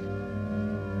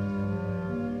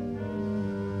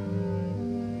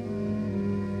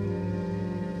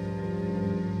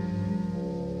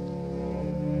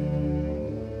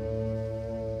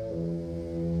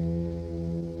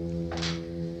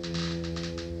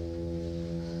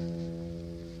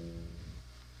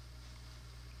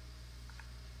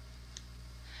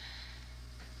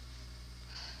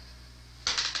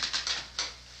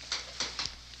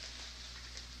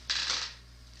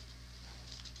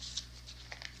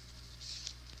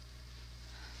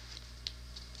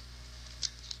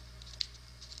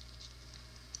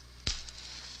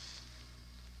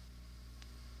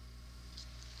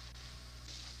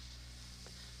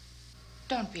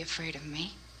 Don't be afraid of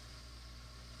me.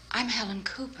 I'm Helen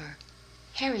Cooper,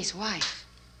 Harry's wife.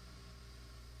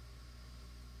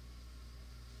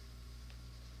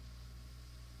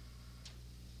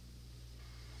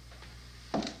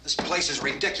 This place is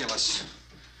ridiculous.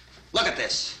 Look at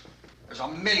this. There's a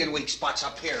million weak spots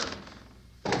up here.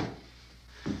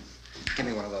 Give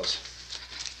me one of those.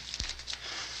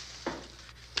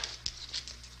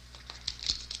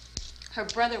 Her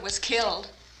brother was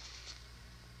killed.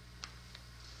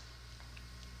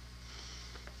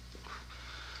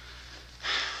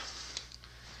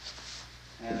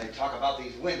 And they talk about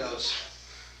these windows.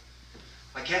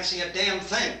 I can't see a damn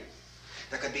thing.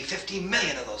 There could be 50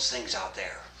 million of those things out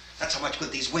there. That's how much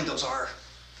good these windows are.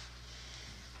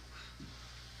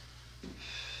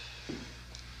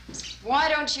 Why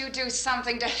don't you do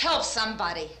something to help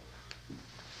somebody?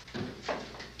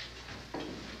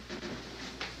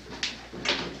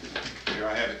 Here,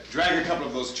 I have it. Drag a couple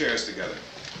of those chairs together.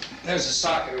 There's a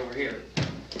socket over here.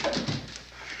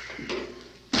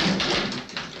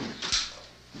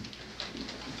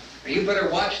 You better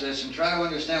watch this and try to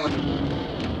understand what...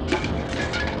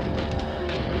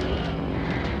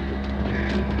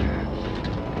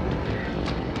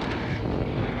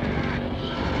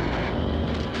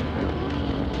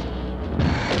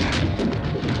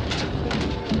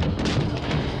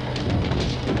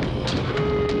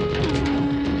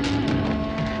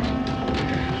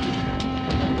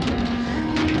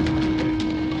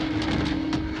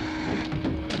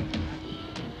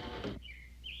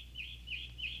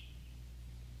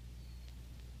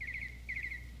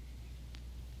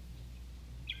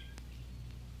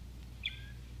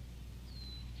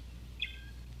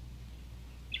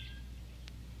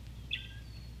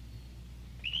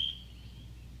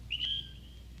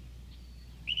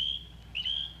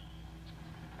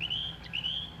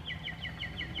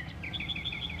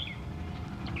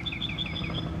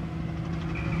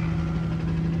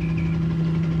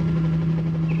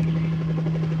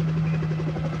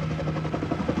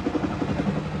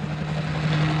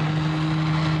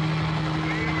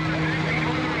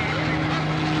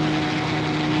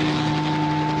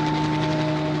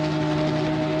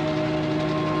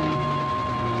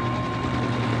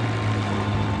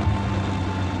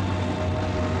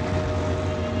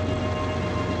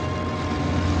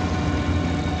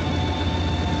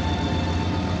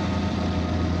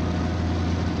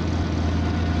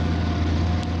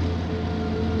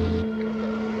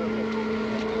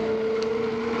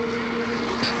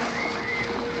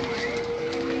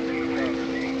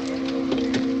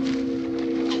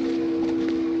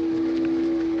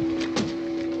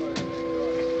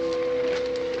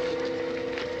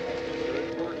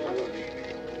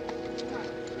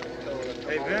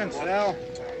 Al,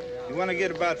 you want to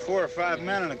get about 4 or 5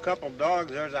 men and a couple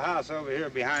dogs? There's a house over here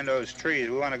behind those trees.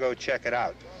 We want to go check it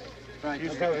out. Right, you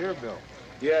stay here, Bill.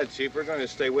 Yeah, Chief, we're going to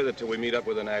stay with it till we meet up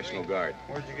with the National Guard.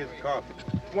 Where'd you get the coffee?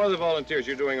 One of the volunteers.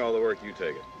 You're doing all the work. You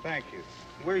take it. Thank you.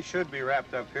 We should be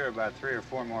wrapped up here about 3 or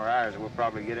 4 more hours. We'll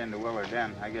probably get into Willard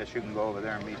Den. I guess you can go over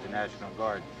there and meet the National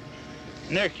Guard.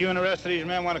 Nick, you and the rest of these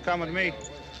men want to come with me?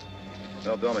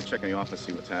 Well, Bill, I'm going to check in the office,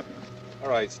 see what's happening. All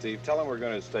right, Steve. Tell them we're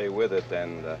going to stay with it,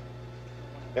 and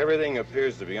everything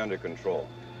appears to be under control.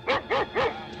 We're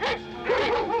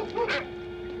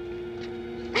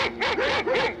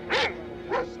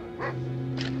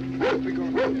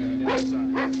going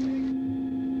inside.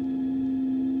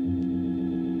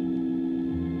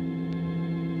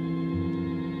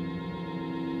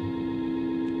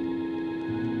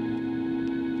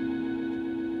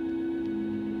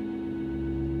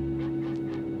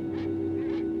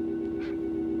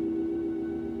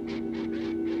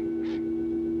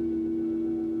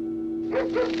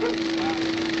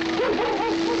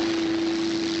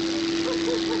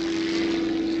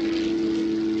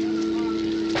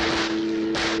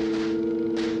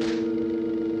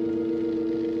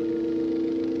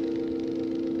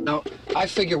 Now, I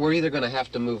figure we're either going to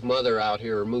have to move Mother out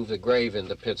here or move the grave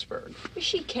into Pittsburgh.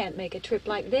 She can't make a trip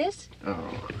like this.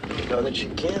 Oh, you know that she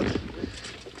can't.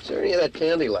 Is there any of that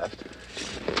candy left?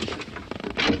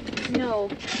 No.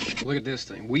 Look at this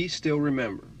thing. We still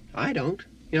remember. I don't.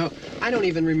 You know, I don't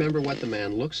even remember what the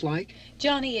man looks like.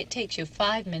 Johnny, it takes you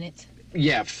 5 minutes.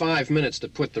 Yeah, 5 minutes to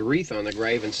put the wreath on the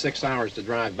grave and 6 hours to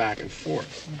drive back and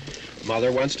forth.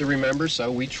 Mother wants to remember,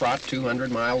 so we trot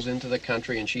 200 miles into the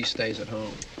country and she stays at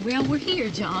home. Well, we're here,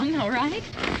 John, all right?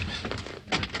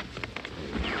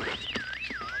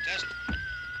 Test.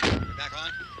 We're back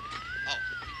on? Oh.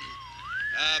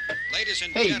 Ladies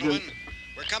and gentlemen,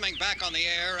 we're coming back on the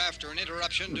air after an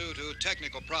interruption due to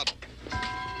technical problems.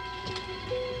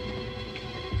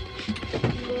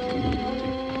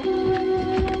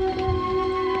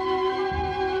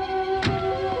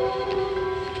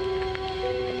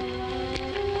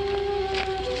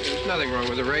 Nothing wrong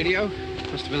with the radio.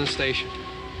 Must have been the station.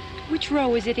 Which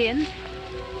row is it in?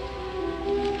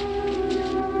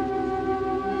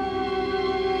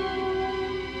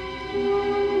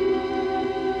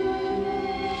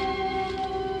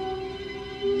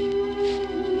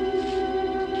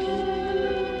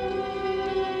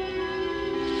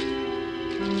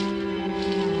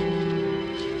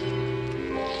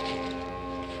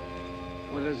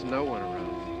 Well, there's no one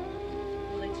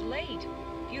around. Well, it's late.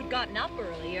 If you'd gotten up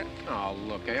earlier. Oh,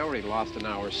 look, I already lost an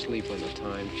hour's sleep on the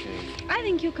time change. I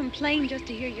think you complain just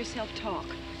to hear yourself talk.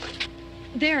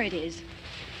 There it is.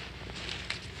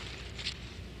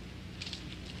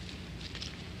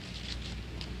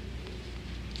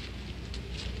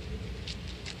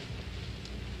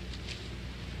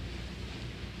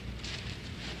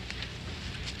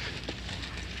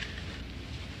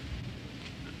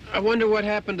 I wonder what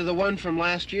happened to the one from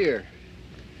last year.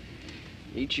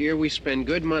 Each year we spend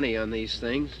good money on these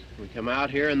things. We come out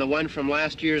here and the one from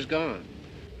last year's gone.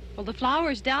 Well, the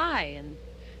flowers die, and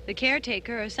the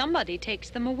caretaker or somebody takes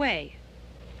them away.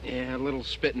 Yeah, a little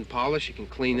spit and polish, you can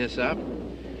clean this up.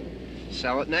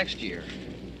 Sell it next year.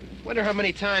 Wonder how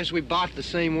many times we bought the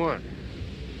same one.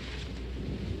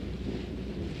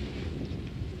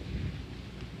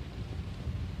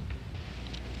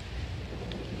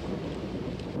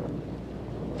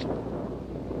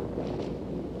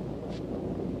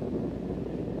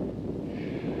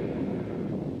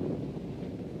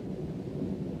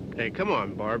 Hey, come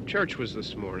on, Barb. Church was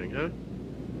this morning, huh?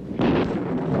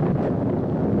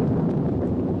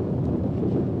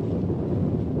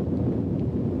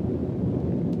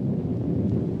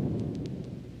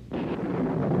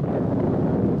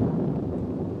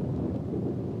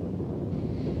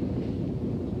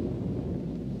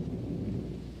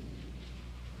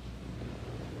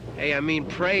 Hey, I mean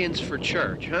praying's for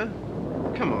church, huh?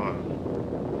 Come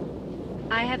on.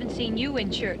 I haven't seen you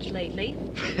in church lately.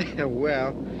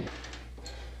 Well...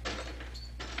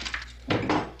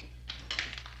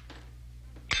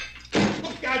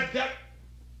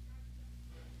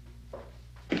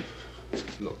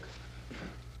 Look,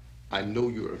 I know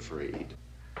you're afraid.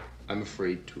 I'm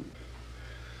afraid too.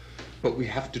 But we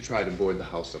have to try to board the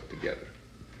house up together.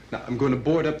 Now, I'm going to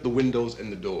board up the windows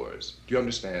and the doors. Do you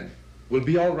understand? We'll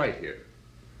be all right here.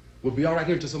 We'll be all right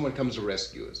here until someone comes to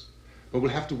rescue us. But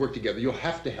we'll have to work together. You'll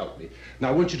have to help me. Now,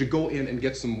 I want you to go in and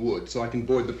get some wood so I can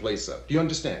board the place up. Do you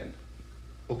understand?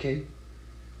 Okay?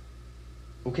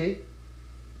 Okay?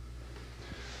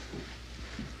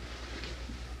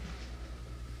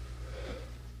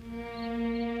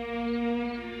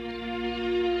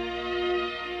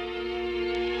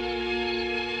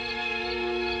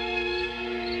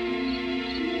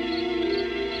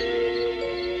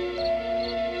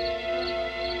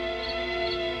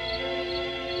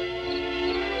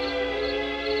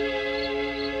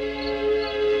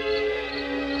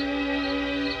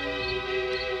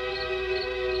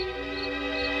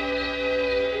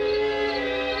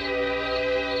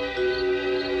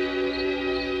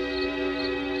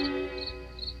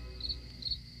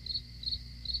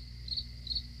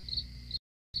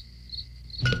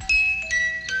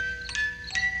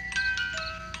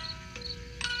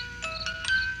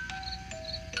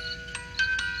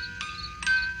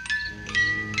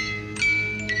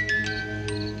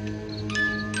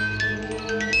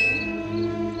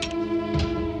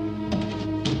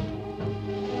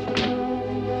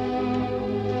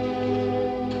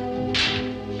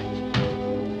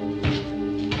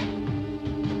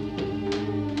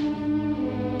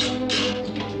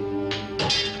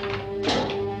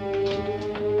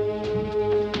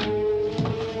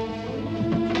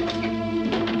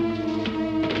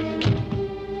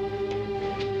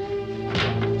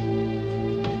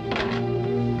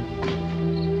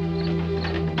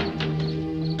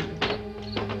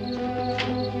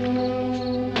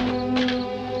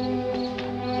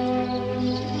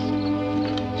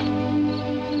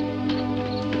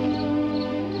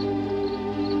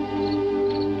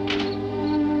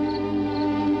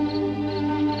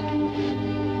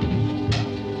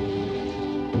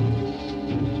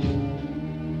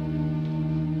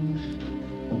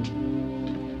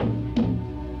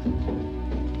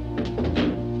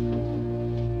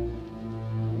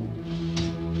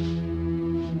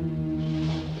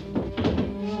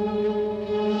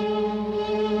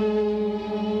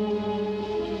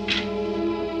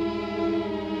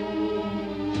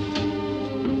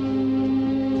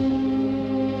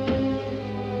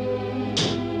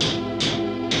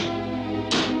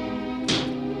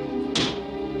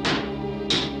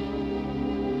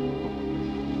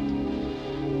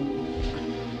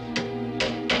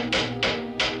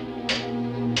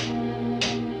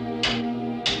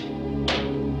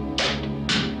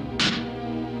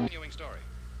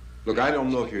 Look, I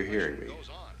don't know if you're hearing me,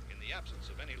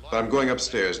 but I'm going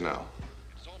upstairs now.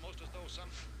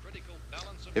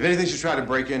 If anything should try to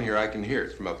break in here, I can hear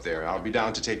it from up there. I'll be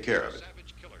down to take care of it.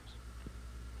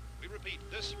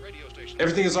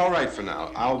 Everything is all right for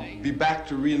now. I'll be back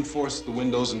to reinforce the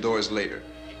windows and doors later.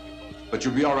 But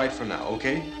you'll be all right for now,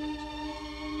 okay?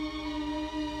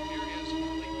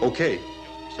 Okay.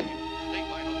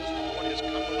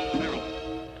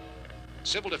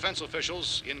 Civil defense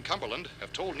officials in Cumberland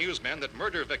have told newsmen that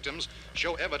murder victims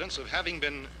show evidence of having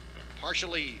been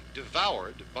partially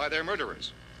devoured by their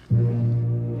murderers.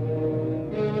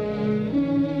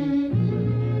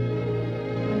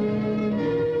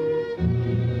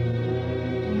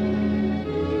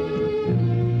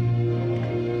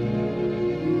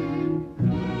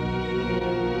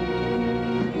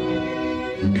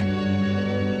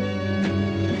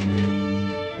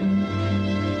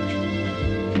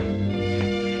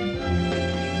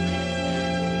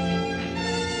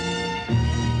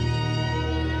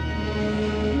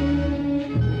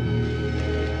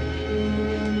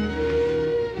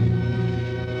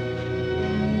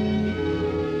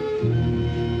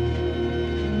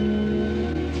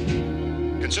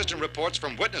 Consistent reports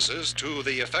from witnesses to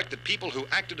the effect that people who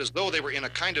acted as though they were in a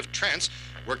kind of trance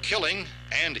were killing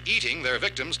and eating their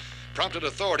victims prompted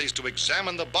authorities to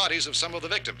examine the bodies of some of the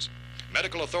victims.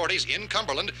 Medical authorities in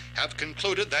Cumberland have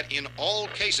concluded that in all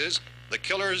cases, the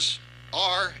killers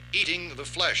are eating the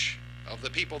flesh of the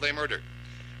people they murdered.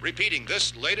 Repeating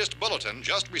this latest bulletin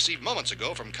just received moments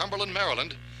ago from Cumberland,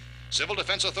 Maryland, civil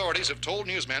defense authorities have told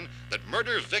newsmen that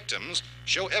murder victims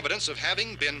show evidence of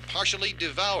having been partially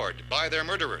devoured by their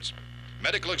murderers.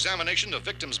 Medical examination of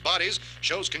victims' bodies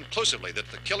shows conclusively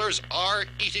that the killers are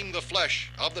eating the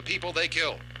flesh of the people they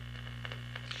kill.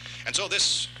 And so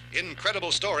this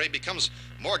incredible story becomes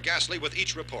more ghastly with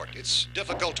each report. It's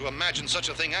difficult to imagine such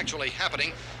a thing actually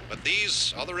happening, but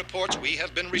these are the reports we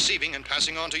have been receiving and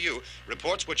passing on to you,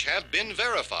 reports which have been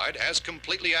verified as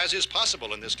completely as is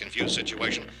possible in this confused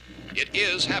situation. It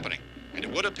is happening, and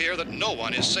it would appear that no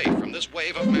one is safe from this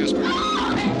wave of mass murder.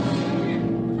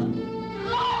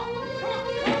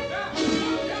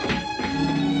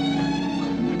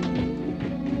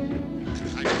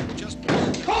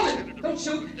 Don't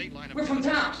shoot! We're from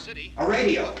town. A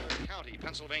radio. County,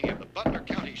 Pennsylvania. The Butler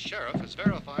County Sheriff has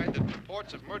verified that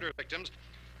reports of murder victims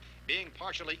being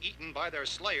partially eaten by their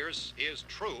slayers is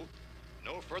true.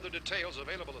 No further details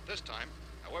available at this time.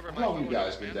 However, How long have you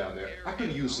guys been down there? I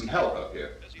could use some help up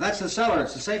here. That's the cellar.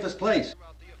 It's the safest place.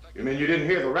 You mean you didn't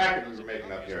hear the racket we were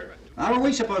making up here? How were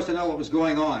we supposed to know what was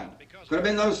going on? Could have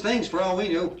been those things for all we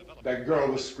knew. That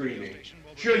girl was screaming.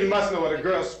 Sure, you must know what a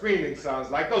girl screaming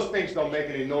sounds like. Those things don't make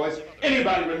any noise.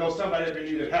 Anybody would know somebody ever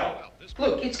needed help.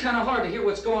 Look, it's kind of hard to hear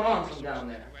what's going on from down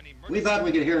there. We thought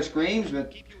we could hear screams,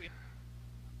 but...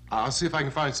 I'll see if I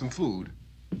can find some food.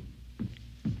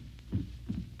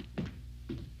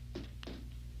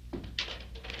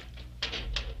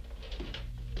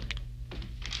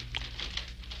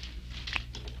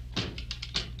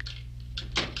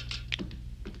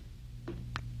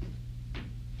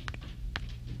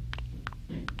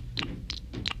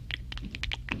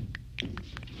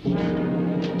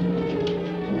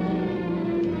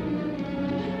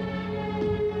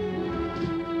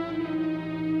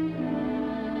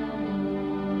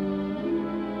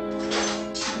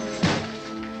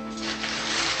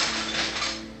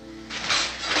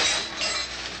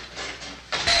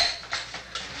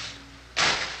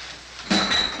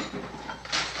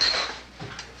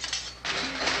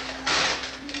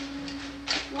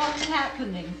 What's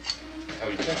happening? How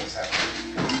do you think it's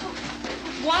happening?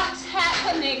 What's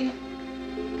happening?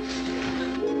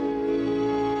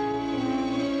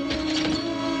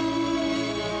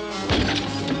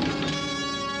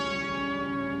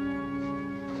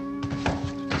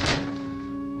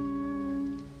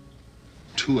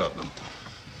 Two of them.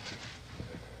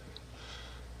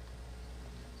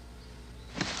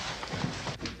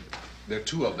 There are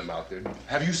two of them out there.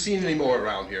 Have you seen any more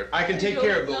around here? I can take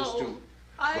care of those two.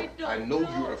 I I know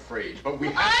you're afraid, but we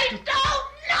have to... I don't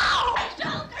know! I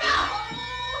don't know!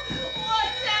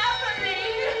 What's happening?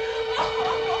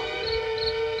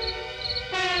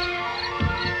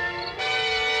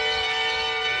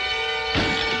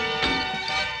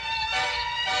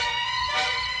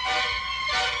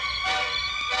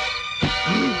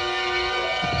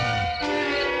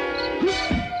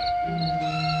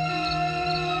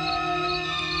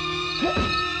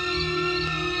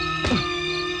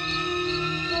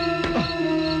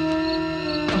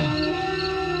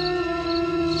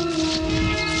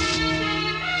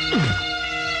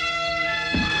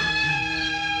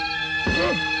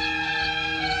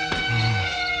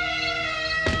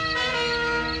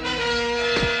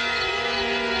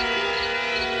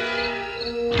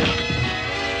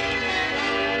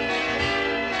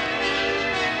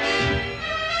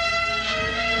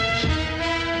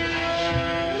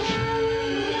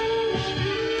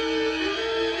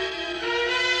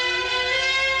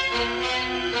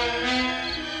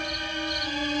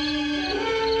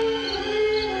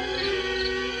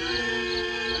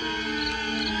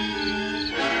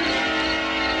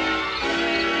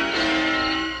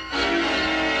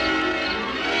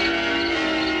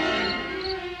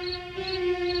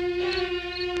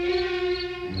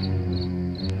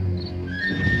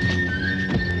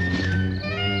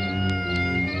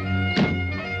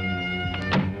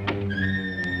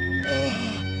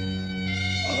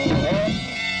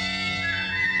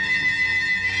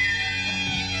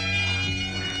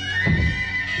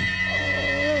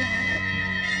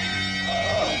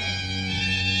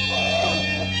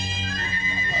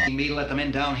 them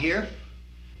in down here?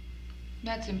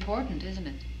 That's important, isn't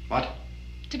it? What?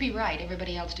 To be right,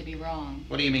 everybody else to be wrong.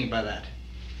 What do you mean by that?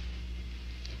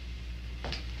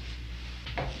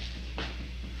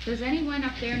 Does anyone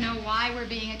up there know why we're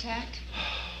being attacked?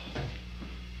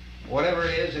 Whatever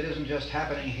it isn't just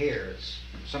happening here. It's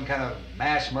some kind of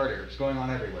mass murder. It's going on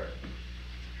everywhere.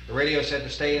 The radio said to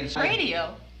stay inside.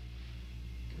 Radio?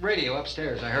 Radio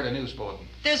upstairs. I heard a news bulletin.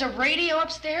 There's a radio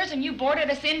upstairs and you boarded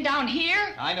us in down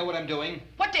here? I know what I'm doing.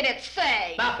 What did it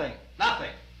say? Nothing.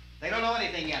 Nothing. They don't know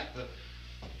anything yet.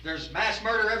 There's mass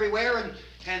murder everywhere,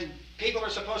 and people are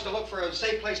supposed to look for a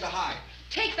safe place to hide.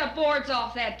 Take the boards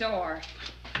off that door.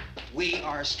 We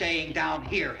are staying down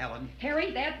here, Helen.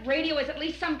 Harry, that radio is at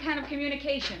least some kind of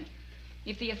communication.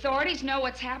 If the authorities know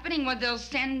what's happening, well, they'll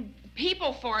send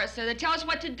people for us so they tell us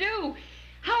what to do.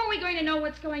 How are we going to know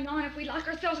what's going on if we lock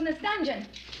ourselves in this dungeon?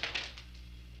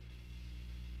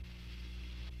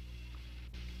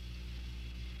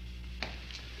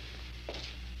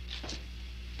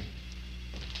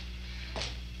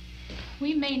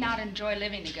 We may not enjoy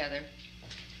living together,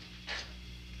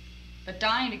 but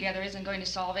dying together isn't going to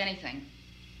solve anything.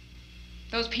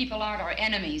 Those people aren't our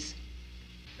enemies.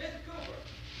 Mr. Cooper!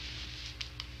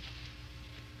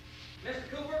 Mr.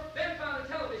 Cooper, Ben found a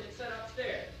television set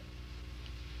upstairs.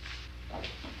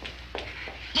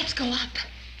 Let's go up.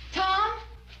 Tom?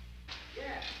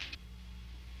 Yeah.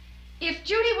 If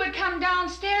Judy would come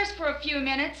downstairs for a few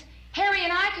minutes, Harry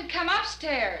and I could come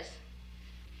upstairs.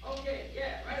 Okay,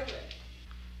 yeah, right away.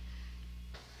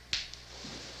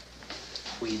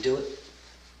 Will you do it?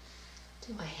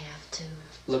 Do I have to?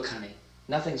 Look, honey,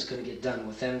 nothing's gonna get done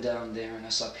with them down there and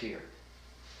us up here.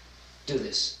 Do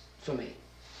this for me.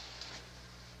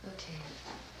 Okay.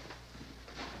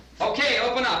 Okay,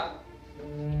 open up.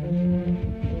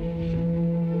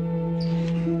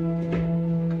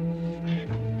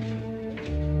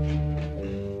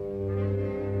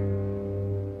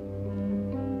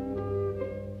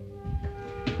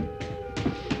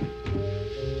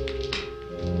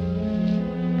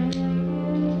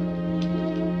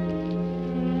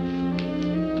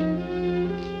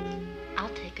 I'll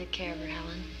take good care of her,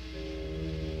 Helen.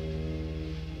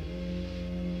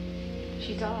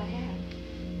 She's all I have.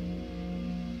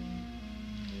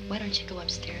 Why don't you go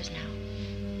upstairs now?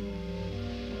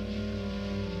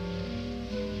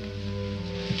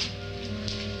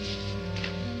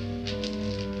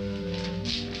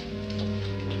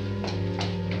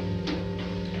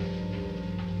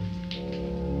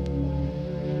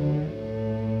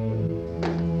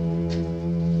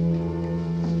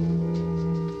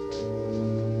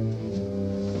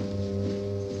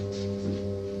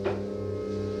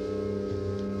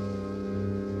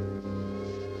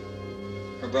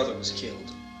 Her brother was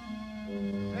killed.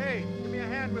 Hey, give me a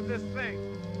hand with this thing.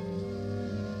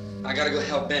 I gotta go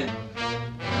help Ben.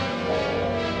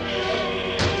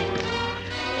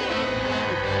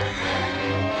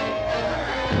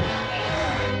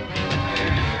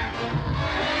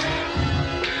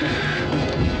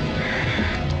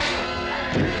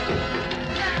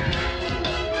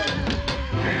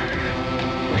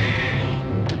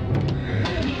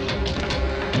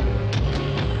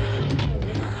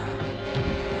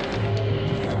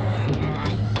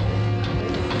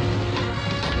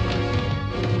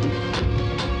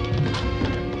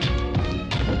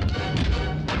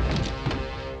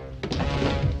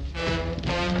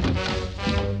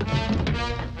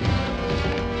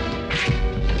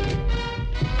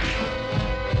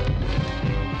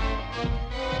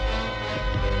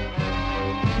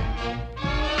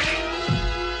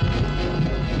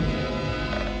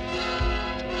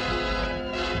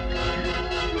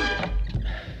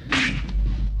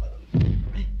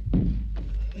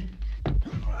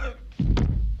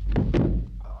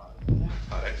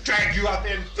 Drag you out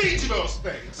there and feed you those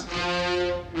things.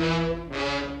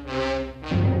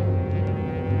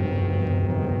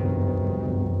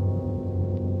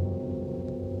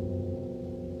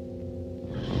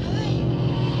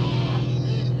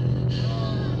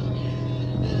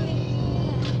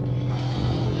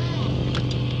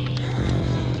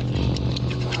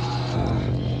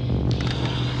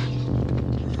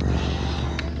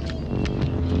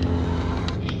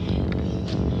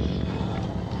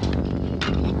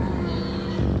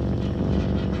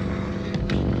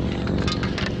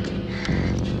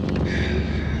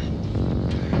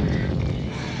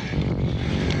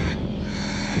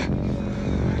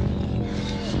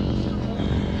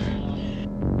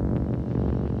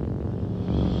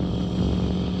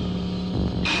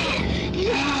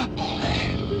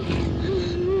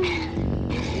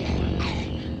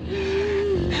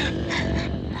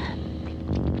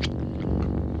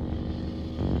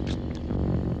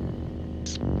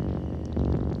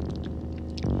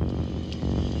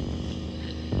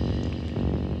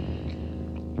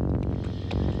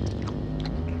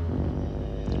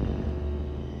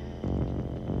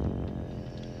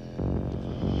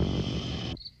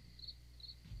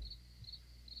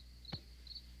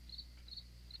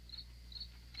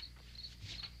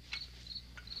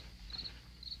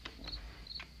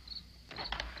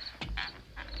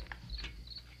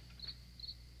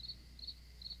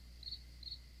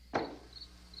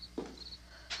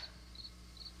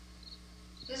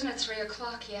 isn't it 3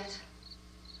 o'clock yet?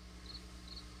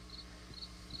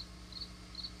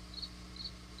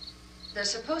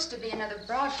 There's supposed to be another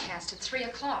broadcast at 3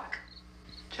 o'clock.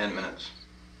 10 minutes.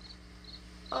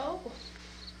 Oh,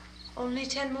 only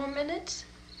 10 more minutes?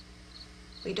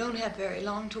 We don't have very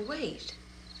long to wait.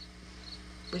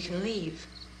 We can leave.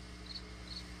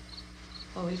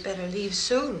 Well, we'd better leave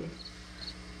soon.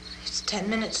 It's 10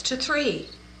 minutes to 3.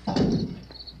 I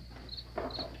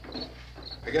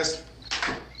guess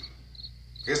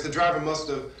the driver must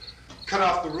have cut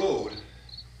off the road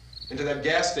into that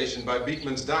gas station by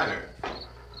Beekman's Diner.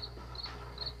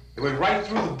 It went right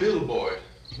through the billboard,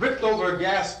 ripped over a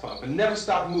gas pump, and never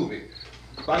stopped moving.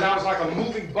 By now, it's like a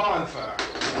moving bonfire.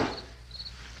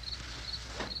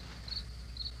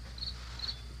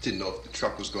 Didn't know if the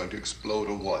truck was going to explode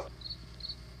or what.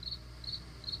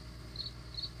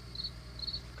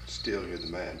 Could still hear the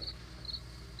man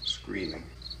screaming.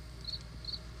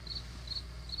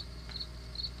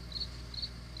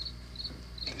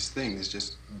 This thing is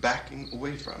just backing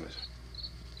away from it.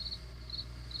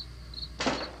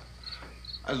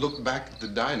 I looked back at the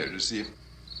diner to see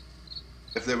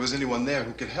if there was anyone there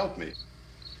who could help me.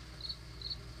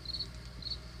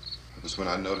 It was when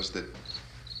I noticed that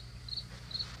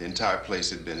the entire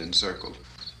place had been encircled.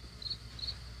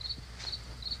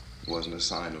 There wasn't a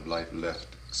sign of life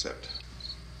left, except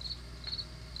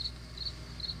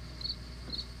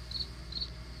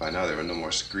by now there were no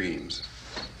more screams.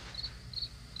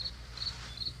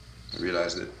 I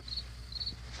realized that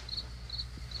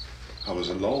I was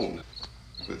alone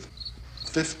with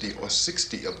 50 or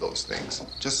 60 of those things,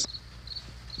 just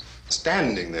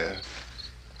standing there,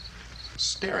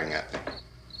 staring at me.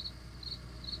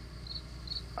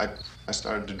 I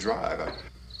started to drive. I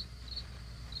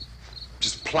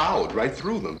just plowed right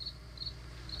through them.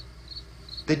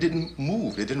 They didn't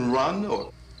move. They didn't run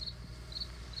or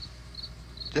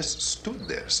just stood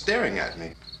there staring at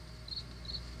me.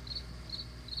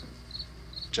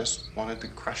 Just wanted to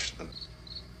crush them.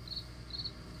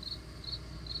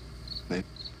 They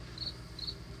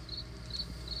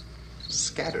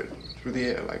scattered through the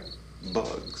air like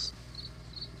bugs.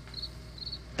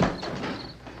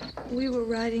 We were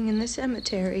riding in the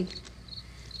cemetery,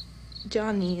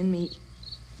 Johnny and me.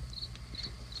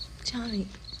 Johnny.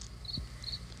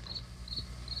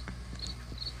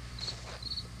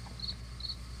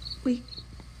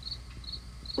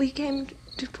 We came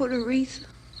to put a wreath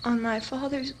on my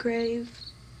father's grave.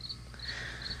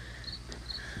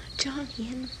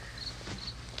 Johnny,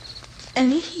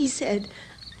 and he said,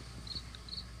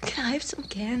 "Can I have some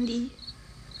candy,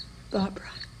 Barbara?"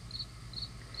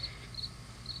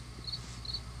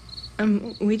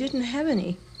 We didn't have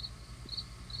any.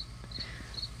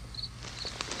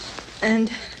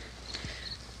 And,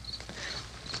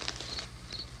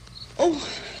 oh,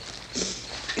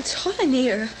 it's hot in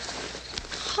here.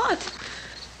 Hot.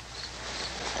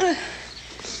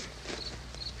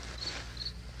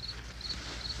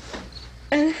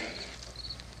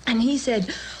 And he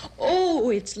said, "Oh,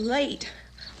 it's late.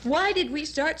 Why did we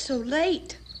start so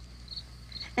late?"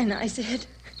 And I said,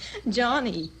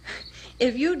 "Johnny,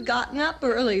 if you'd gotten up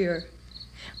earlier,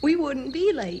 we wouldn't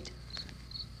be late."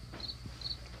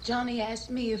 Johnny asked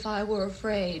me if I were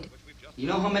afraid. You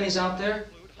know how many's out there?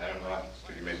 I don't know. I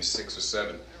figure maybe 6 or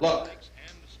 7. Look,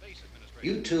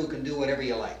 you two can do whatever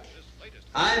you like.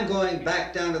 I'm going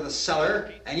back down to the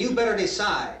cellar, and you better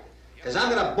decide. Because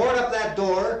I'm going to board up that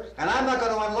door, and I'm not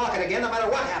going to unlock it again no matter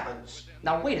what happens.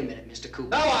 Now, wait a minute, Mr. Cooper.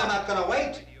 No, I'm not going to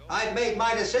wait. I've made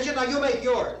my decision, now you make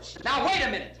yours. Now, wait a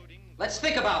minute. Let's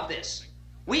think about this.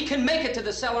 We can make it to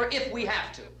the cellar if we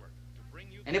have to.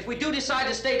 And if we do decide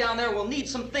to stay down there, we'll need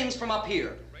some things from up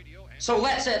here. So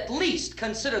let's at least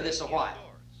consider this a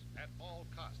while.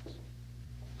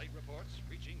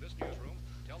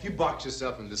 If you box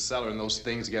yourself in the cellar and those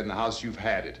things get in the house, you've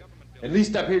had it. At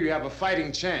least up here you have a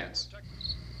fighting chance.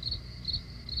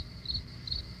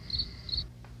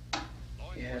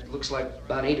 Yeah, it looks like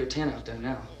about 8 or 10 out there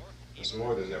now. There's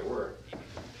more than there were.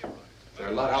 There are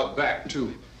a lot out back,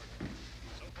 too.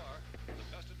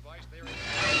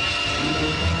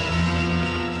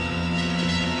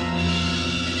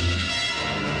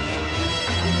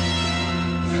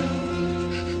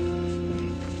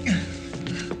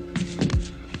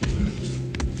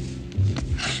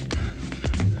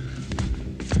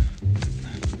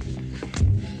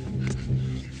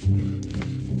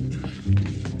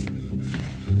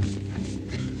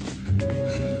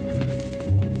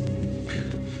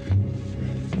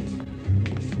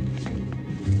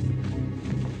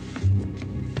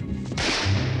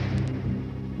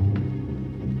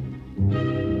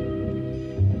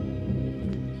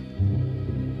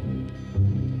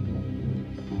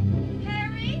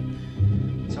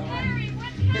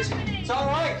 It's all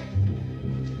right.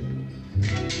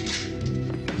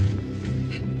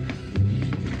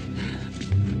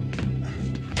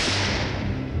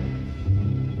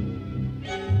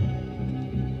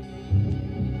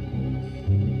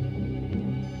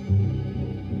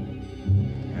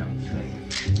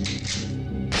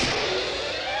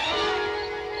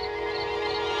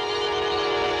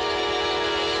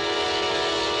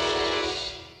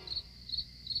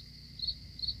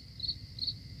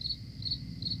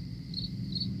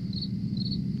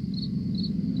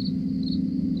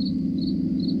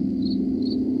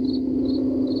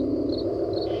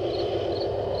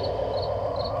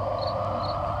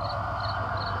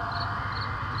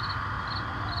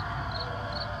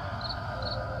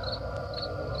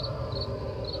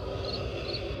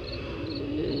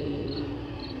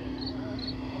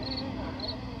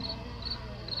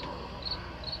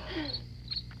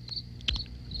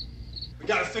 We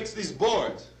gotta fix these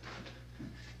boards.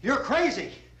 You're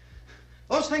crazy.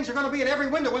 Those things are going to be at every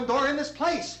window and door in this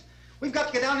place. We've got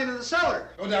to get down into the cellar.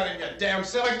 Go down in your damn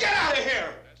cellar. Get out of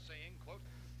here!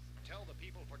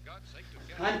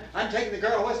 I'm taking the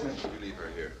girl with me. You leave her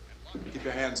here. Keep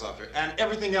your hands off her. And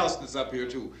everything else that's up here,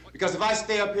 too. Because if I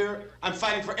stay up here, I'm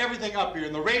fighting for everything up here.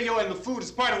 And the radio and the food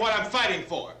is part of what I'm fighting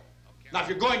for. Now, if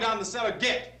you're going down the cellar,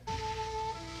 get.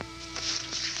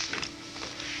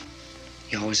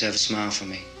 You always have a smile for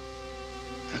me.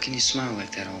 How can you smile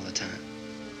like that all the time?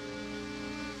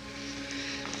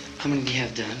 How many do you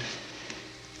have done?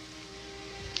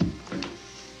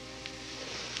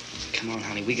 Come on,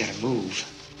 honey, we gotta move.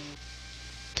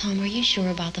 Tom, are you sure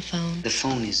about the phone? The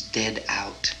phone is dead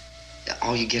out.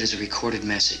 All you get is a recorded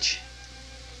message.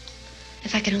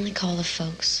 If I could only call the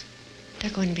folks.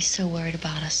 They're going to be so worried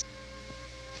about us.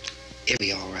 It'll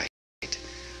be all right.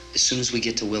 As soon as we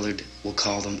get to Willard, we'll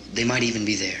call them. They might even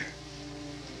be there.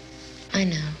 I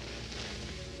know.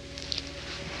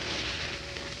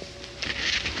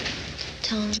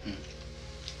 Tom,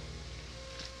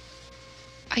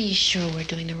 are you sure we're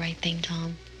doing the right thing,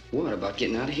 Tom? What, about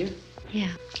getting out of here?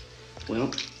 Yeah.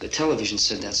 Well, the television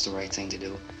said that's the right thing to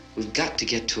do. We've got to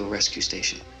get to a rescue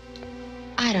station.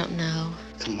 I don't know.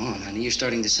 Come on, honey, you're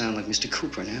starting to sound like Mr.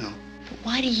 Cooper now. But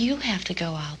why do you have to go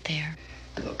out there?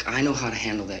 Look, I know how to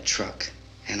handle that truck,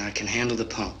 and I can handle the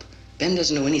pump. Ben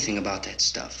doesn't know anything about that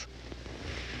stuff.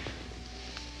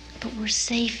 But we're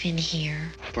safe in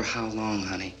here. For how long,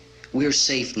 honey? We're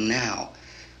safe now.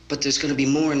 But there's going to be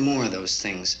more and more of those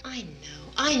things.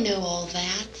 I know all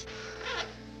that.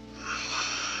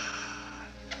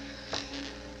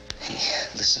 Hey,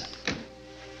 listen.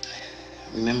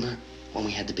 Remember when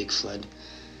we had the big flood?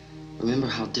 Remember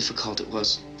how difficult it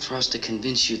was for us to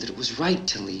convince you that it was right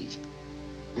to leave?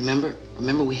 Remember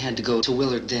we had to go to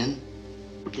Willard then?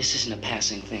 This isn't a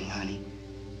passing thing, honey.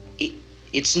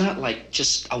 It's not like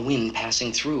just a wind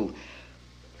passing through.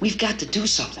 We've got to do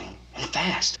something, and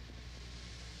fast.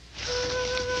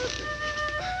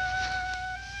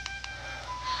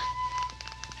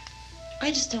 I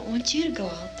just don't want you to go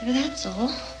out there, that's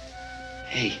all.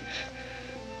 Hey,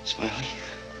 Smiley.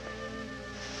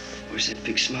 Where's that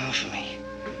big smile for me?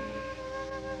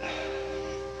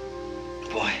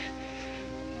 Boy,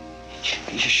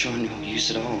 you're sure no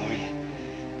use at all, are you?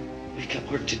 We've got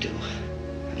work to do,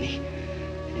 honey.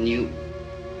 And you...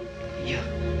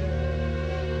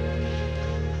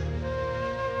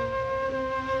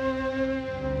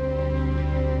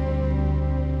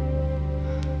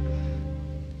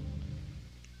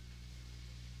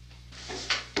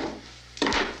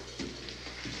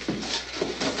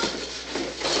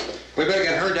 We better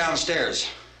get her downstairs.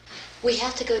 We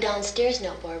have to go downstairs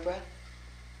now, Barbara.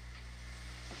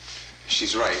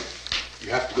 She's right. You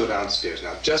have to go downstairs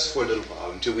now, just for a little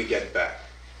while, until we get back.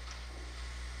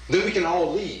 Then we can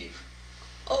all leave.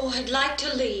 Oh, I'd like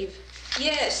to leave.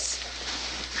 Yes.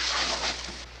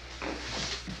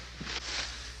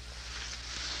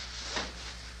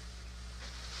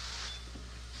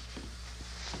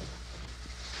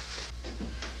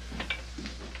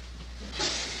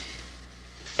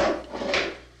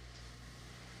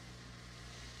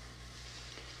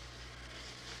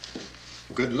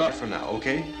 Good luck for now,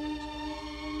 okay?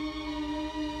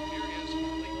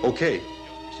 Okay.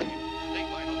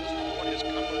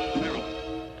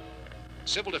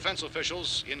 Civil defense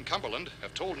officials in Cumberland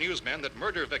have told newsmen that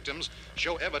murder victims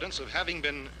show evidence of having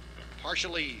been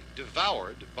partially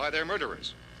devoured by their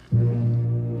murderers.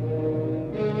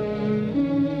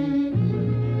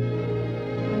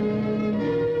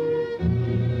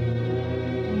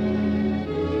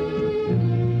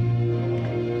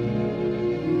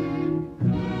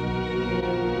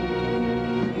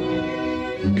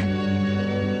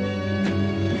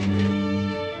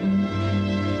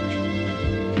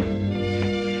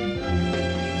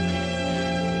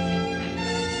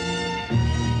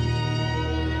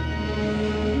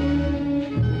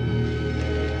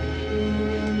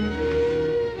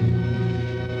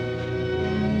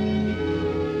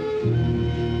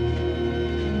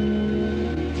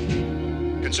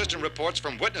 inconsistent reports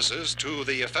from witnesses to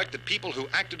the effect that people who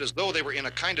acted as though they were in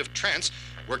a kind of trance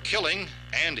were killing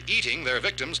and eating their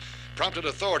victims prompted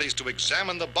authorities to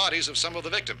examine the bodies of some of the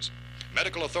victims.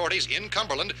 Medical authorities in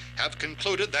Cumberland have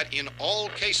concluded that in all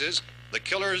cases, the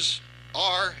killers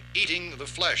are eating the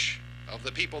flesh of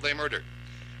the people they murdered.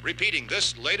 Repeating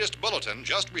this latest bulletin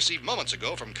just received moments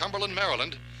ago from Cumberland,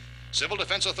 Maryland, civil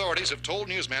defense authorities have told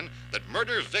newsmen that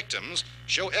murder victims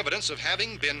show evidence of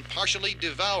having been partially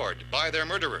devoured by their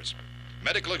murderers.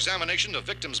 Medical examination of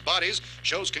victims' bodies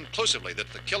shows conclusively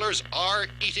that the killers are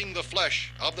eating the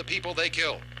flesh of the people they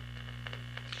kill.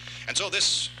 And so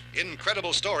this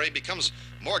incredible story becomes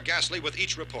more ghastly with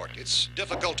each report. It's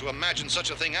difficult to imagine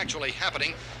such a thing actually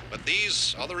happening, but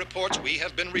these are the reports we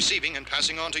have been receiving and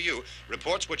passing on to you,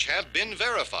 reports which have been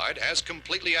verified as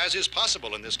completely as is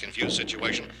possible in this confused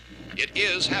situation. It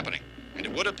is happening, and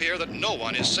it would appear that no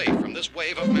one is safe from this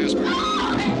wave of mass murder.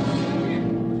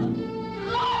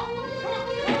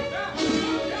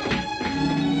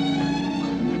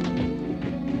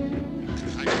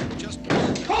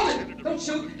 Don't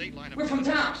shoot. We're from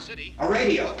town. A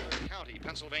radio. County,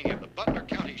 Pennsylvania. The Butler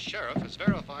County Sheriff has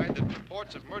verified that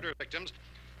reports of murder victims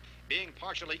being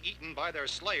partially eaten by their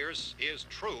slayers is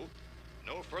true.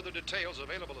 No further details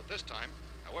available at this time.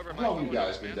 However, How long have you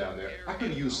guys been down there? I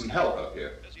could use some help up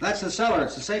here. That's the cellar.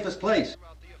 It's the safest place.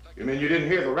 You mean you didn't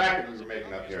hear the racket we were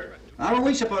making up here? How were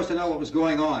we supposed to know what was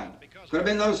going on? Could have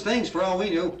been those things for all we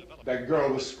knew. That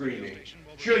girl was screaming.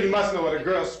 Sure, you must know what a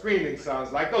girl screaming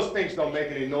sounds like. Those things don't make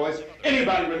any noise.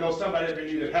 Anybody would know somebody ever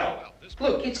needed help.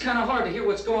 Look, it's kind of hard to hear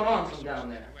what's going on from down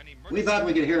there. We thought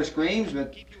we could hear screams,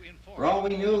 but for all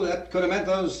we knew, that could have meant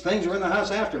those things were in the house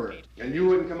afterward. And you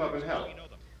wouldn't come up and help?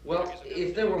 Well,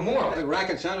 if there were more... The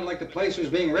racket sounded like the place was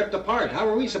being ripped apart. How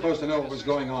were we supposed to know what was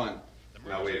going on?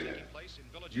 Now, wait a minute.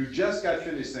 You just got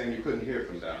finished saying you couldn't hear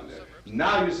from down there.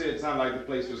 Now you say it sounded like the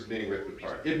place was being ripped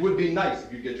apart. It would be nice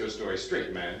if you get your story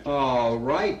straight, man. All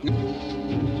right.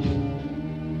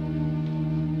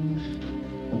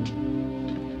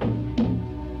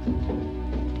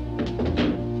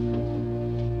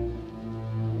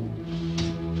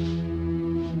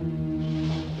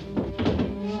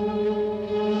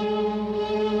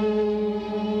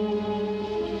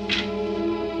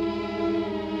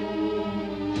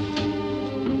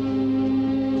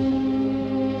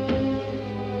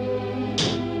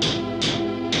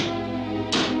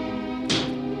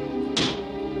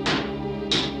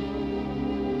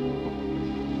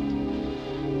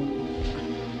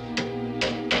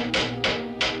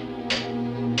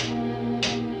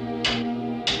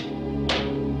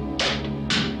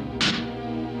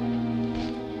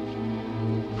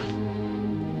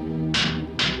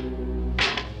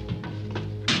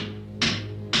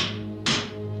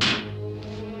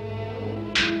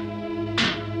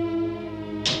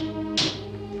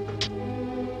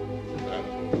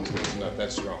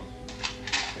 That's wrong.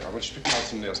 Here, I want you to pick out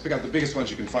some nails. Pick out the biggest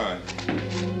ones you can find.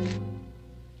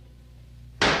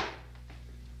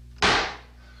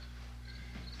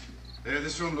 There,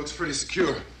 this room looks pretty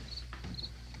secure.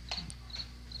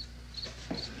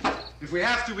 If we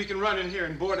have to, we can run in here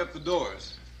and board up the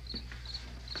doors.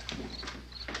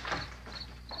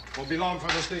 Won't be long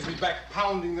before those things will be back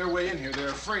pounding their way in here. They're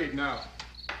afraid now.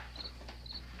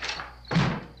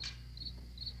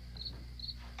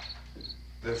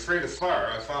 They're afraid of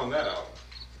fire. I found that out.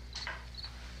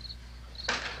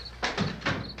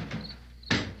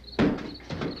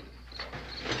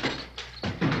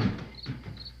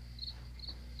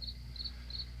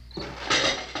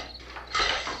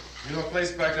 You know a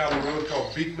place back down the road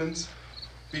called Beekman's?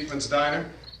 Beekman's Diner?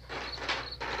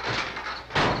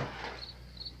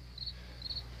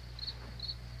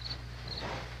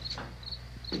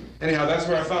 Anyhow, that's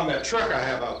where I found that truck I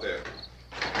have out there.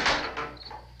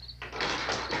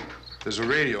 There's a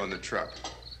radio in the truck.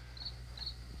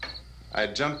 I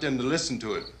had jumped in to listen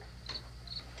to it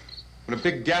when a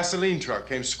big gasoline truck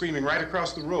came screaming right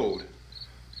across the road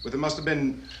with, it must have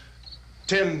been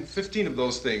 10, 15 of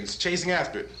those things chasing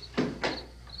after it,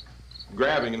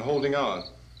 grabbing and holding on.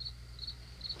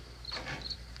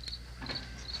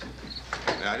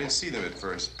 Now, I didn't see them at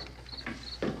first.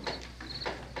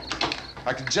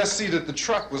 I could just see that the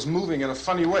truck was moving in a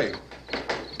funny way,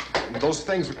 and those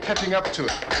things were catching up to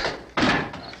it.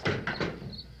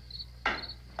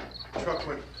 The truck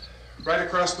went right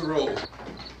across the road.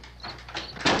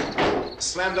 I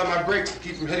slammed on my brakes to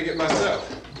keep from hitting it myself.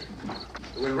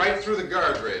 It went right through the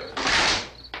guardrail.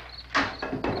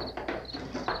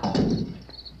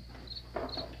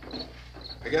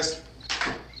 I guess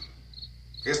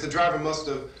the driver must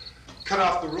have cut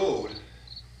off the road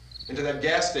into that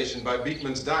gas station by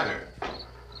Beekman's Diner.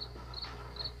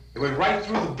 It went right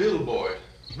through the billboard,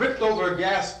 ripped over a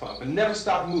gas pump, and never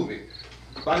stopped moving.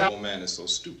 By now, old man is so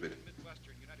stupid.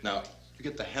 Now, you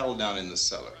get the hell down in the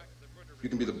cellar. You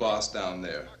can be the boss down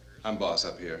there. I'm boss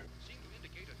up here.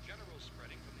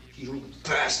 You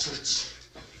bastards.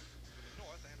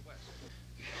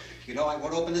 You know, I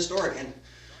won't open this door again.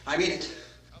 I mean it.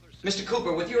 Mr.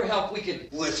 Cooper, with your help, we could...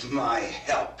 With my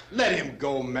help. Let him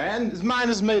go, man. His mind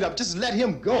is made up. Just let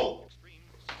him go.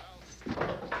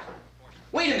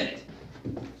 Wait a minute.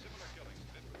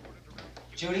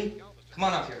 Judy, come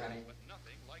on up here, honey.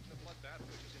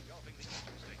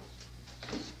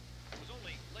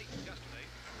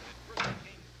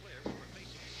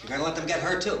 You're gonna let them get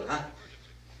hurt too, huh?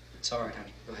 It's all right,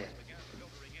 honey. Go ahead.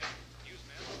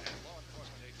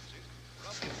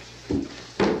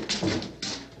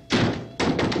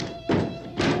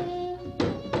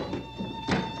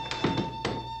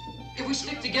 If we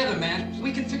stick together, man,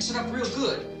 we can fix it up real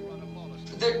good.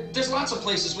 There's lots of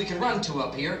places we can run to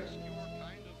up here.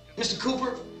 Mr.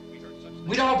 Cooper,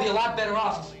 we'd all be a lot better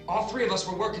off if all three of us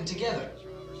were working together.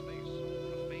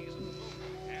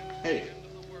 Hey.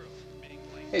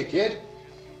 Hey, kid.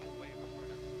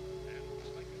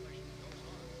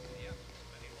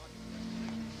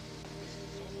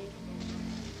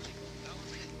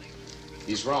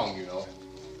 He's wrong, you know.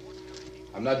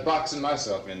 I'm not boxing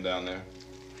myself in down there.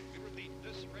 We repeat,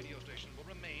 this radio station will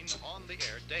remain on the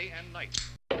air day and night.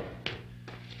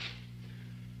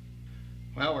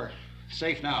 Well, we're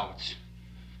safe now. It's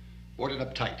boarded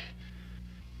up tight.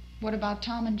 What about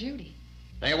Tom and Judy?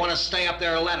 They want to stay up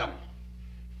there, let them.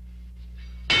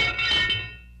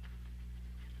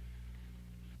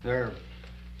 There are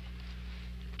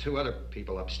two other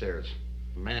people upstairs,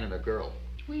 a man and a girl.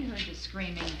 We heard the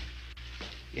screaming.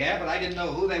 Yeah, but I didn't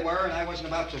know who they were, and I wasn't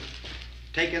about to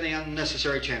take any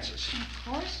unnecessary chances.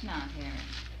 Of course not, Harry.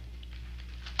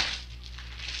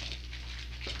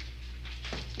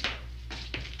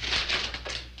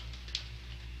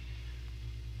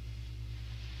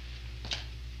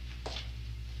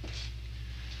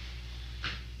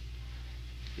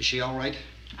 Is she all right?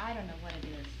 I don't know what it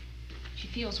is. She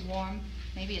feels warm.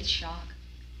 Maybe it's shock.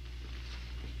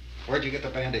 Where'd you get the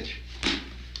bandage?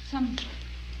 Some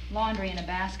laundry in a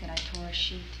basket. I tore a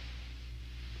sheet.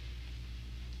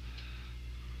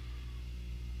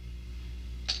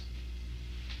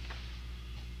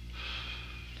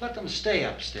 Let them stay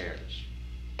upstairs.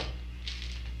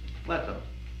 Let them.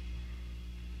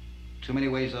 Too many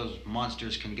ways those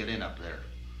monsters can get in up there.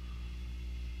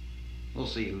 We'll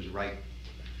see who's right.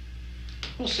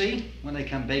 We'll see when they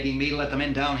come begging me to let them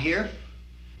in down here.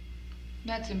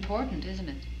 That's important, isn't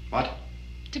it? What?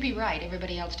 To be right,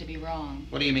 everybody else to be wrong.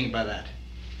 What do you mean by that?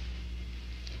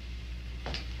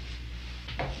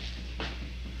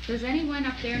 Does anyone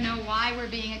up there know why we're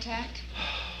being attacked?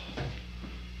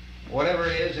 Whatever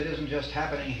it isn't just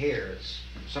happening here. It's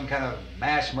some kind of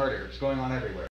mass murder. It's going on everywhere.